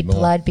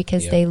blood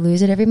because they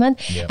lose it every month.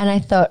 And I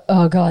thought,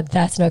 oh God,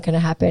 that's not going to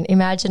happen.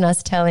 Imagine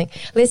us telling,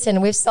 listen,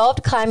 we've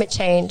solved climate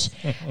change,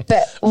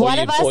 but one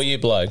of us, or you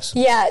blokes.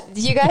 Yeah,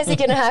 you guys are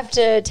going to have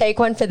to take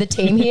one for the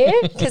team here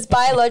because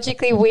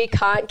biologically we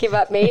can't give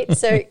up meat.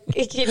 So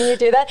can you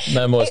do that?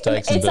 No more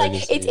steaks and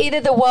burgers. It's like, it's either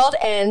the world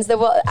ends,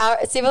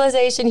 our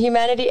civilization,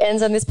 humanity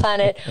ends on this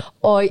planet,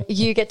 or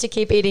you get to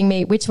keep eating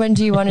meat. Which one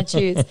do you want to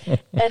choose? And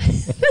I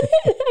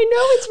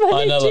know which one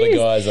I know a lot of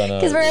guys, I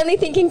know. because we're only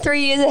thinking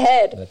 3 years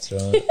ahead. That's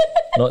right.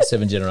 Not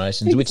 7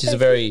 generations, which is a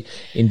very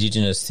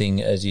Indigenous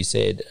thing, as you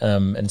said,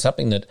 and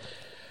something that,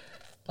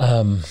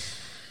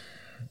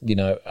 you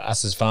know,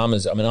 us as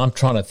farmers, I mean, I'm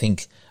trying to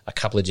think a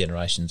couple of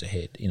generations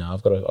ahead. You know,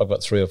 I've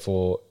got 3 or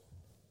 4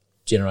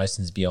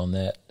 generations beyond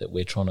that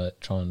we're trying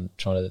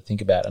to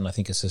think about, and I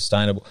think a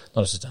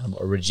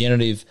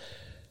regenerative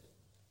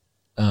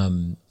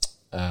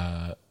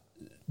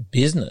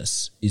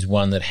business is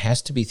one that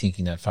has to be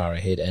thinking that far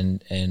ahead,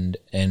 and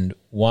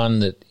one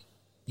that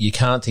you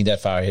can't think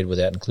that far ahead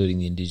without including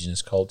the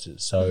Indigenous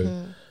cultures.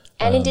 So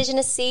and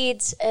Indigenous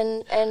seeds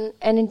and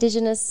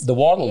Indigenous the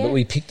wattle that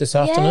we picked this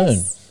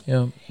afternoon.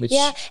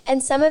 Yes.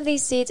 And some of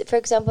these seeds, for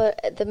example,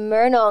 the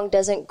murnong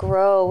doesn't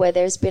grow where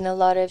there's been a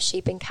lot of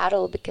sheep and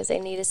cattle because they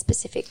need a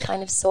specific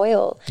kind of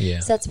soil. Yeah.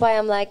 So that's why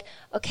I'm like,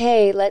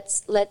 okay,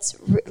 let's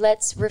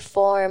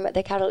reform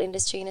the cattle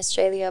industry in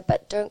Australia,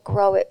 but don't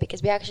grow it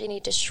because we actually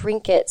need to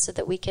shrink it so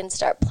that we can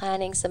start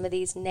planting some of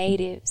these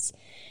natives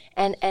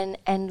and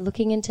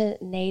looking into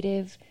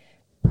native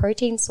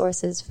protein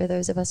sources for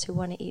those of us who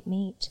want to eat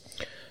meat.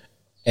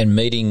 And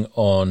meeting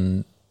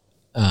on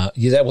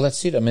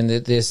that's it. I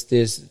mean,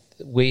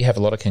 we have a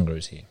lot of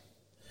kangaroos here.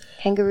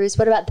 Kangaroos.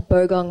 What about the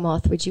bogong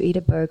moth? Would you eat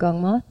a bogong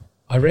moth?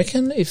 I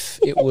reckon if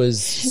it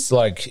was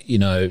like, you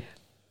know,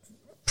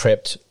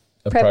 prepped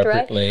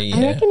appropriately.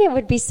 Right? I reckon it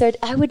would be so.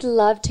 I would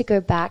love to go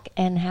back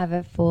and have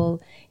a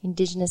full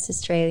Indigenous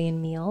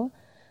Australian meal,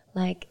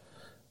 like.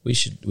 We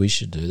should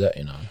do that,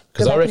 you know,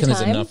 because I reckon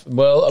there's enough.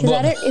 Well,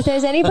 if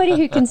there's anybody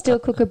who can still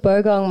cook a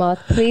bogong moth,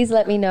 please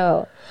let me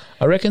know.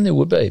 I reckon there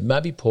would be.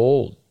 Maybe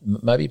Paul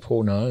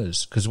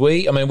knows, because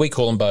we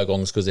call them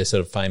bogongs because they're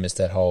sort of famous,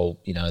 that whole,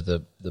 you know,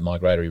 the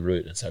migratory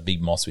route, and so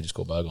big moths we just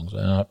call bogongs.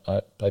 And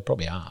they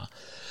probably are,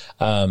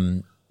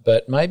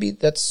 but maybe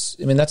that's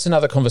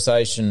another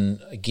conversation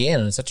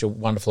again, and it's such a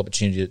wonderful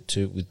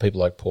opportunity with people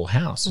like Paul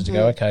House to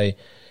go, okay,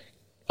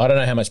 I don't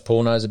know how much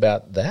Paul knows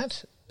about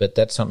that. But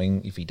that's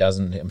something, if he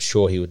doesn't, I'm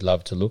sure he would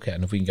love to look at.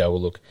 And if we can go,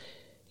 well, look,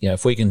 you know,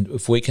 if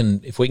we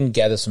can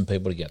gather some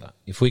people together,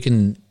 if we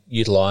can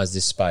utilise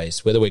this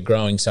space, whether we're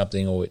growing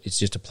something or it's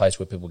just a place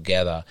where people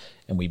gather,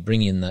 and we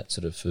bring in that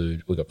sort of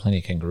food, we've got plenty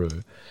of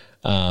kangaroo.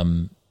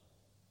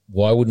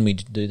 Why wouldn't we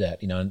do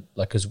that? You know,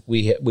 like, because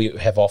we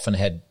have often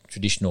had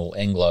traditional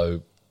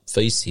Anglo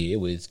feasts here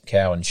with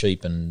cow and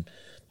sheep and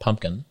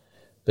pumpkin,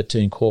 but to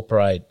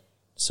incorporate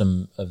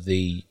some of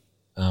the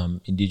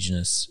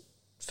Indigenous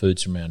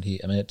foods from around here,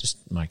 I mean, it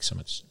just makes so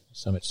much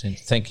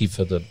sense. Thank you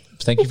for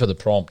the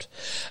prompt.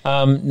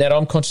 Nat,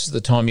 I'm conscious of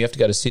the time. You have to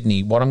go to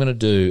Sydney. What I'm going to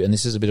do, and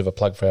this is a bit of a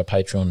plug for our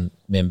Patreon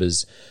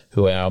members,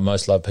 who are our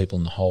most loved people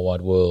in the whole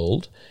wide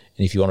world,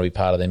 and if you want to be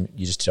part of them,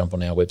 you just jump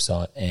on our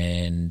website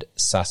and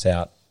suss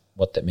out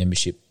what that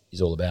membership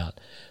is all about.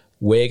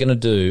 We're going to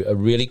do a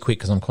really quick,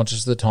 because I'm conscious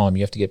of the time,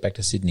 you have to get back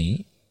to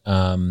Sydney.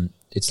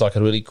 It's like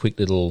a really quick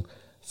little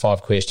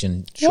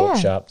 5-question short,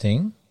 sharp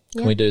thing.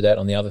 Can we do that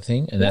on the other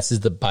thing? And this is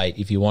the bait.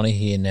 If you want to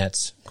hear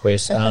Nat's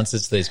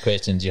answers to these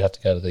questions, you have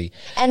to go to the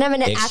And I'm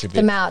going to act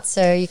them out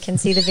so you can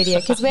see the video.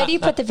 Because where do you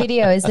put the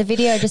video? Is the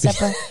video just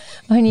up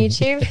on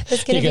YouTube?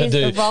 That's going to be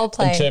the role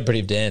play.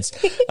 Interpretive dance.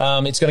 It's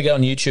going to go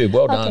on YouTube.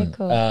 Well done.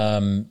 Cool.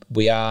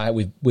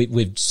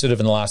 We've sort of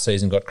in the last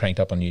season got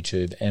cranked up on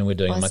YouTube, and we're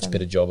doing a much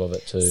better job of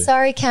it too.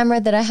 Sorry, camera,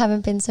 that I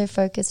haven't been so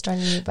focused on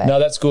you. But no,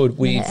 that's good.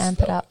 We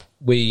amp it up.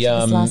 These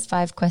last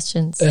 5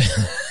 questions.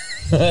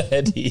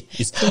 It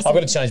is. I've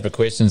got to change my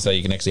questions so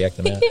you can actually act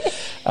them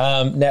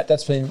out. Nat,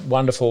 that's been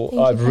wonderful.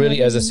 I've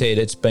really, as I said,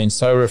 it's been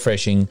so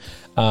refreshing.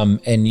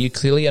 And you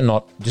clearly are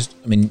not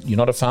you're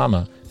not a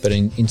farmer, but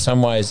in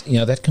some ways, you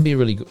know, that can be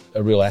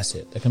a real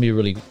asset. That can be a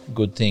really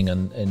good thing.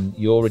 And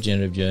your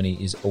regenerative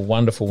journey is a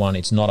wonderful one.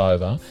 It's not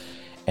over.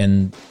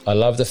 And I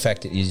love the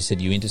fact that, as you said,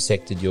 you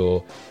intersected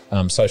your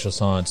social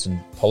science and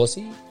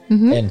policy,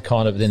 and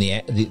kind of then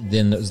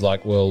it was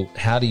like, well,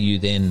 how do you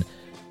then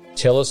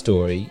tell a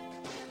story?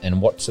 And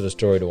what sort of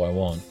story do I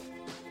want?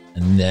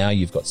 And now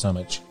you've got so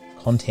much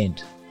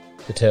content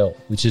to tell,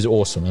 which is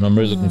awesome. And I'm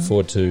really looking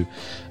forward to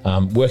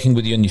working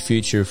with you in the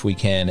future if we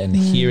can, and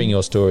hearing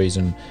your stories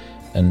and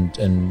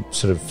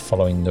sort of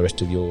following the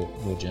rest of your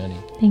journey.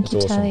 Thank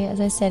you, Charlie.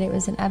 As I said, it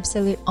was an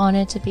absolute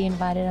honour to be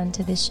invited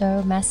onto this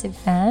show. Massive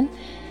fan.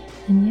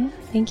 And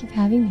thank you for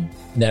having me.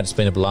 Nat, it's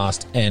been a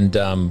blast. And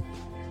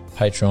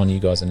Patreon, you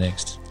guys are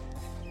next.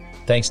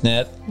 Thanks,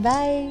 Nat.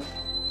 Bye.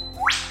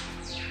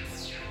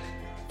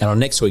 And on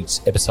next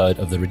week's episode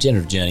of The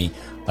Regenerative Journey,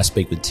 I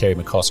speak with Terry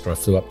McCosker. I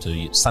flew up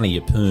to sunny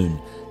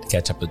Yeppoon to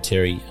catch up with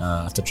Terry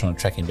after trying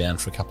to track him down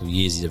for a couple of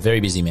years. He's a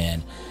very busy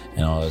man,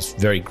 and I was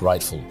very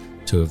grateful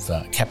to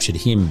have captured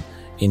him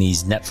in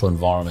his natural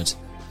environment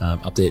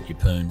up there at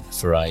Yeppoon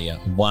for a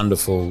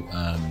wonderful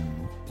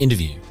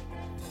interview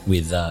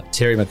with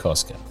Terry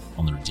McCosker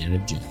on the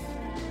Regenerative Journey.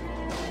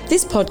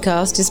 This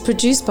podcast is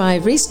produced by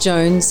Rhys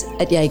Jones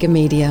at Jaeger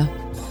Media.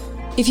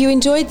 If you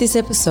enjoyed this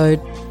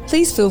episode,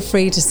 please feel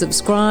free to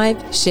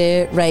subscribe,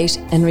 share, rate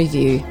and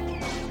review.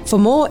 For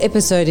more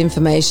episode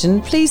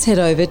information, please head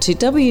over to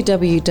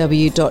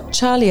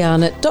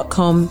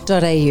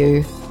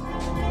www.charliearnott.com.au.